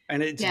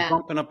 And it's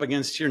bumping up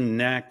against your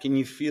neck and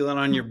you feel it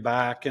on your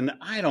back. And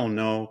I don't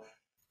know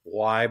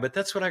why, but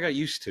that's what I got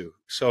used to.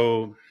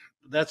 So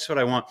that's what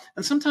I want.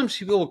 And sometimes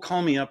people will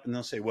call me up and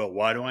they'll say, well,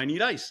 why do I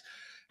need ice?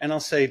 And I'll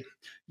say,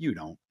 you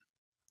don't.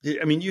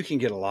 I mean, you can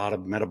get a lot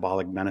of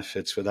metabolic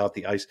benefits without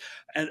the ice.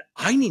 And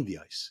I need the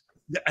ice.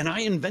 And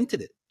I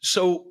invented it.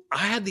 So I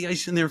had the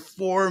ice in there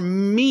for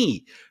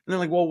me. And they're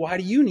like, well, why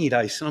do you need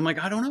ice? And I'm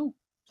like, I don't know.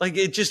 Like,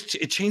 it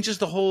changes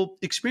the whole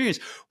experience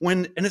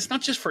and it's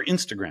not just for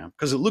Instagram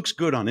because it looks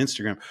good on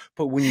Instagram,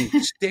 but when you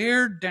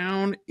stare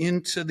down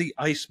into the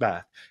ice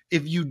bath,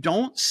 if you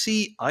don't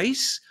see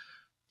ice,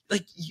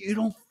 like, you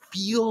don't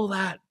feel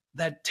that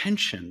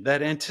tension,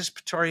 that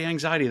anticipatory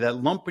anxiety, that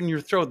lump in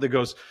your throat that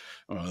goes,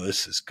 oh,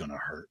 this is going to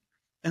hurt.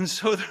 And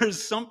so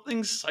there's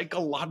something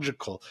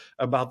psychological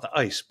about the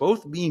ice,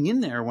 both being in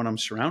there when I'm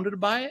surrounded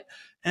by it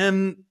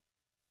and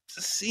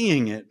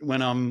seeing it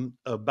when I'm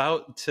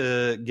about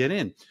to get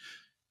in.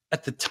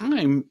 At the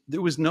time,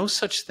 there was no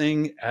such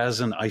thing as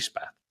an ice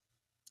bath.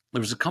 There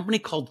was a company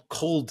called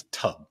Cold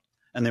Tub,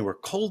 and they were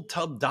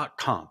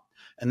coldtub.com.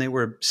 And they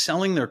were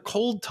selling their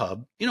cold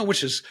tub, you know,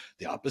 which is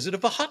the opposite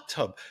of a hot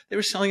tub. They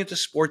were selling it to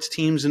sports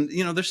teams, and,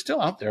 you know, they're still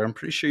out there. I'm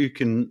pretty sure you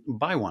can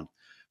buy one,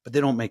 but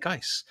they don't make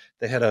ice.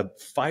 They had a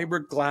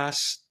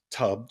fiberglass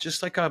tub,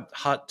 just like a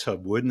hot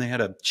tub would, and they had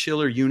a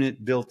chiller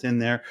unit built in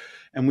there.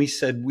 And we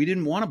said we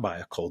didn't want to buy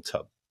a cold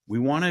tub. We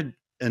wanted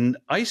an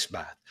ice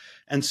bath.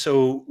 And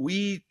so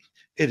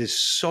it is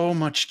so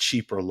much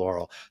cheaper,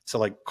 Laurel, to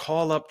like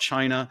call up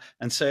China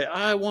and say,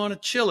 I want a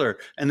chiller,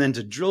 and then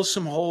to drill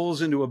some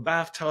holes into a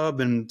bathtub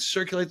and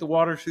circulate the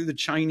water through the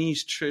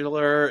Chinese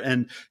chiller.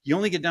 And you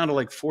only get down to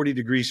like 40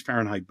 degrees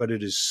Fahrenheit, but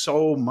it is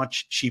so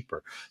much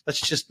cheaper.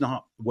 That's just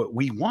not what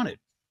we wanted.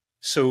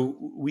 So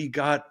we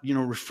got, you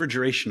know,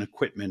 refrigeration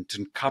equipment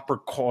and copper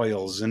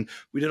coils, and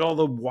we did all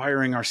the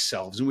wiring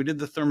ourselves, and we did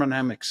the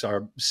thermodynamics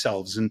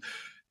ourselves, and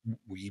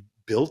we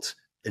built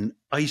an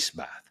ice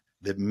bath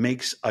that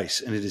makes ice.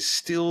 And it is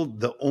still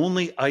the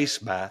only ice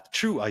bath,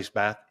 true ice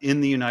bath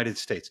in the United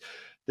States.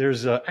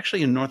 There's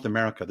actually in North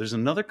America, there's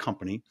another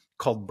company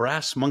called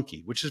Brass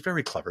Monkey, which is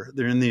very clever.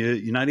 They're in the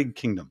United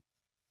Kingdom.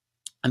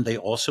 And they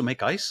also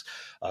make ice.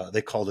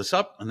 They called us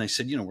up and they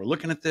said, you know, we're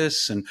looking at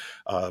this and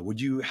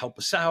would you help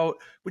us out?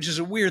 Which is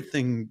a weird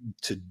thing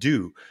to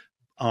do.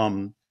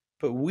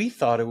 But we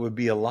thought it would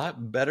be a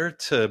lot better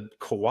to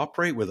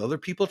cooperate with other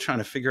people trying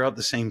to figure out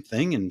the same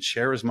thing and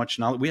share as much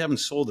knowledge. We haven't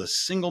sold a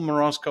single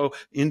Morozko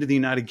into the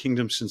United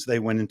Kingdom since they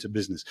went into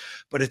business,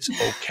 but it's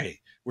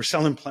okay. We're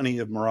selling plenty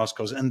of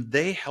Morozkos, and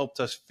they helped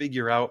us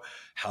figure out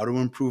how to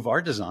improve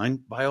our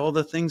design by all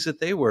the things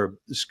that they were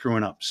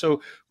screwing up.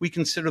 So we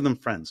consider them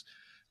friends.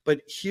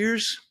 But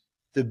here's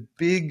the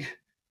big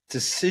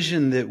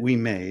decision that we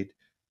made.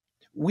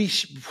 We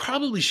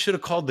probably should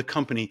have called the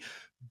company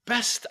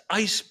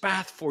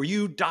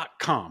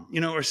besticebathforyou.com,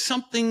 you know, or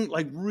something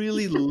like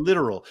really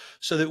literal,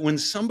 so that when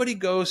somebody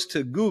goes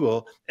to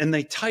Google and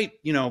they type,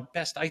 you know,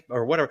 best ice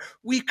or whatever,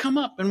 we come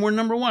up and we're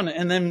number one.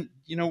 And then,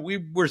 you know,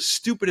 we were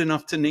stupid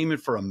enough to name it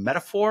for a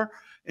metaphor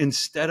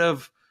instead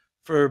of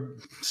for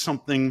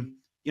something,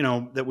 you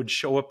know, that would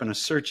show up in a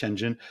search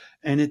engine.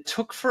 And it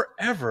took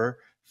forever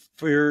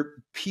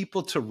for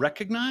people to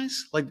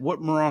recognize like what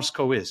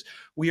Morozko is.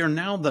 We are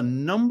now the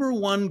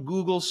 #1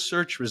 Google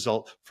search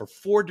result for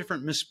 4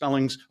 different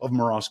misspellings of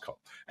Morozko.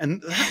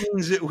 And that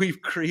means that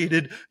we've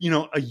created, you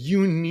know, a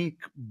unique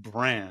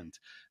brand.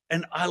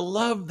 And I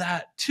love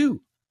that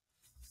too.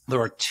 There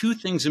are two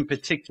things in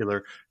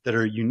particular that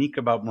are unique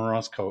about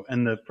Morozko.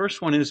 And the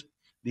first one is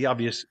the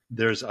obvious,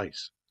 there's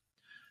ice.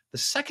 The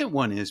second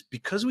one is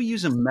because we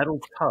use a metal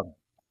tub,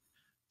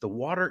 the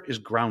water is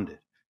grounded.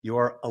 You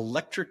are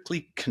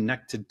electrically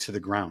connected to the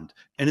ground.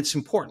 And it's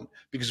important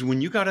because when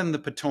you got in the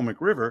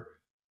Potomac River,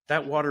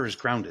 that water is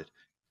grounded.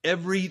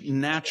 Every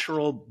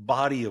natural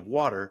body of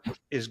water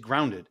is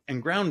grounded,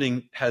 and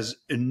grounding has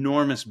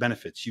enormous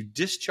benefits. You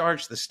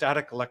discharge the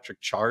static electric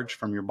charge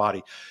from your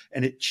body,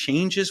 and it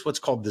changes what's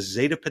called the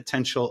zeta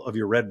potential of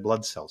your red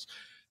blood cells.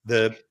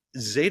 The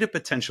zeta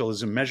potential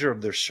is a measure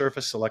of their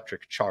surface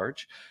electric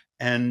charge,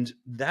 and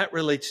that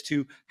relates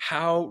to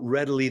how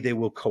readily they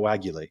will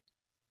coagulate.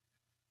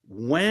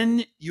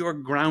 When you're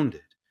grounded,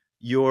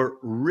 your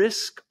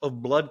risk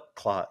of blood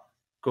clot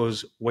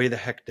goes way the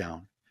heck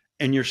down,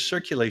 and your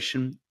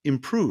circulation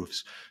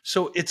improves.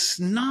 So it's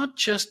not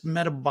just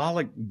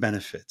metabolic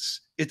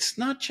benefits. It's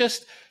not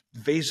just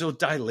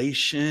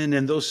vasodilation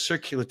and those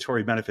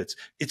circulatory benefits.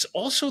 It's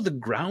also the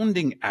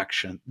grounding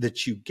action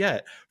that you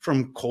get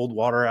from cold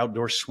water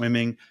outdoor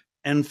swimming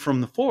and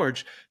from the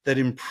forge that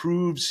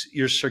improves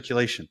your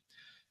circulation.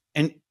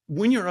 And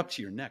when you're up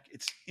to your neck,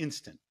 it's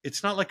instant.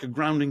 It's not like a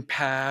grounding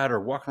pad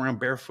or walking around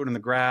barefoot in the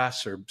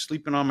grass or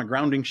sleeping on my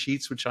grounding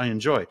sheets, which I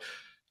enjoy.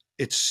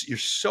 You're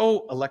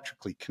so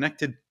electrically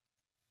connected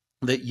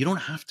that you don't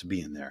have to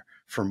be in there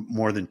for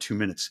more than 2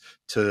 minutes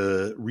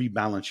to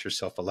rebalance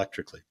yourself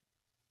electrically.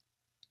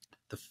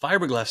 The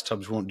fiberglass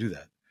tubs won't do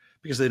that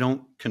because they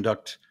don't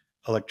conduct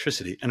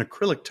electricity. An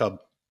acrylic tub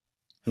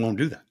won't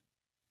do that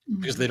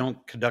because they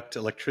don't conduct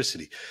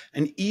electricity.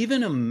 And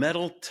even a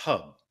metal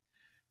tub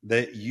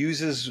that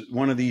uses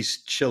one of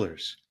these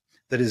chillers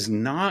that is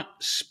not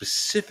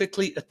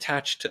specifically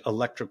attached to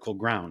electrical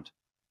ground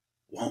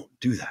won't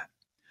do that.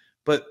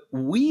 But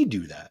we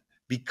do that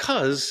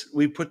because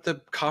we put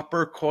the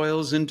copper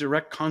coils in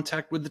direct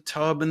contact with the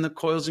tub and the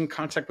coils in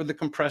contact with the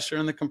compressor,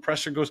 and the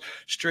compressor goes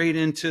straight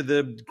into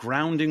the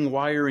grounding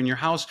wire in your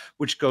house,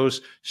 which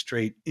goes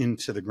straight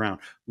into the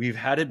ground. We've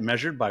had it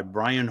measured by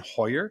Brian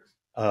Hoyer.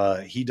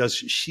 He does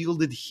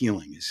Shielded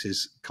Healing is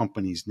his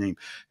company's name.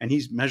 And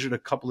he's measured a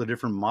couple of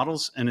different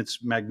models, and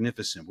it's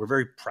magnificent. We're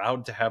very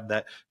proud to have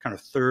that kind of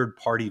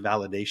third-party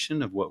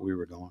validation of what we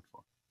were going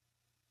for.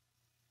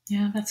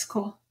 Yeah, that's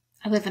cool.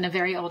 I live in a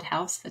very old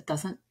house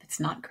it's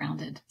not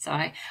grounded. So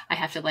I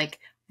have to like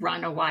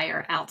run a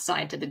wire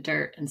outside to the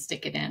dirt and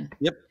stick it in.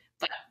 Yep.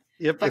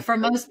 But for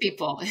most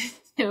people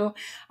who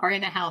are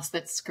in a house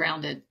that's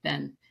grounded,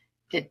 then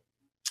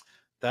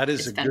that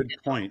is a good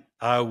point.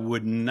 I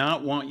would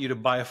not want you to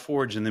buy a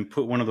forge and then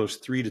put one of those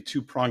 3 to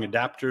 2 prong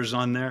adapters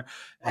on there,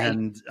 right,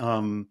 and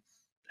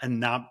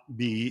not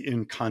be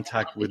in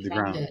contact with the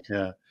ground.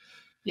 Yeah.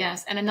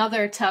 Yes. And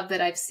another tub that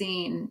I've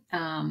seen,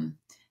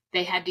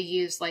 they had to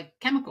use like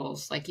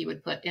chemicals like you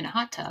would put in a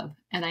hot tub.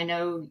 And I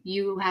know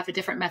you have a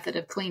different method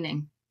of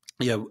cleaning.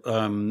 Yeah.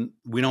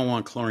 We don't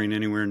want chlorine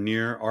anywhere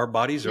near our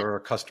bodies or our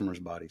customers'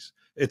 bodies.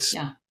 It's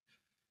not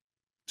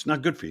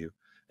good for you.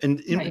 And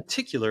in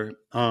particular,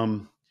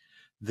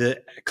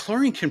 the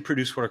chlorine can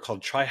produce what are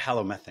called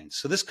trihalomethanes.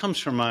 So this comes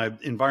from my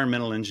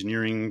environmental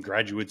engineering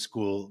graduate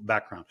school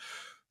background.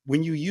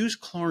 When you use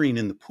chlorine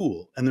in the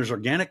pool and there's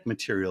organic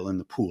material in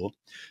the pool,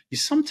 you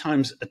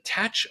sometimes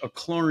attach a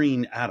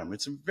chlorine atom.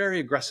 It's a very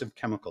aggressive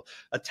chemical.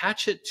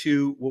 Attach it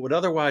to what would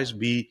otherwise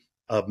be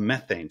a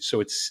methane. So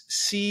it's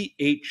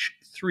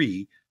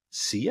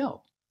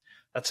CH3Cl.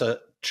 That's a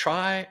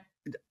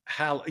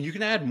you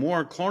can add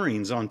more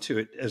chlorines onto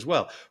it as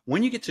well.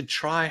 When you get to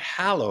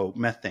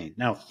trihalomethane,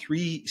 now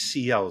 3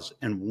 Cls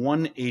and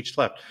 1 H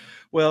left,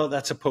 well,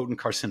 that's a potent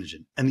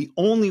carcinogen. And the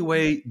only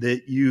way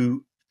that I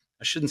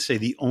shouldn't say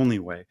the only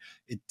way,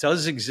 it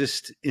does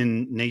exist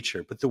in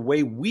nature, but the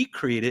way we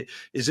create it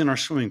is in our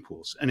swimming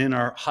pools and in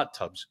our hot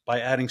tubs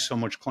by adding so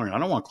much chlorine. I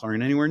don't want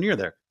chlorine anywhere near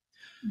there.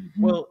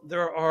 Mm-hmm. Well,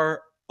 there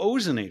are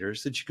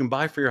ozonators that you can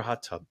buy for your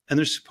hot tub, and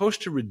they're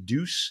supposed to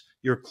reduce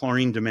your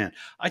chlorine demand.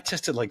 I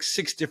tested like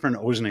 6 different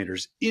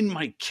ozonators in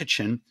my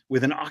kitchen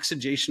with an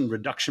oxidation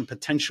reduction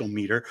potential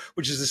meter,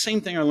 which is the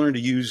same thing I learned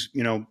to use,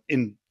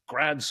 in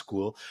grad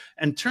school.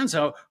 And turns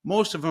out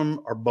most of them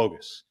are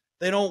bogus.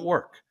 They don't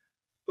work.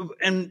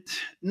 And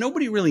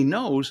nobody really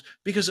knows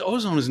because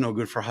ozone is no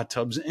good for hot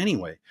tubs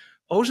anyway.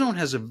 Ozone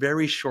has a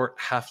very short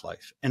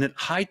half-life, and at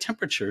high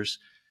temperatures,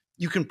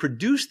 you can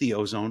produce the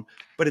ozone,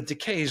 but it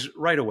decays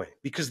right away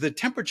because the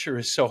temperature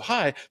is so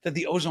high that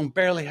the ozone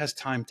barely has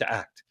time to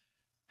act.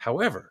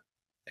 However,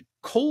 at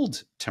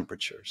cold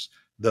temperatures,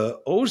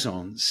 the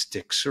ozone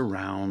sticks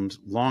around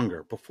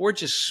longer before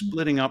just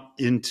splitting up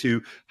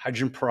into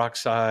hydrogen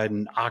peroxide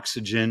and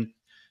oxygen.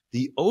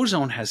 The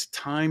ozone has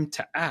time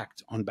to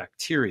act on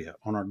bacteria,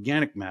 on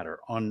organic matter,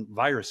 on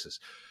viruses.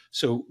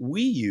 So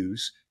we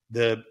use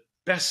the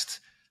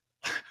best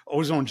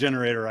ozone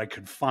generator I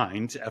could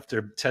find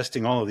after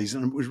testing all of these,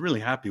 and I was really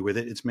happy with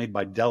it. It's made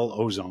by Dell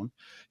Ozone.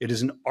 It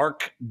is an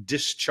arc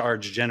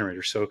discharge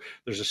generator. So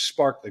there's a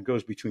spark that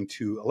goes between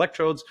 2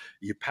 electrodes.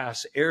 You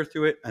pass air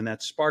through it, and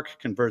that spark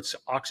converts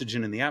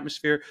oxygen in the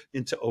atmosphere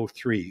into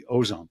O3,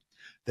 ozone.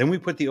 Then we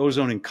put the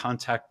ozone in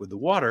contact with the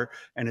water,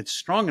 and it's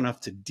strong enough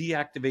to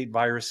deactivate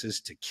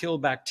viruses, to kill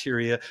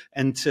bacteria,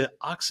 and to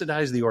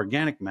oxidize the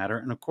organic matter.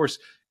 And of course,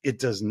 it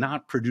does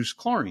not produce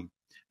chlorine.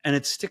 And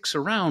it sticks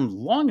around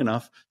long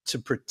enough to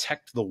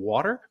protect the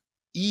water.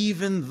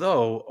 Even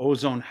though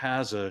ozone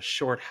has a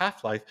short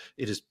half-life,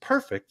 it is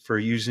perfect for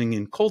using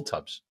in cold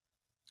tubs.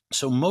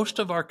 So most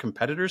of our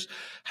competitors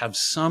have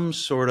some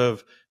sort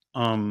of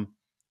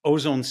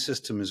ozone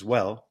system as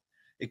well.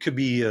 It could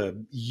be a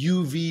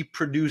UV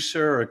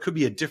producer, or it could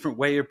be a different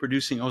way of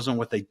producing ozone.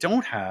 What they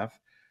don't have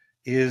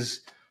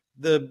is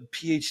the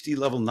PhD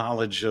level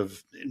knowledge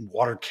of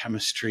water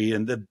chemistry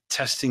and the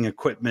testing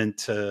equipment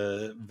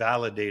to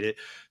validate it.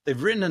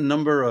 They've written a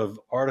number of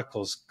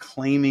articles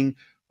claiming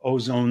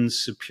ozone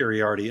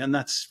superiority, and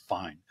that's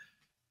fine.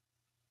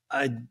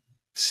 I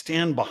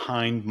stand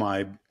behind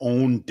my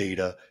own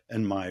data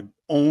and my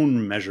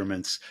own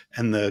measurements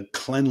and the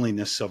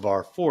cleanliness of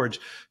our forge,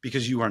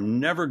 because you are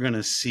never going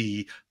to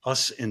see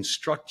us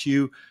instruct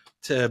you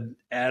to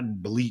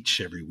add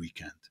bleach every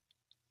weekend.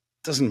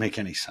 It doesn't make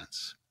any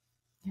sense.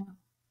 Yeah.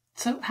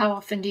 So how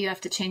often do you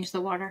have to change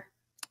the water?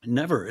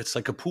 Never. It's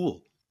like a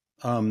pool.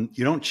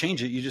 You don't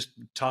change it, you just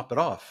top it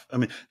off. I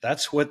mean,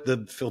 that's what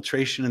the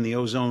filtration and the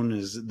ozone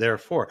is there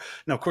for.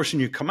 Now, of course, when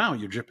you come out,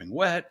 you're dripping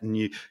wet, and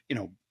you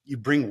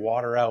bring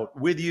water out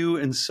with you.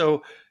 And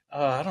so,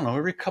 I don't know,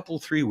 every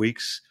 3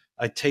 weeks,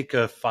 I take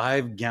a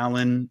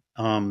 5-gallon,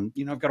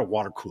 I've got a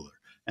water cooler.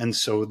 And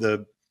so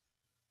the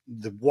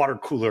water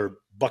cooler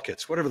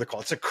buckets, whatever they're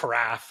called, it's a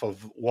carafe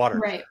of water.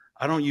 Right.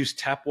 I don't use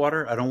tap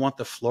water. I don't want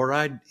the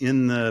fluoride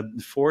in the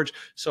forge.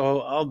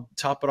 So I'll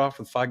top it off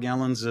with 5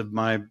 gallons of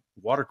my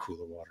water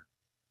cooler water.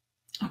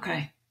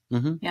 Okay.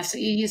 Mm-hmm. Yeah. So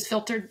you use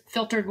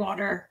filtered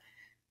water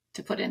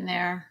to put in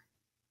there.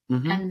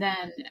 Mm-hmm. And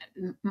then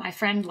my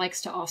friend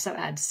likes to also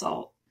add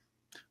salt.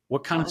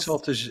 What kind of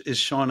salt is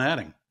Sean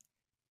adding?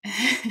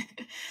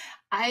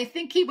 I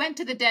think he went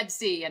to the Dead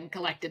Sea and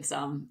collected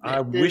some.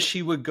 I wish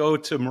he would go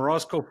to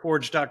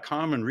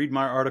morozkoforge.com and read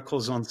my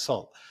articles on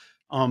salt.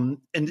 And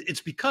it's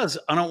because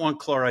I don't want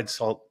chloride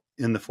salt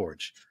in the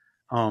forge.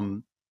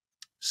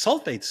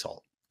 Sulfate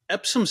salt,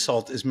 Epsom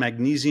salt, is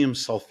magnesium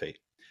sulfate.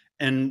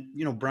 And,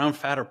 brown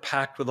fat are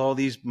packed with all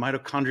these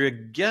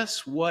mitochondria.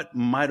 Guess what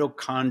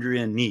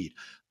mitochondria need?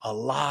 A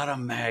lot of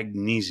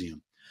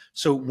magnesium.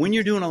 So when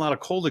you're doing a lot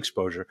of cold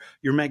exposure,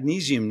 your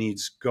magnesium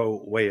needs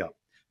go way up.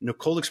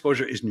 Cold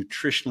exposure is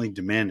nutritionally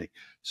demanding.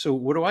 So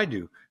what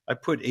do? I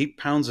put 8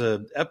 pounds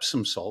of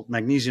Epsom salt,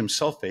 magnesium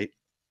sulfate,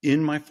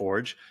 in my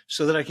forge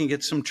so that I can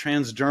get some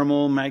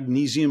transdermal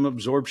magnesium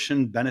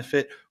absorption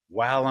benefit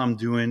while I'm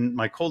doing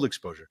my cold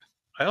exposure.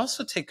 I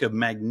also take a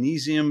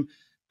magnesium,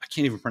 I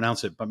can't even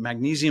pronounce it, but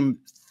magnesium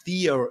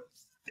theorate.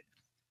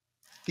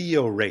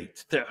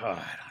 I don't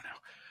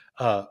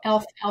know.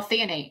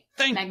 L-theanate.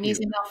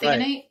 Magnesium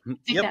L-theanate. Right.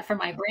 Take that for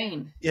my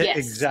brain. Yeah, yes.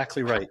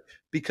 Exactly right.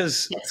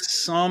 Because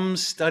some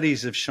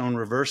studies have shown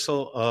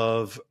reversal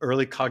of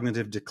early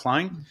cognitive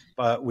decline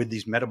with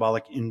these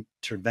metabolic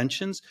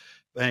interventions.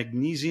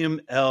 Magnesium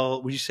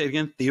would you say it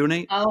again?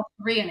 Threonate?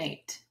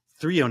 L-threonate.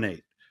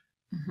 Threonate.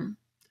 Mm-hmm.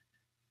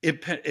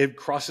 It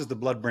crosses the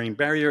blood-brain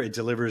barrier. It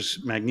delivers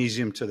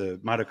magnesium to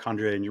the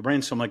mitochondria in your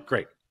brain. So I'm like,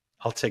 great,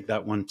 I'll take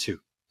that one too.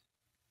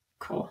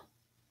 Cool.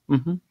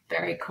 Mm-hmm.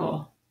 Very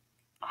cool.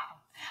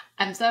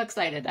 I'm so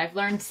excited. I've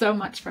learned so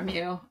much from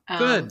you.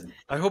 Good.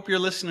 I hope your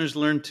listeners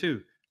learn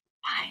too.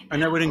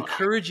 And I would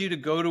encourage you to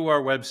go to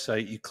our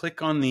website. You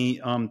click on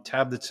the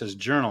tab that says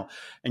journal,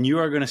 and you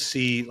are going to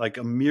see like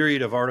a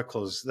myriad of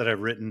articles that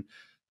I've written.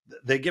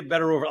 They get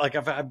better over, like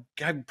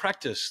I've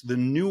practiced. The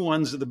new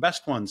ones are the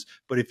best ones.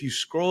 But if you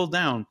scroll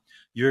down,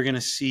 you're going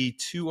to see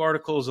 2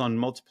 articles on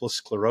multiple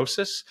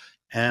sclerosis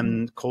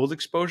and cold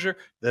exposure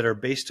that are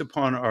based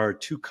upon our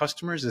 2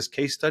 customers as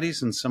case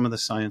studies and some of the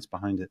science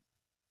behind it.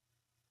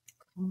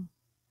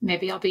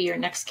 Maybe I'll be your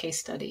next case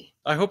study.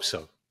 I hope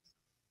so.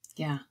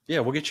 Yeah. Yeah,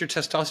 we'll get your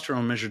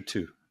testosterone measured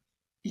too.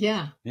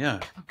 Yeah. Yeah.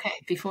 Okay,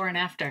 before and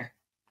after.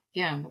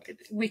 Yeah,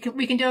 we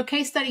can do a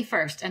case study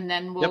first, and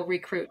then we'll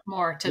recruit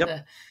more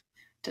to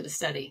the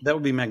study. That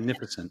would be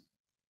magnificent.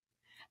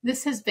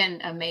 This has been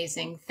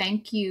amazing.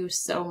 Thank you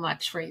so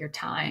much for your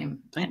time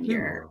and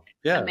your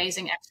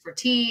amazing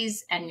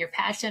expertise and your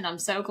passion. I'm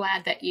so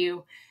glad that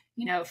you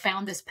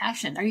found this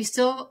passion. Are you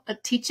still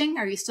teaching?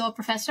 Are you still a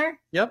professor?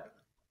 Yep.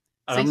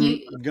 So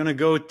I'm going to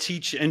go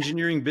teach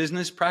engineering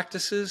business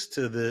practices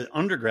to the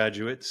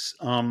undergraduates,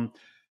 and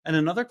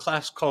another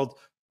class called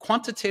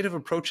Quantitative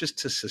Approaches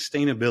to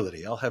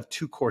Sustainability. I'll have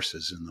 2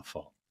 courses in the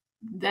fall.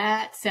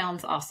 That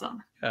sounds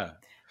awesome. Yeah.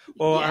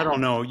 Well, I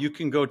don't know. You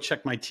can go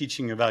check my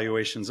teaching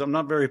evaluations. I'm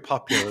not very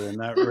popular in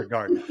that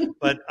regard,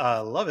 but I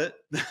love it.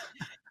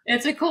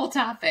 It's a cool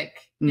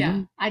topic. Mm-hmm.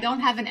 Yeah. I don't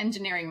have an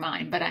engineering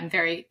mind, but I'm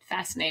very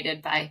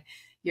fascinated by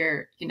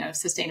your,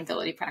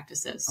 sustainability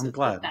practices. I'm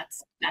glad.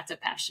 That's a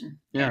passion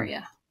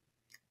area.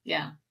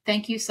 Yeah.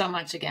 Thank you so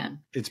much again.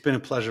 It's been a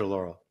pleasure,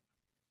 Laurel.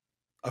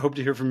 I hope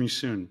to hear from you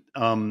soon.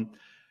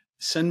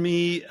 Send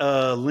me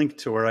a link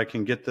to where I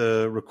can get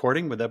the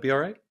recording. Would that be all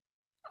right?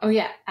 Oh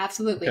yeah,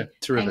 absolutely. Okay,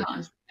 terrific.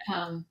 Hang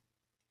on.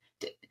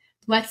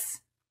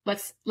 let's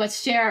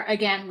share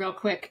again real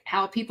quick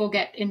how people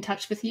get in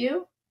touch with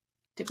you.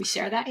 Did we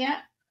share that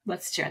yet?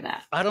 Let's share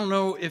that. I don't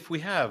know if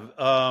we have.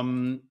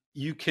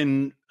 You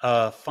can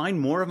find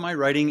more of my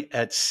writing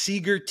at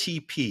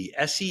SeagerTP,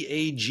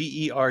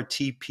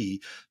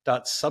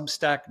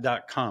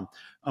 SeagerTP.substack.com.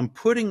 I'm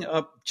putting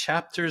up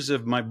chapters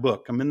of my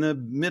book. I'm in the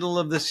middle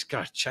of this.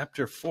 Gosh,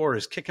 chapter 4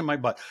 is kicking my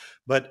butt.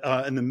 But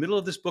in the middle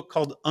of this book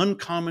called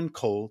Uncommon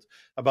Cold,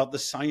 about the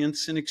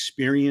science and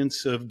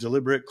experience of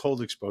deliberate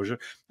cold exposure.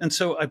 And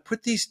so I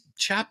put these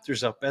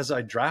chapters up as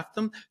I draft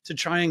them to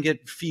try and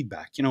get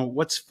feedback. You know,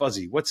 what's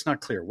fuzzy, what's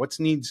not clear, what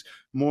needs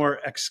more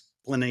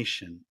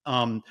explanation.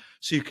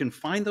 So you can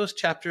find those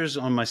chapters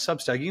on my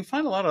Substack. You can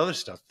find a lot of other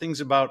stuff, things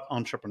about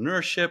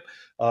entrepreneurship,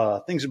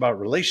 things about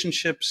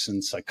relationships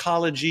and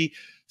psychology,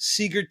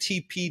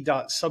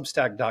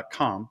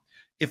 SeagerTP.substack.com.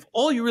 If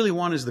all you really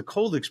want is the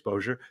cold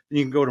exposure, then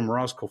you can go to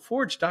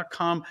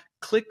MorozkoForge.com,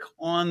 click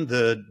on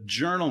the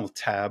journal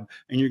tab,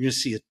 and you're going to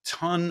see a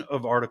ton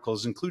of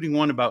articles, including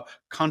one about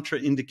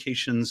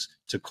contraindications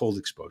to cold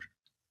exposure.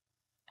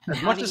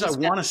 As much as I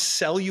want to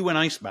sell you an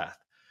ice bath,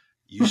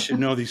 you should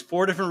know these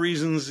 4 different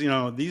reasons, you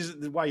know, these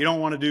why you don't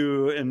want to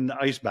do an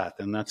ice bath,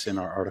 and that's in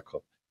our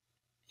article.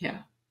 Yeah.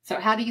 So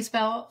how do you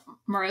spell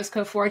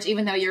Morozko Forge?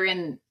 Even though you're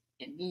in,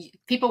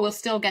 people will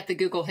still get the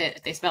Google hit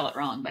if they spell it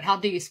wrong, but how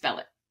do you spell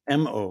it?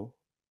 Morozko.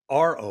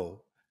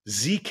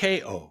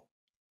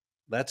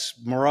 That's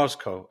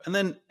Morozko. And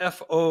then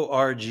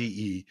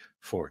Forge,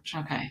 Forge.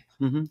 Okay.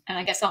 Mm-hmm. And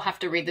I guess I'll have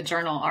to read the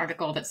journal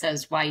article that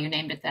says why you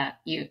named it that.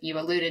 You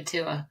alluded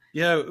to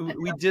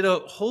we did a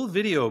whole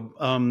video.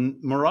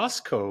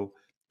 Morozko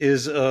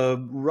is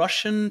a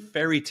Russian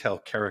fairy tale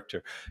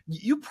character.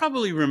 You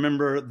probably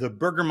remember the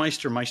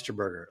Burgermeister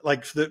Meisterburger,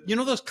 like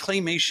those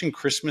claymation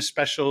Christmas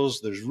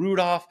specials. There's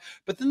Rudolph,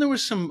 but then there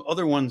was some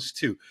other ones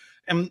too.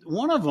 And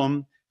one of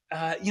them,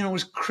 it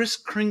was Kris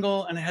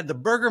Kringle, and it had the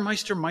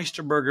Burgermeister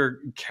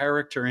Meisterburger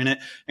character in it.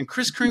 And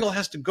Kris Kringle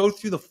has to go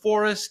through the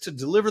forest to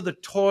deliver the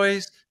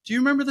toys. Do you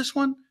remember this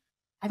one?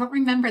 I don't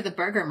remember the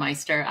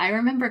Burgermeister. I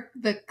remember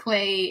the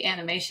clay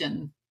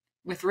animation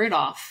with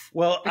Rudolph.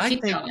 Well, I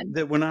think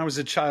that when I was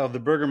a child, the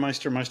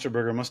Burgermeister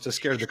Meisterburger must have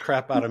scared the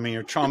crap out of me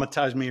or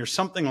traumatized me or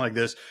something like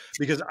this,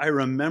 because I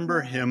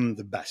remember him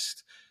the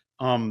best.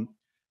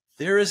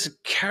 There is a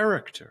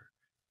character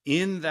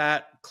in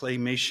that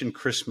claymation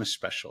Christmas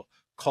special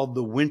called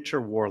the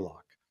Winter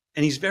Warlock.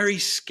 And he's very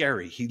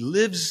scary. He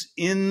lives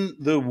in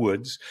the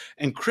woods,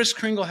 and Kris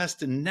Kringle has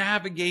to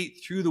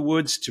navigate through the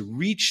woods to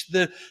reach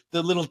the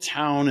little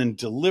town and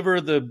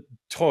deliver the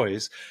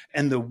toys.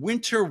 And the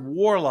Winter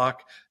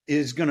Warlock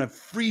is going to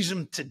freeze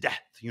him to death,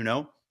 you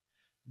know?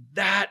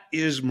 That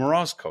is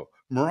Morozko.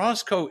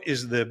 Morozko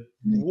is the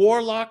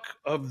warlock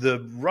of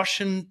the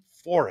Russian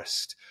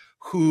forest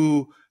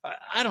who,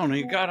 I don't know,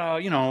 he got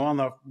on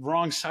the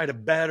wrong side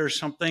of bed or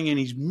something, and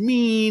he's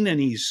mean and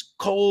he's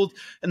cold.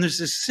 And there's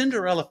this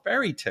Cinderella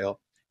fairy tale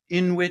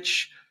in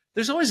which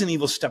there's always an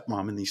evil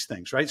stepmom in these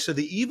things, right? So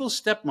the evil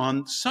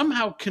stepmom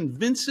somehow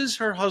convinces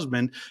her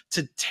husband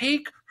to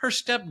take her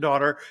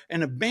stepdaughter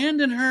and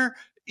abandon her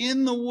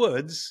in the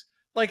woods.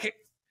 Like,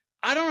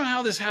 I don't know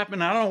how this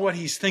happened. I don't know what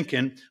he's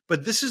thinking,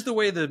 but this is the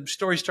way the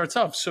story starts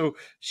off. So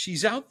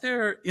she's out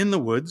there in the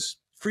woods,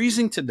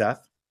 freezing to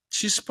death.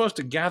 She's supposed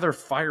to gather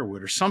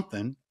firewood or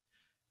something,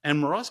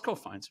 and Morozko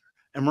finds her.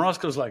 And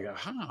Morozko's like,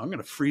 I'm going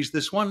to freeze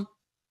this one.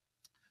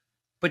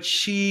 But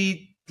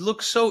she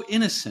looks so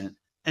innocent,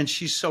 and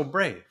she's so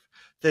brave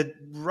that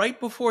right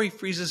before he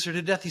freezes her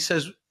to death, he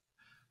says,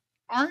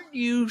 "Aren't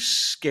you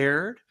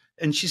scared?"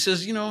 And she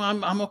says,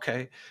 I'm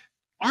okay.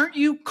 "Aren't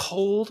you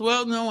cold?"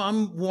 "Well, no,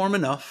 I'm warm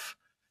enough."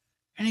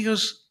 And he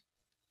goes,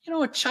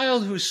 "A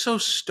child who's so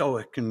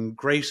stoic and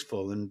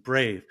graceful and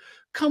brave,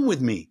 come with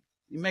me."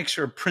 He makes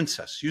her a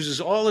princess, uses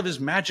all of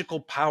his magical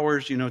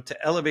powers, to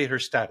elevate her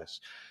status.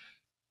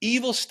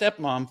 Evil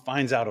stepmom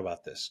finds out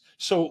about this.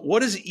 So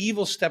what does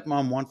evil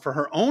stepmom want for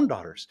her own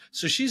daughters?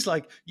 So she's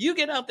like, you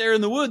get out there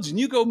in the woods and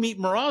you go meet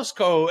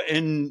Morozko,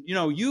 and,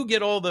 you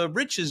get all the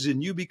riches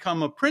and you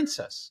become a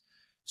princess.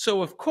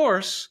 So, of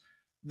course,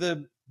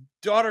 the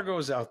daughter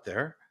goes out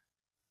there,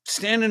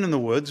 standing in the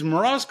woods.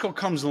 Morozko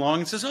comes along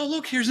and says, "Oh,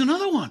 look, here's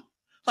another one."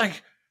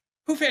 Like,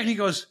 who? And he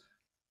goes,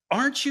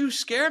 "Aren't you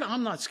scared?"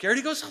 "I'm not scared."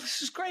 He goes, "Oh,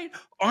 this is great.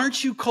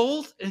 Aren't you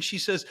cold?" And she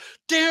says,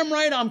 "Damn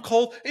right I'm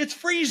cold. It's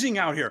freezing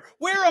out here.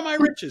 Where are my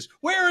riches?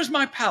 Where is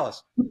my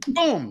palace?"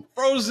 Boom,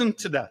 frozen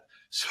to death.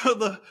 So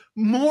the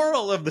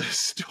moral of the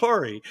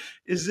story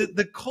is that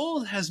the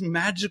cold has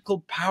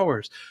magical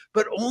powers,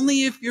 but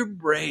only if you're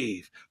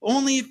brave,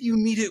 only if you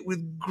meet it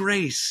with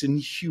grace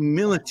and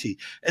humility,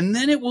 and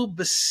then it will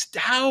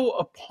bestow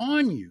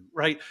upon you,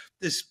 right,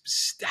 this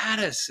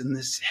status and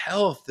this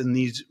health and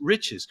these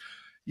riches.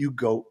 You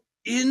go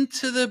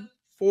into the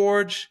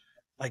forge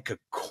like a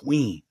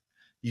queen.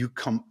 You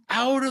come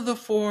out of the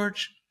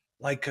forge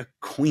like a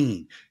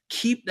queen.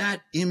 Keep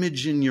that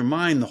image in your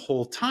mind the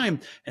whole time,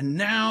 and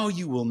now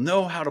you will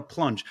know how to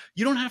plunge.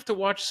 You don't have to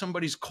watch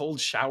somebody's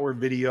cold shower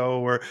video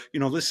or,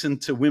 listen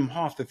to Wim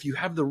Hof. If you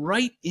have the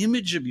right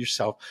image of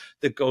yourself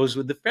that goes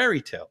with the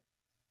fairy tale,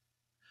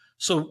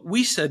 So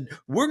we said,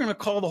 we're going to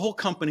call the whole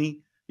company,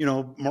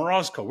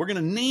 Morozko. We're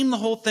going to name the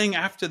whole thing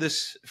after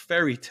this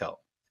fairy tale.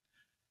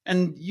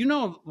 And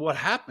what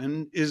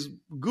happened is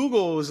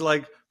Google was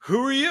like,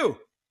 who are you?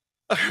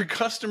 Our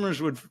customers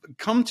would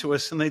come to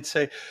us and they'd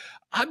say,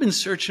 I've been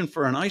searching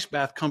for an ice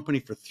bath company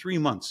for 3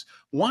 months.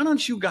 Why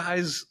don't you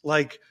guys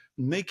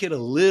make it a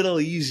little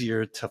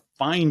easier to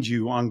find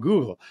you on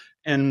Google?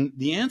 And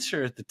the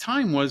answer at the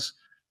time was,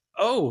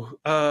 we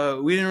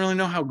didn't really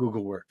know how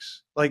Google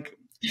works.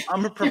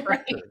 I'm a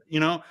professor,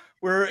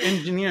 we're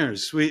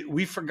engineers.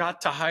 We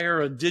forgot to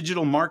hire a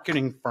digital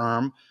marketing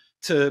firm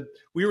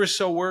we were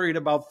so worried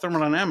about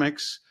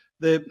thermodynamics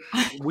that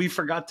we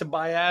forgot to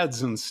buy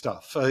ads and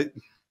stuff.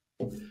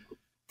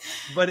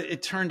 But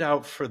it turned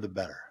out for the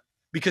better,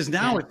 because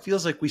now it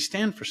feels like we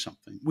stand for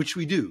something, which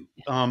we do.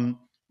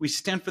 We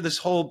stand for this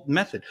whole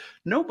method.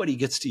 Nobody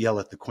gets to yell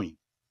at the queen.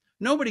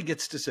 Nobody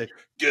gets to say,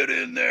 get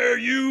in there,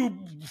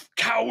 you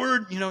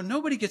coward.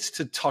 Nobody gets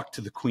to talk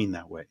to the queen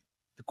that way.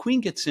 The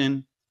queen gets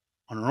in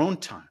on her own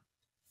time,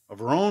 of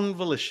her own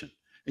volition.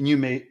 And you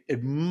may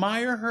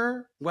admire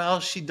her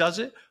while she does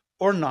it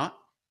or not,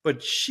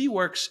 but she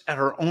works at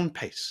her own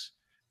pace.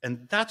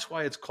 And that's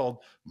why it's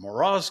called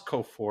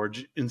Morozko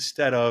Forge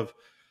instead of,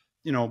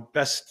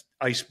 best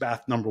ice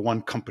bath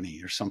 #1 company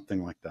or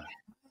something like that.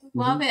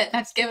 Love it.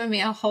 That's given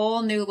me a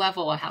whole new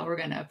level of how we're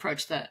going to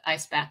approach the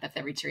ice bath at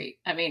the retreat.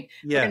 I mean,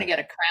 we're going to get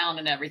a crown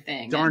and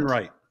everything. Darn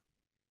right.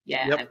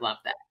 Yeah, yep. I love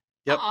that.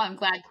 Yep.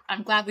 Oh,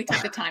 I'm glad we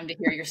took the time to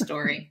hear your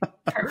story.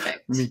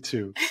 Perfect. Me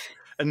too.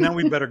 And now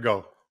we better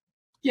go.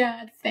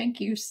 Yeah, thank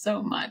you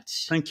so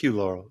much. Thank you,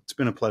 Laurel. It's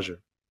been a pleasure.